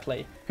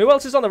 Exactly. Who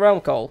else is on the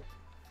realm, Cole?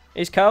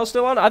 Is Carl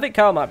still on? I think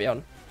Carl might be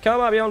on. Carl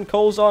might be on.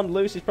 Cole's on.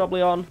 Lewis is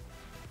probably on.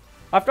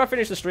 After I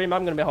finish the stream,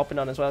 I'm going to be hopping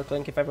on as well,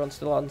 Clink, if everyone's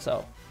still on,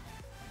 so.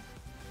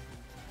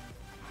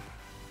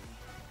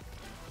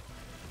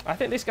 I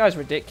think this guy's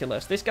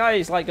ridiculous. This guy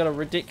is, like, got a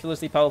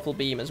ridiculously powerful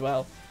beam as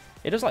well.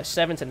 It does, like,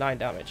 7 to 9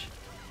 damage.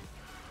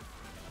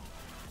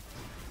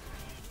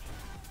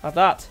 Have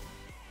that.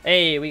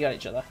 Hey, we got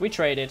each other. We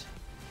traded.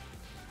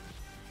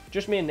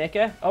 Just me and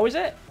Nikki. Oh, is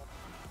it?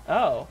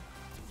 Oh.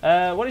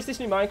 What is this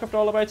new Minecraft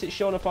all about? It's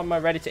showing up on my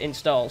ready to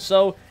install.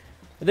 So,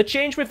 the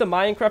change with the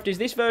Minecraft is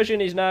this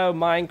version is now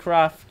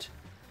Minecraft.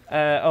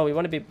 Oh, we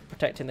want to be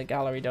protecting the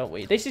gallery, don't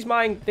we? This is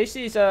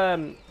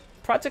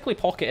practically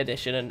Pocket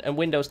Edition and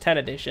Windows 10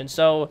 Edition.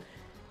 So,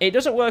 it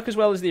doesn't work as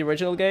well as the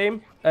original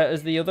game,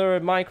 as the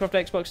other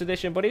Minecraft Xbox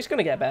Edition, but it's going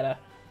to get better.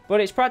 But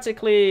it's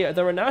practically,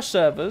 there are now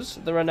servers,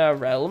 there are now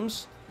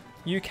realms.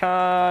 You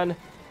can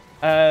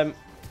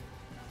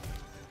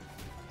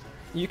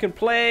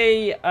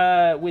play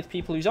with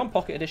people who's on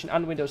Pocket Edition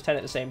and Windows 10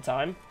 at the same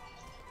time.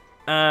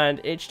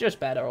 And it's just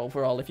better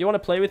overall. If you want to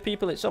play with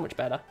people, it's so much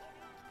better.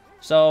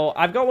 So,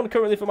 I've got one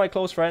currently for my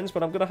close friends,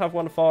 but I'm going to have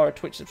one for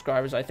Twitch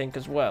subscribers, I think,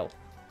 as well.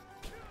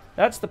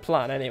 That's the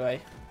plan,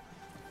 anyway.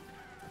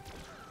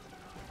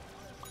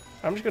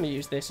 I'm just going to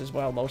use this as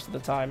well most of the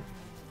time.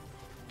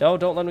 No,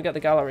 don't let them get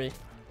the gallery.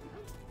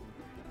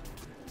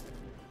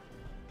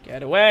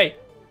 Get away!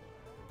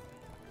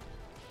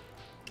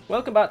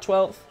 Welcome back,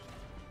 12th.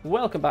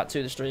 Welcome back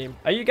to the stream.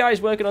 Are you guys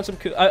working on some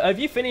cool... have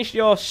you finished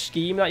your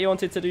scheme that you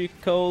wanted to do,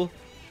 Cole?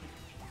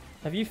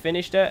 Have you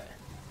finished it?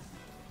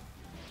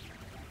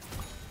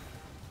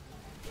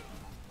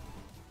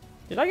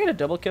 Did I get a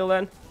double kill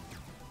then?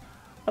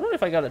 I don't know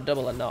if I got a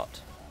double or not.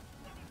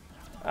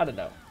 I don't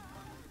know.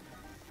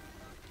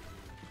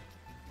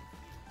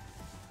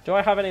 Do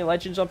I have any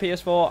legends on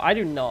PS4? I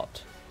do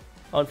not,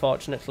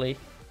 unfortunately.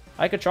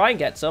 I could try and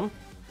get some.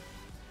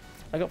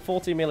 I got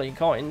 40 million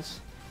coins.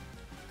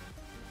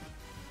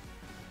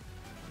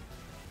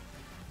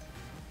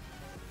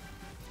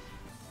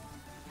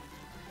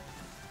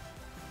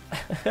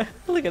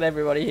 Look at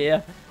everybody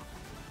here.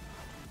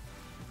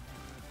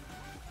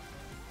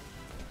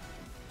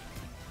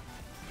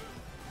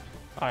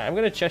 Alright, I'm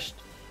going to just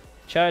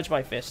charge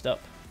my fist up.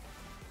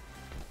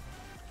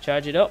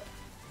 Charge it up.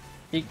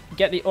 You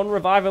get the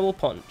unrevivable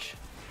punch.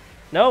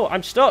 No,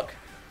 I'm stuck.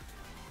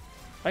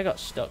 I got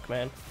stuck,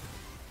 man.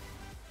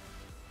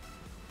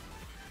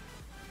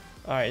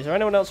 Alright, is there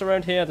anyone else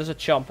around here? There's a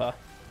chomper.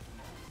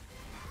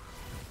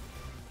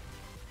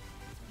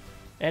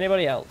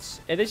 Anybody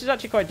else? This is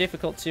actually quite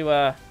difficult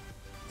to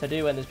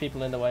do when there's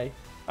people in the way.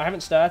 I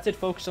haven't started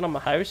focusing on my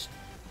house.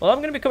 Well, I'm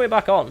going to be coming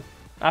back on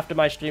after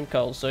my stream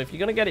calls, so if you're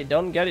going to get it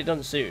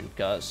done soon,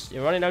 because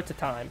you're running out of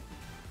time.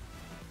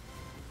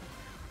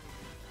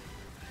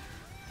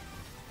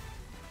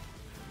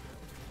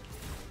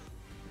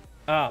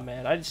 Ah,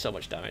 man, I did so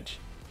much damage.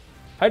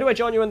 How do I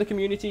join you in the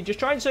community? Just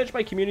try and search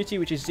my community,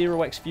 which is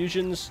 0x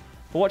Fusions.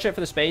 But watch out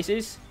for the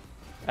spaces.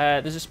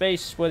 There's a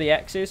space where the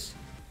X is.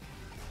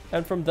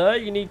 And from there,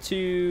 you need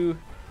to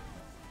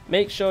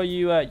make sure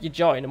you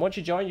join. And once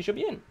you join, you should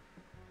be in.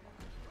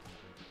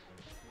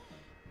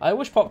 I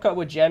wish Popcut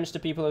were gems to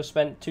people who have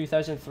spent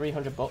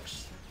 2,300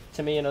 bucks.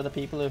 To me and other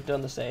people who have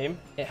done the same.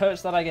 It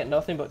hurts that I get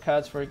nothing but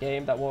cards for a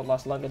game that won't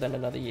last longer than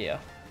another year.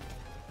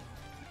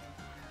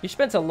 You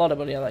spent a lot of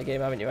money on that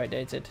game, haven't you,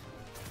 Outdated?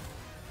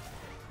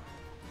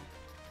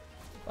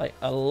 Like,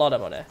 a lot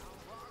of money.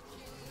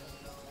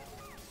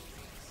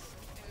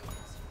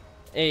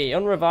 Hey,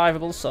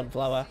 unrevivable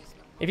sunflower.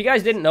 If you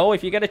guys didn't know,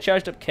 if you get a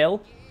charged up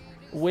kill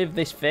with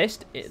this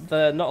fist,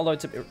 they're not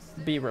allowed to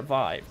be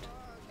revived.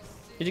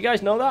 Did you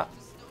guys know that?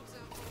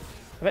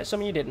 I bet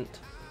some of you didn't.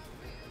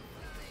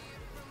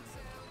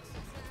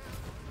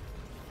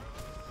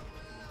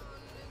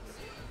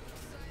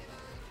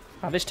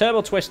 Have this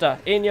turbo twister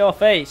in your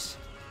face.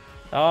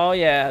 Oh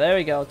yeah, there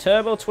we go.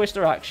 Turbo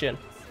twister action.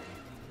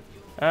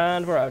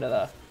 And we're out of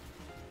there.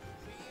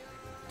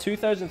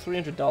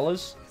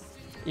 $2,300.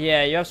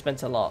 Yeah, you have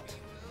spent a lot.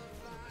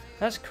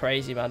 That's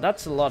crazy, man.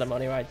 That's a lot of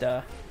money right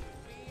there.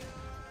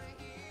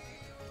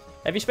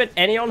 Have you spent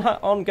any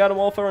on Garden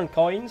Warfare and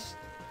coins?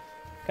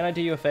 Can I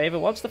do you a favor?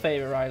 What's the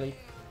favor, Riley?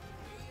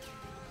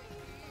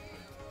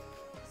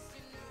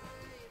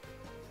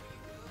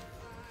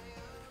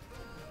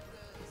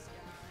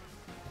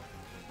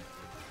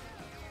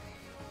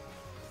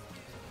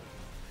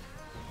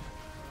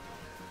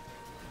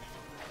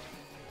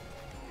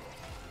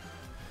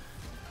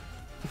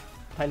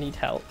 I need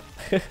help.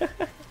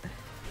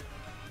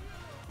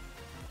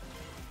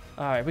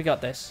 Alright, we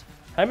got this.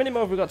 How many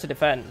more have we got to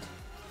defend?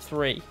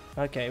 3.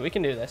 Okay, we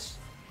can do this.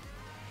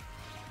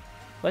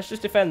 Let's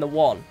just defend the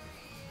 1.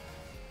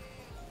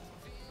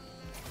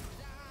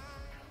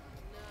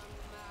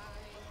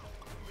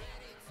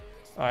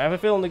 Alright, I have a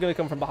feeling they're going to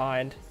come from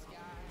behind.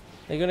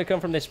 They're going to come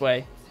from this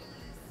way.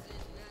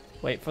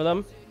 Wait for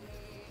them.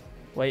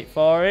 Wait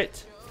for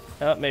it.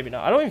 Oh, maybe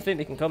not. I don't even think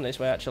they can come this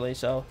way, actually,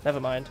 so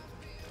never mind.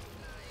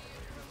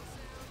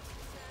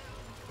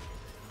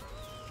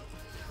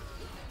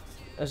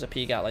 There's a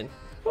pea gatling.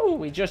 Ooh,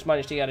 we just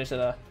managed to get it to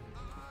there.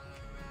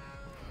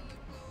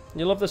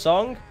 You love the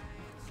song?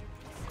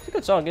 It's a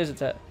good song,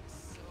 isn't it?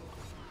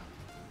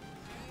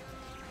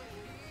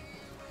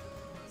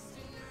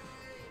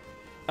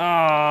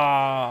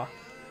 Ah,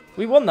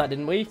 we won that,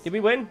 didn't we? Did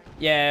we win?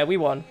 Yeah, we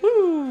won.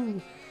 Woo!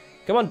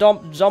 Come on,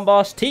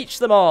 Zomboss, teach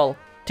them all.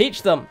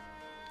 Teach them.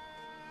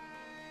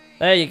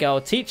 There you go.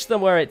 Teach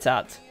them where it's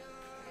at.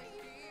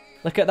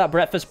 Look at that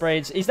breakfast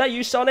brains. Is that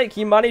you, Sonic?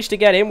 You managed to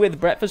get in with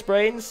breakfast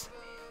brains?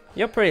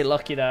 You're pretty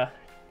lucky there.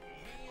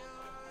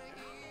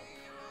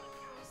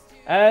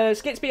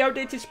 Skitsby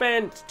Outdated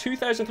spent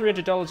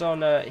 $2,300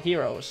 on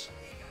heroes.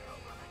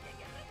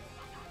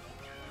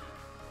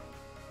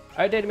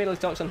 Outdated immediately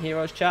talks on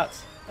heroes chat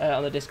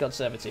on the Discord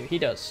server too. He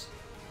does.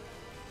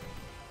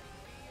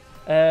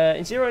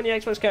 In Zero and the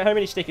Xbox account, how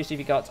many stickers have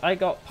you got? I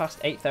got past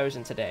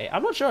 8,000 today.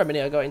 I'm not sure how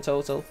many I got in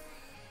total.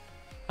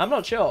 I'm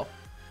not sure.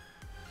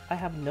 I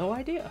have no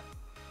idea.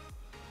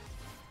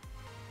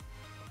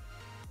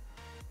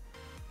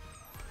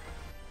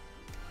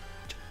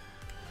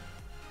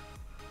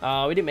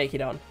 Oh, we didn't make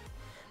it on.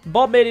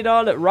 Bob made it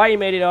on, Ryan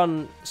made it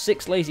on,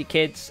 6 Lazy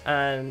Kids,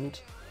 and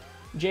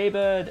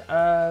Jaybird,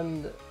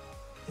 and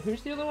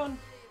who's the other one?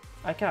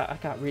 I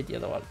can't read the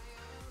other one.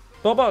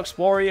 Bobox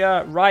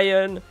Warrior,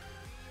 Ryan,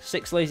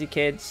 6 Lazy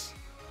Kids,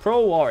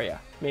 Pro Warrior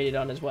made it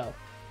on as well.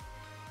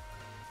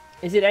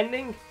 Is it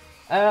ending?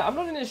 I'm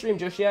not in the stream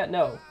just yet,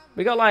 no.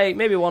 We got like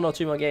maybe 1 or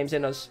 2 more games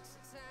in us.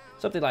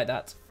 Something like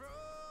that.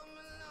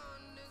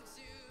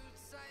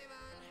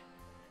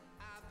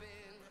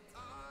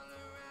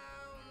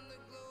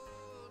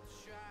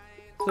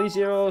 Please,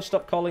 Zero,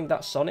 stop calling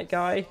that Sonic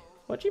guy.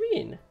 What do you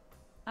mean?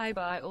 I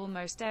buy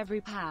almost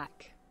every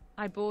pack.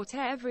 I bought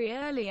every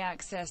early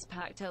access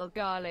pack till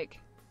Garlic.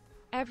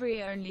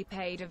 Every only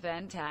paid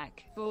event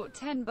pack. Bought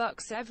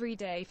 $10 every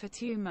day for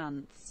 2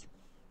 months.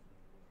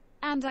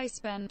 And I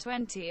spend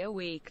 20 a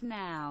week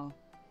now.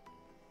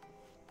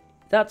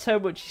 That's how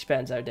much he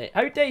spends,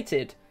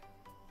 Outdated.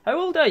 How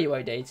old are you,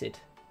 Outdated?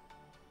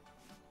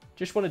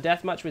 Just won a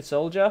deathmatch with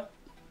Soldier.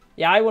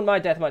 Yeah, I won my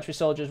deathmatch with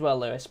Soldier as well,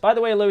 Lewis. By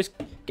the way, Lewis,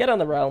 get on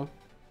the realm.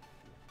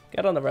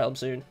 Get on the realm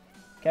soon.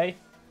 Okay?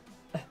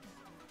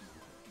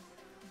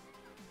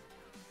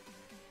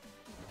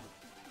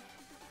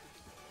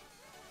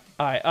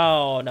 Alright,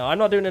 oh no, I'm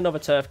not doing another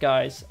turf,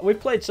 guys. We've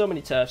played so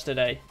many turfs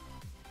today.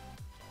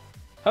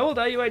 How old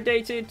are you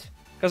outdated?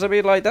 Because I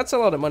mean, like, that's a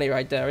lot of money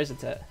right there,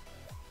 isn't it?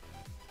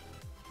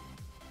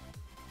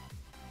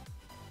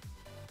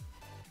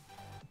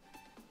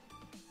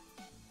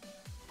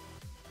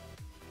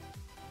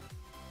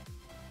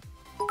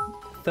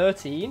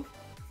 $13?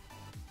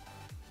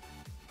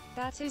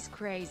 That is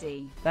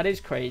crazy. That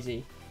is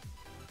crazy.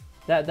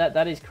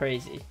 That is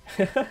crazy.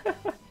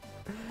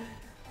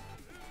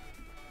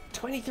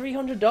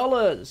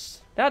 $2,300.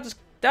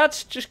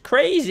 That's just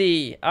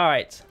crazy. All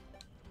right.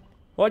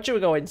 What should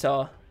we go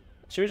into?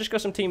 Should we just go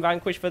some Team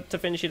Vanquish to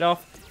finish it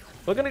off?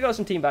 We're gonna go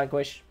some Team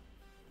Vanquish.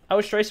 I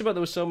was stressed about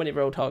there was so many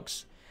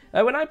Roadhogs.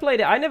 When I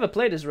played it, I never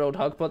played as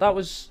Roadhog, but that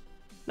was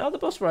no, the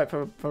bus right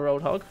for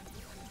Roadhog.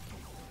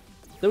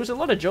 There was a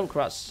lot of junk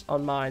rats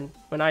on mine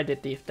when I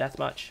did the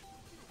deathmatch.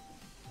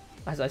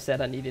 As I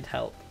said, I needed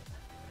help.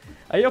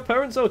 Are your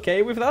parents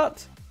okay with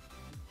that?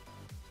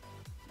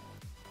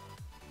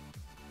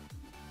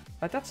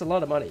 Like, that's a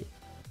lot of money.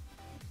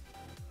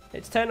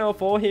 It's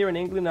 10:04 here in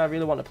England and I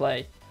really want to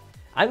play.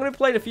 I'm going to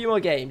play a few more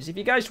games. If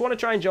you guys want to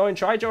try and join,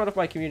 try join off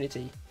my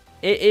community.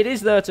 It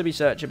is there to be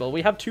searchable.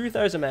 We have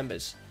 2,000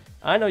 members.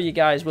 I know you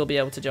guys will be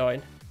able to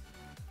join.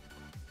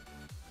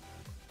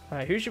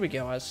 Alright, who should we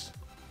go as?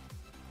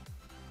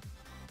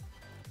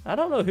 I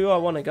don't know who I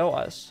want to go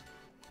as.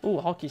 Ooh,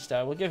 Hockey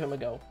Star. We'll give him a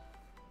go.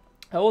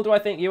 How old do I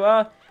think you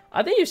are?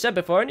 I think you said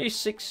before, aren't you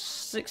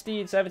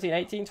 16, 17,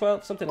 18,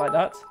 12? Something like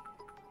that.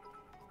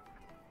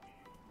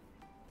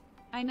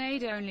 I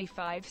need only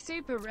 5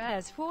 super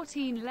rares,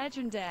 14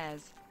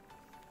 legendaires.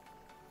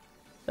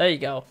 There you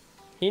go.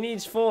 He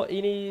needs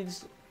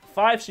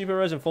 5 super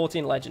rares and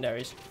 14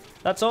 legendaries.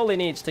 That's all he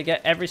needs to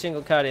get every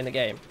single card in the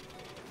game.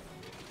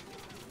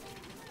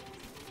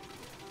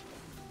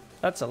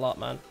 That's a lot,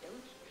 man.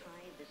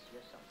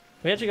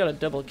 We actually got a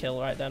double kill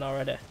right then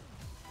already.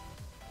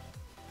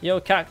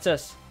 Yo,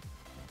 Cactus.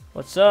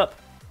 What's up?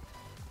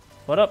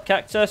 What up,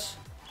 Cactus?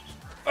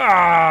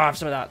 Ah, have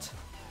some of that.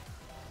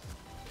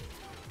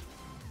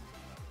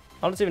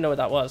 I don't even know what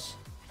that was.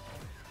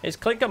 Is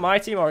Clink on my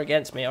team or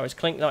against me? Or is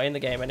Clink not in the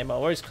game anymore?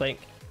 Where's Clink?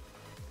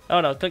 Oh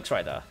no, Clink's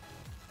right there.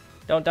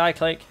 Don't die,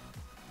 Clink.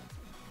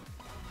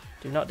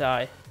 Do not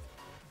die.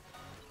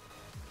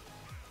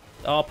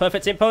 Oh,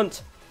 perfect in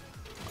punt.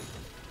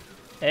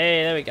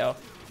 Hey, there we go.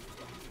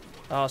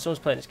 Oh, someone's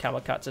playing his Camel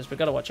Cactus. We've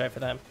got to watch out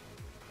for them.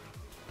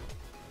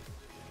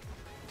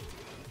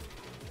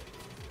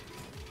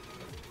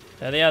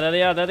 There they are, there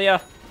they are, there they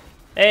are.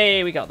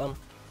 Hey, we got them.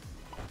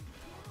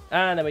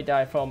 And then we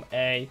die from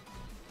a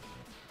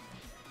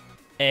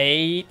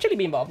chili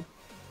bean bomb.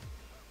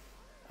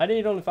 I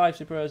need only 5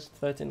 super rares,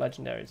 13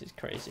 legendaries. It's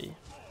crazy.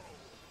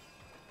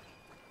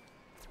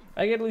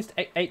 I get at least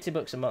 80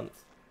 bucks a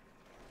month.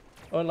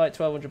 Or like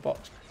 1,200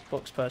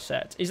 bucks per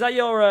set. Is that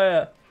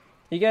your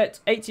you get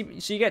 80,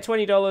 so you get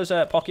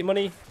 $20 pocket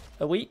money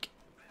a week?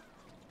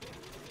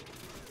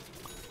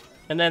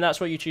 And then that's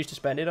what you choose to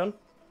spend it on?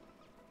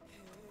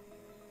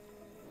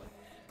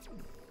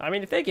 I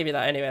mean, if they give you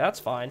that anyway,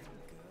 that's fine.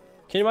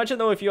 Can you imagine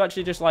though if you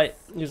actually just like,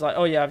 he was like,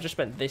 oh yeah, I've just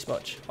spent this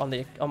much on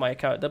my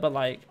account. They'll be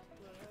like,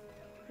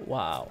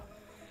 wow.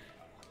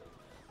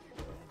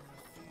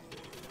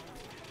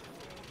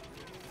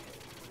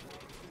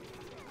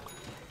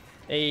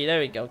 Hey, there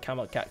we go,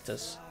 Camel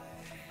Cactus.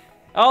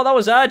 Oh, that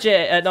was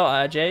RJ.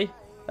 Not RJ.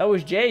 That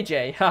was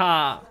JJ.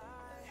 Haha.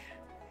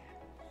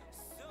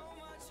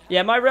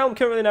 Yeah, my realm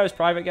currently now is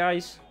private,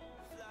 guys.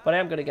 But I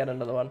am going to get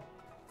another one.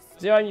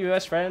 Zero, I'm your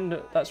best friend.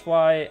 That's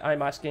why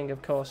I'm asking,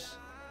 of course.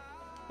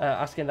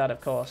 Asking that, of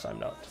course, I'm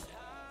not.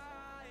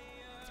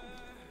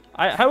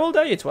 How old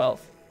are you,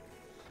 12?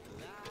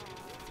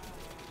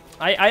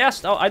 I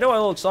asked... Oh, I know how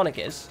old Sonic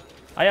is.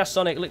 I asked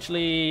Sonic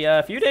literally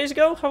a few days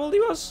ago how old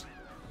he was.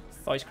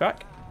 Voice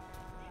crack.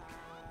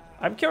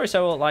 I'm curious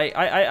how old... Like,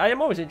 I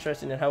am always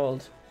interested in how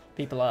old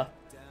people are.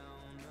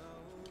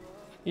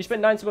 You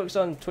spent 90 bucks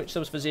on Twitch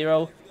subs for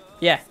Zero.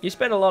 Yeah, you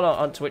spend a lot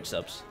on Twitch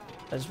subs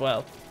as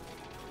well.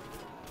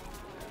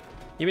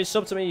 You've been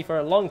subbed to me for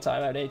a long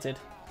time, Outdated.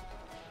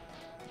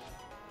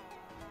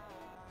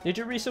 Did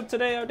you resub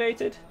today,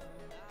 Outdated?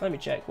 Let me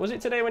check. Was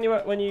it today when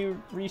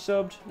you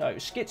resubbed? No, it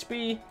was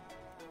Skitsby,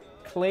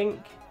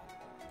 Clink,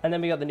 and then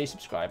we got the new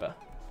subscriber.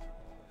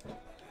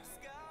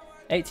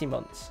 18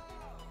 months.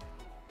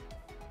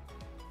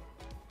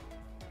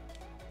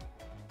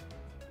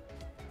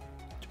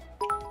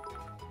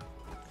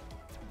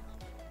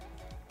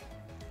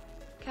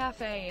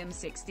 Cafe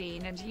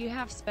M16 and you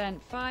have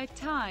spent 5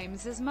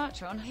 times as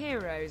much on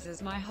heroes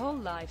as my whole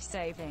life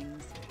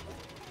savings.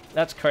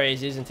 That's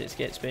crazy, isn't it,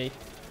 Skitsby?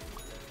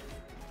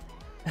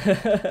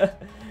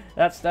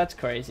 that's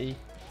crazy.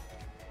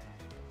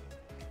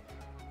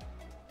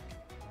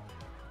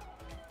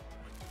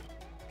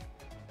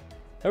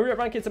 Hurry up,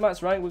 rank into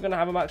max rank. We're going to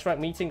have a max rank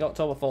meeting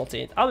October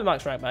 14th. I'll be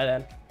max rank by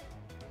then.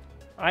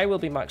 I will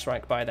be max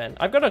rank by then.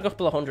 I've got a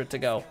couple of hundred to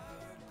go.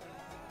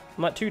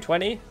 I'm at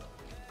 220.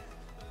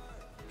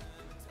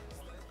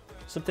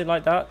 Something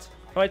like that.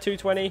 Am I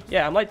 220?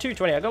 Yeah, I'm like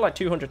 220. I got like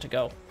 200 to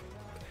go.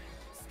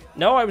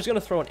 No, I was going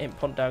to throw an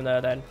input down there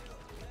then.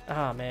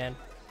 Ah, man.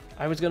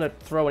 I was going to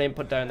throw an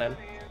input down then.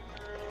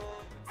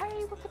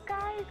 Hey, what's up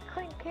guys?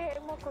 Clink here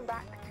and welcome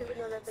back to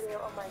another video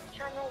on my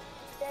channel.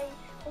 Today,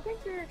 we're going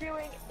to be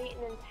reviewing the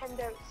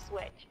Nintendo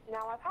Switch.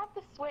 Now, I've had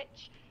the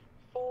Switch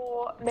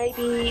for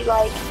maybe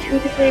like 2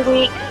 to 3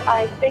 weeks.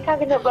 I think I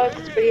can upload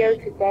this video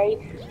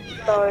today.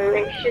 So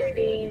it should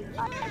be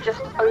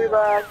just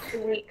over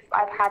 2 weeks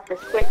I've had the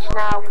Switch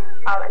now,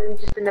 and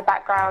just in the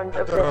background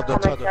of the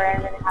commentary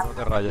and then have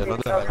no te rayes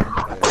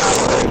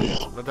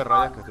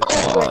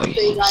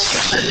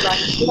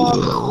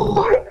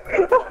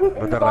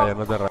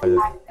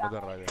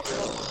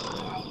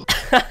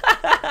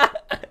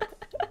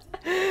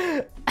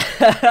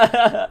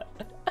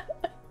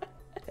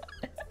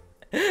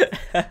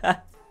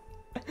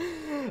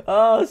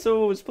Oh,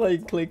 someone was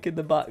playing Clink in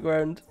the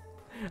background.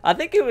 I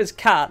think it was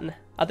Can.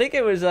 I think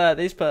it was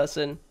this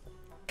person.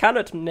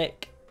 Cannot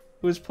Nick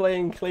was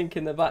playing Clink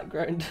in the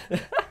background.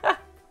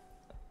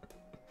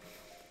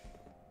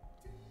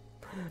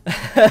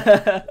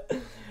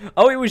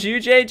 Oh, it was you,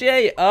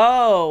 JJ?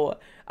 Oh,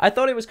 I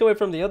thought it was coming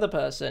from the other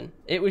person.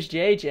 It was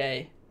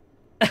JJ.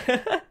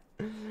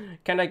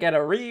 Can I get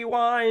a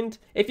rewind?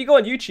 If you go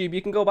on YouTube,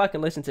 you can go back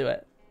and listen to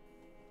it.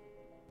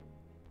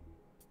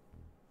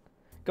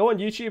 Go on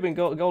YouTube and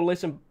go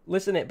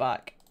listen it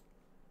back.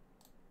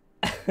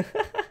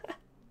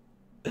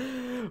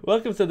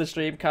 Welcome to the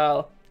stream,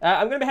 Carl.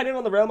 I'm going to be heading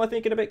on the realm, I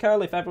think, in a bit,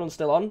 Carl, if everyone's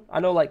still on. I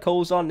know, like,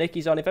 Cole's on,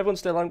 Nikki's on. If everyone's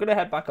still on, I'm going to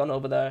head back on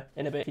over there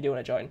in a bit if you do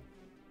want to join.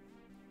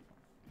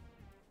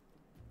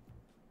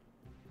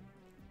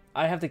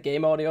 I have the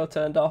game audio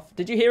turned off.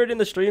 Did you hear it in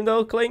the stream,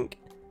 though, Clink?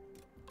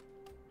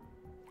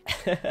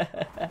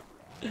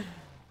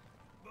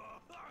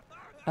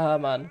 Ah,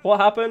 man. What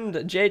happened?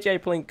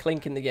 JJ playing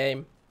Clink in the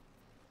game.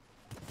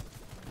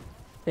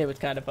 It was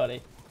kind of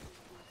funny.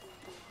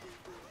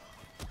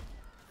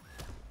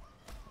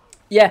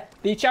 Yeah,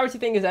 the charity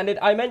thing has ended.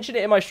 I mentioned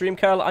it in my stream,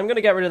 Carl. I'm going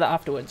to get rid of that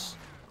afterwards.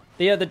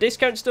 The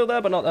discount's still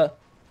there, but not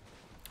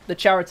the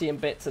charity and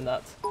bits and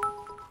that.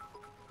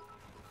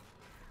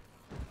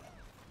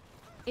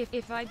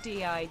 If I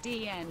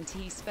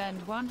DIDNT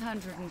spend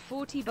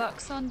 140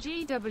 bucks on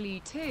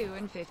GW2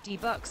 and 50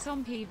 bucks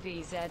on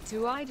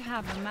PVZ2, I'd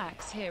have a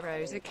Max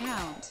Heroes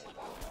account.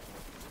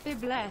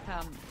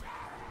 Biblethum.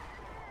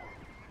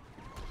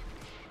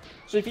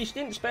 So if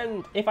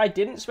I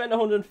didn't spend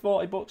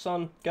 140 bucks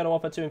on Gonna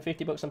Offer 2 and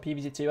 50 bucks on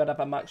PVZ2, I'd have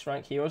a Max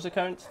Rank Heroes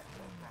account.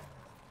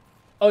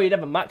 Oh, you'd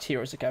have a Max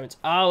Heroes account.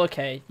 Oh,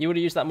 okay. You would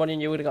have used that money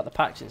and you would have got the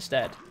packs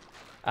instead.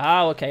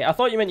 Oh, okay. I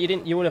thought you meant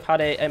you would have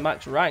had a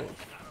Max Rank.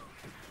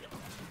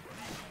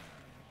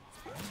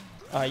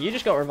 Alright, you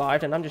just got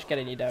revived and I'm just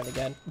getting you down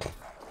again.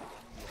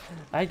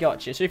 I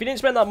got you. So if you didn't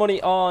spend that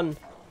money on...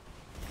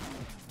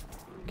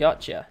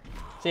 Gotcha.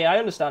 See, I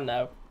understand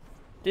now.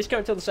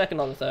 Discount till the 2nd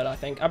or the 3rd, I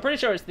think. I'm pretty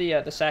sure it's the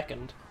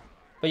 2nd.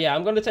 But yeah,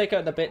 I'm going to take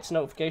out the bits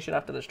notification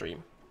after the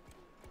stream.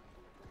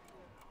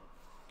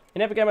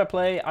 In every game I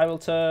play, I will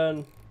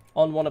turn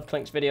on one of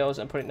Clink's videos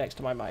and put it next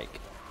to my mic.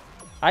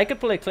 I could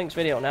play Clink's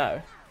video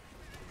now.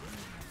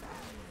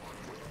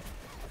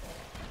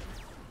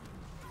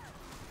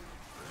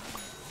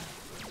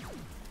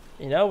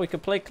 You know, we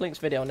could play Clink's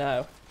video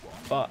now.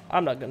 But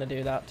I'm not going to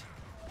do that.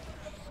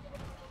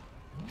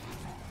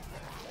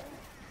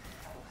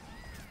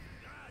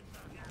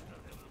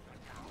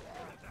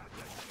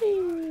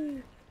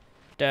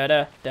 Da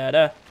da da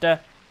da da.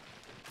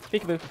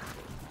 Peekaboo.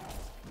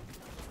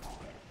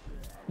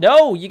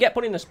 No, you get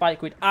put in the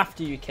spike weed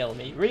after you kill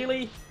me.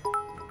 Really?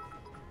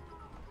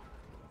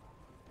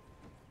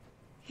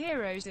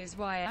 Heroes is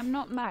why I'm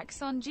not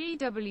max on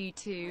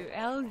GW2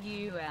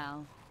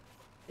 LUL.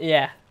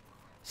 Yeah.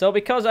 So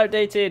because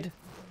outdated.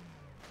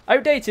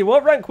 Outdated.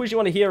 What rank was you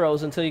on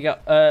Heroes until you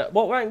got?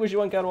 What rank was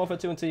you on Garden Warfare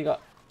 2 until you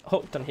got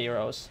hooked on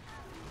Heroes?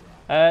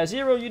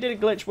 Zero, you did a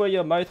glitch where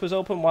your mouth was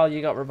open while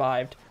you got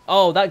revived.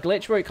 Oh, that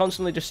glitch where it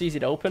constantly just sees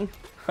it open?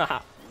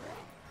 Haha.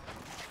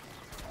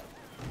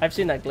 I've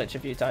seen that glitch a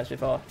few times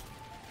before.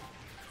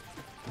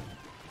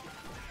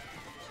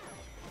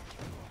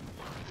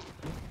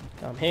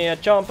 Come here,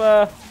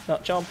 Chomper.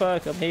 Not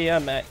Chomper, come here,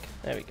 mech.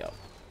 There we go.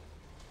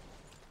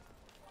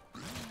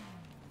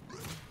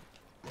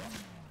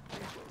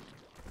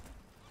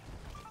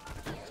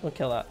 We'll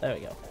kill that. There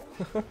we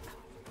go.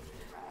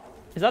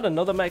 Is that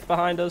another mech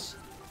behind us?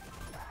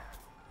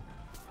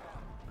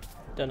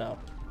 Don't know.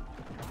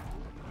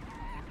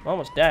 I'm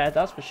almost dead,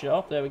 that's for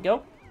sure. There we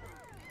go.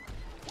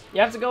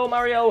 You have to go,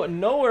 Mario.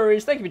 No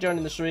worries. Thank you for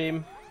joining the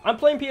stream. I'm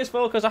playing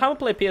PS4 because I haven't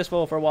played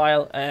PS4 for a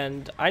while,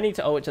 and I need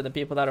to owe it to the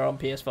people that are on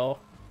PS4.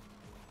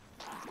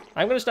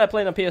 I'm going to start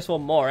playing on PS4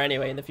 more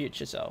anyway in the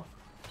future, so.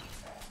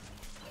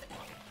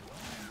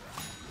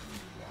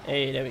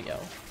 Hey, there we go.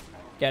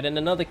 Getting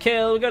another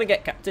kill. We're going to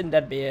get Captain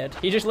Deadbeard.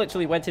 He just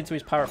literally went into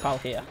his pirate pal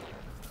here.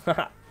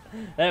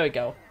 There we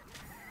go.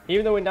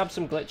 Even though we nabbed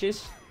some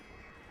glitches.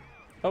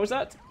 What was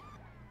that?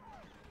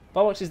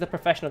 Bobox is the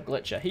professional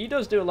glitcher. He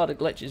does do a lot of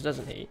glitches,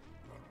 doesn't he?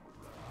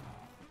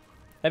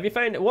 Have you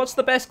found... What's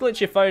the best glitch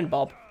you found,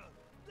 Bob?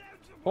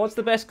 What's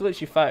the best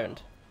glitch you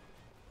found?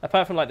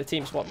 Apart from, like, the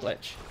team swap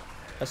glitch.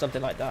 Or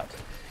something like that.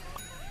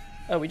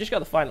 Oh, we just got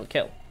the final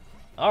kill.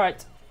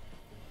 Alright.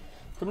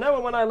 From now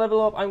on, when I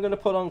level up, I'm going to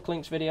put on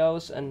Clink's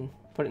videos and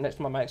put it next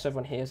to my mic so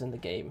everyone hears in the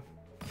game.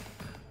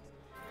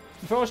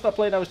 Before I stopped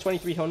playing, I was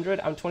 2300.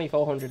 I'm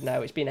 2400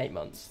 now. It's been 8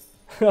 months.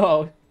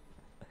 Oh.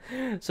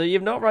 So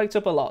you've not ranked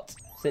up a lot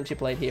since you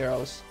played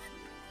Heroes.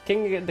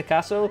 King in the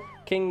castle.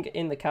 King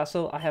in the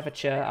castle. I have a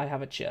chair. I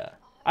have a chair.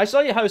 I saw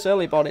your house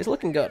earlier, Bon. It's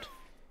looking good.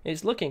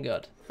 It's looking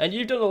good. And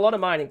you've done a lot of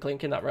mining,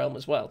 Clink, in that realm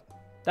as well.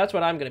 That's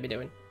what I'm going to be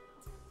doing.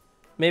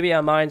 Maybe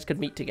our minds could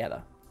meet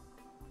together.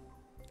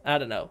 I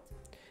don't know.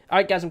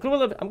 Alright, guys. I'm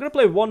going to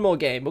play one more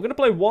game. We're going to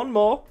play one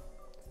more.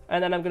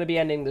 And then I'm going to be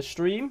ending the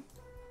stream.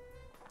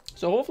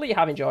 So hopefully you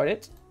have enjoyed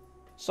it.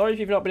 Sorry if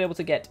you've not been able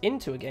to get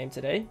into a game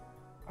today.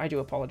 I do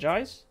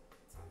apologise.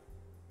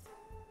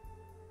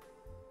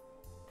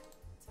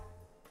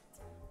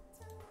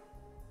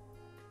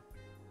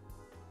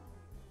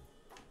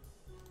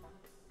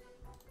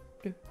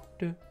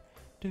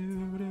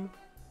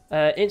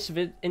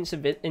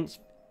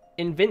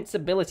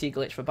 Invincibility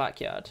glitch for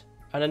backyard.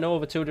 And I know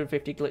over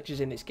 250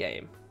 glitches in this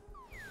game.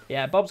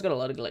 Yeah, Bob's got a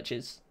lot of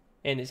glitches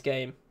in this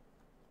game.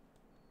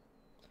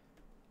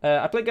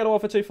 I played God of War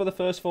for 2 for the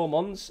first 4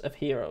 months of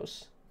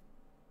Heroes.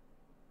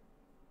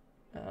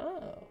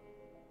 Oh.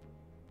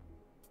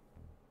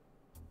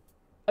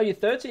 Oh, you're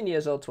 13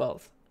 years old,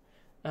 12th.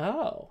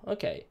 Oh,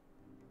 okay.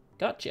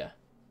 Gotcha.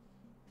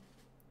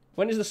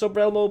 When is the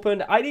sub-realm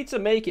open? I need to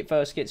make it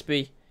first,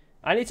 Kitsby.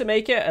 I need to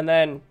make it and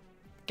then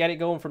get it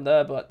going from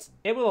there, but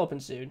it will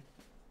open soon.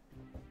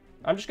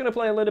 I'm just going to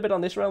play a little bit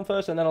on this realm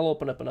first and then I'll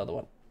open up another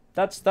one.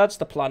 That's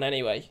the plan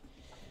anyway.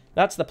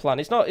 That's the plan.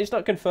 It's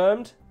not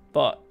confirmed,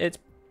 but it's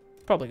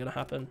probably going to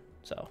happen.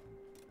 So,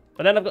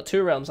 but then I've got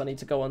 2 realms I need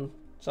to go on,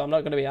 so I'm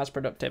not going to be as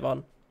productive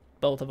on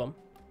both of them.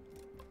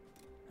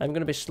 I'm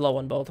going to be slow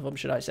on both of them,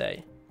 should I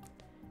say.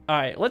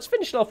 Alright, let's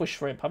finish it off with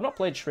Shrimp. I've not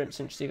played Shrimp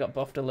since he got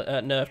buffed,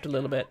 nerfed a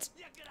little bit.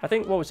 I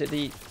think, what was it,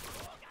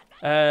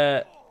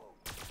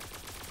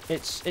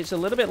 it's a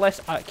little bit less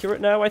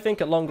accurate now, I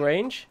think, at long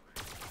range.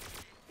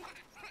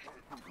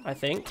 I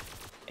think.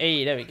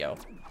 Hey, there we go.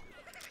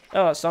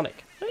 Oh, that's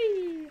Sonic.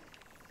 Whee!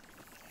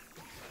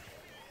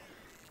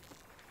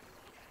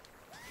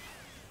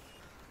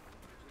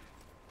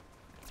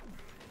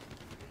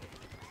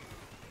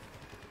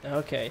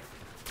 Okay.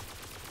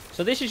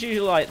 So this is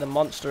usually like the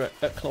monster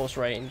at close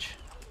range.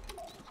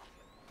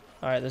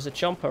 Alright, there's a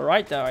Chomper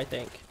right there, I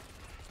think.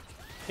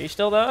 Are you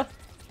still there?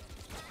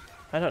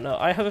 I don't know.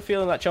 I have a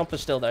feeling that Chomper's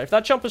still there. If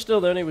that Chomper's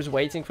still there and he was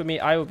waiting for me,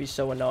 I would be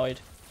so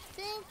annoyed.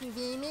 Thank you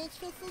very much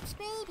for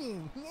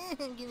subscribing.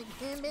 I'm gonna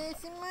come back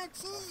some more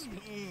cheese.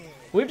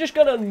 We've just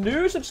got a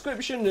new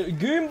subscription,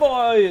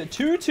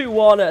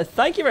 Goomboy221.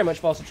 Thank you very much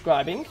for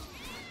subscribing.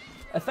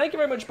 Thank you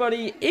very much,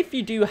 buddy. If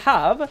you do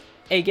have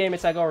a gamer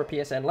tag or a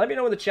PSN, let me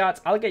know in the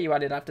chat. I'll get you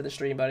added after the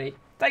stream, buddy.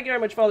 Thank you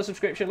very much for the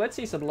subscription. Let's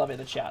see some love in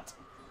the chat.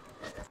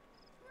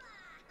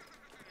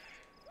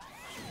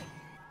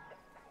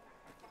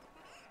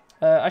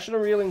 I should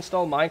have really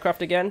installed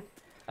Minecraft again.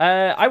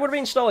 I would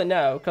reinstall it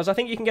now because I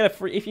think you can get a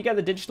free. If you get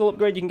the digital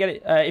upgrade, you can get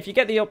it. If you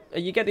get the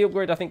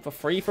upgrade, I think for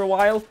free for a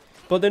while.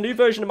 But the new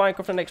version of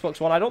Minecraft on Xbox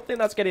One, I don't think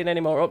that's getting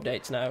any more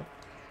updates now.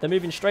 They're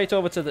moving straight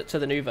over to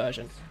the new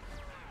version.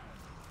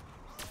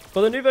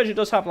 But the new version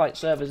does have like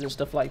servers and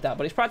stuff like that.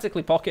 But it's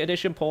practically Pocket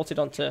Edition ported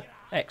onto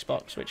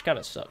Xbox, which kind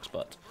of sucks.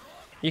 But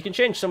you can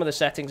change some of the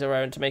settings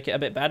around to make it a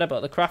bit better.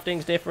 But the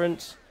crafting's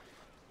different,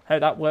 how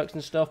that works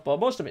and stuff. But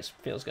most of it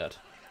feels good.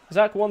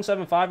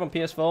 Zach175 on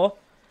PS4.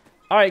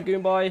 Alright,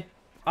 Goomboy.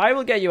 I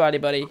will get you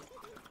added, buddy.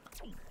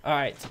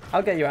 Alright,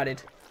 I'll get you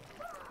added.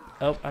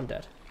 Oh, I'm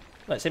dead.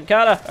 Let's him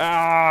Carter.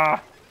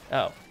 Ah!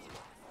 Oh.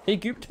 He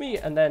gooped me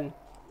and then...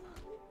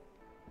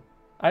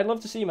 I'd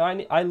love to see my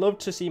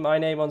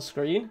name on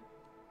screen.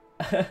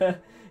 Your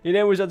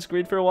name was on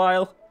screen for a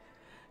while.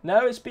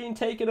 Now it's being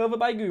taken over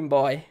by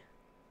Goomboy.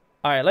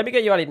 Alright, let me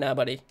get you added now,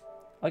 buddy.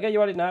 I'll get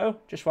you added now,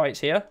 just while it's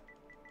here.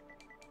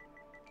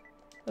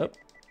 Oh.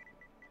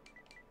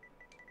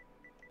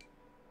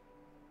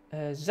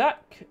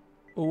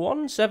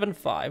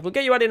 Zach175. We'll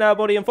get you added now,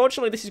 buddy.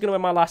 Unfortunately, this is going to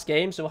be my last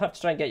game, so we'll have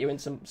to try and get you in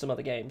some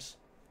other games.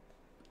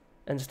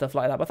 And stuff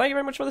like that. But thank you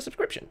very much for the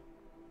subscription.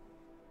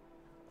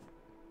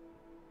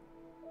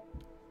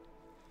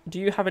 Do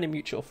you have any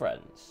mutual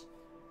friends?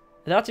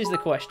 That is the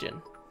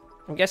question.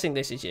 I'm guessing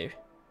this is you.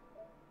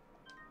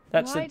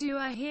 Why do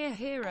I hear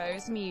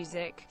Heroes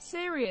music?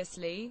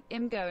 Seriously,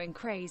 I'm going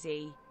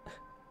crazy.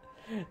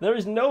 There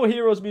is no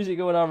Heroes music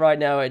going on right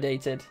now,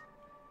 Outdated.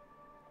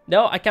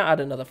 No, I can't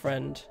add another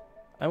friend.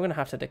 I'm going to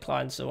have to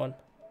decline someone.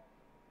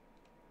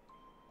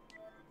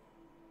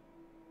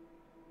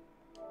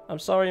 I'm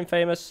sorry,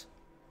 Infamous.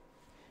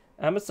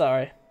 I'm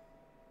sorry.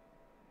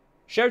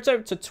 Shout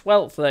out to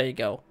 12th. There you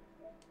go.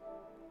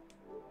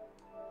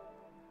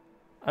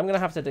 I'm going to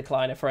have to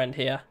decline a friend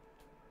here.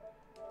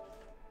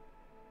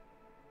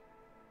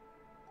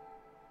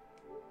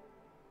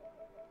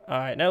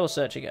 Alright, now we'll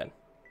search again.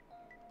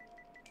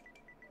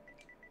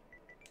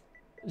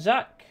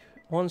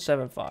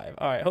 Zach175.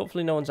 Alright,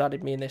 hopefully no one's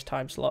added me in this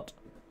time slot.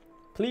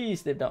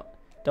 Please don't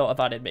have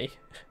added me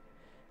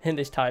in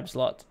this time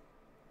slot.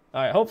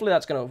 Alright, hopefully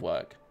that's going to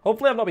work.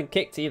 Hopefully I've not been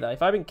kicked either.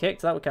 If I've been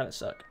kicked, that would kind of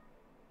suck.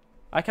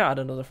 I can't add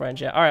another friend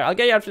yet. Alright, I'll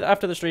get you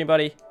after the stream,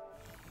 buddy.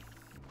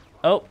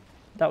 Oh,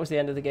 that was the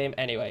end of the game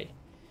anyway.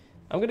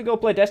 I'm going to go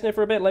play Destiny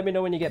for a bit. Let me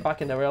know when you get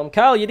back in the realm.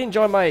 Carl, you didn't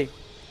join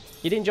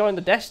You didn't join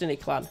the Destiny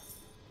clan.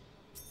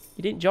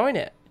 You didn't join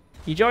it.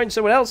 You joined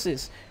someone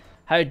else's.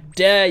 How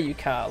dare you,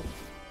 Carl?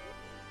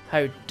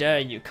 How dare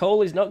you?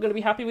 Cole is not going to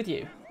be happy with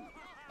you.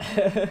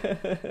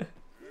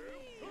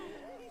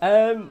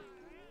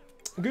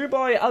 Good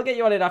boy, I'll get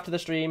you added after the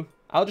stream.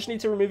 I'll just need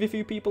to remove a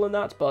few people in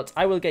that, but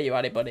I will get you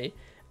added, buddy.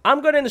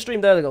 I'm going to end the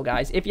stream there, though,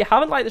 guys. If you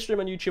haven't liked the stream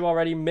on YouTube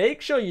already,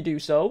 make sure you do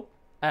so.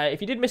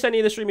 If you did miss any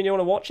of the stream and you want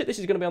to watch it, this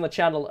is going to be on the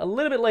channel a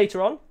little bit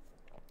later on.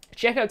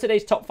 Check out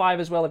today's top 5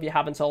 as well if you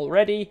haven't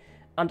already.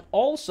 And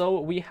also,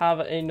 we have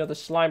another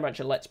Slime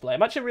Rancher Let's Play.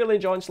 I'm actually really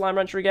enjoying Slime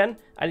Rancher again.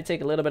 I need to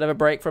take a little bit of a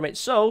break from it.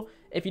 So,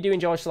 if you do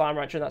enjoy Slime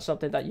Rancher and that's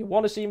something that you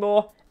want to see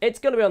more, it's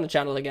going to be on the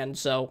channel again.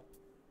 So,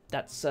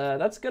 that's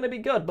going to be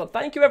good. But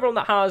thank you everyone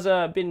that has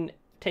been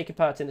taking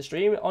part in the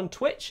stream on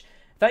Twitch.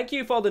 Thank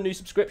you for the new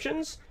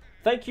subscriptions.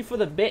 Thank you for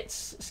the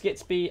bits.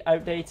 Skitsby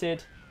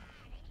outdated.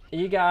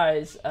 You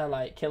guys are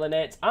like killing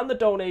it. And the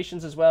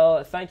donations as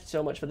well. Thank you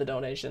so much for the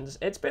donations.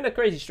 It's been a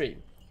crazy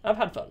stream. I've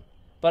had fun.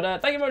 But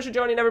thank you very much for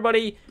joining,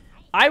 everybody.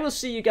 I will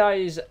see you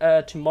guys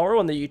tomorrow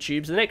on the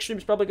YouTubes. The next stream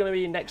is probably going to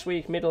be next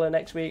week, middle of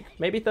next week.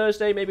 Maybe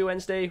Thursday, maybe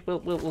Wednesday.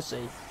 We'll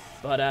see.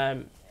 But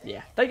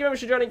yeah. Thank you very much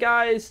for joining,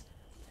 guys.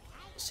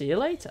 See you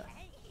later.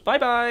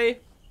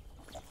 Bye-bye.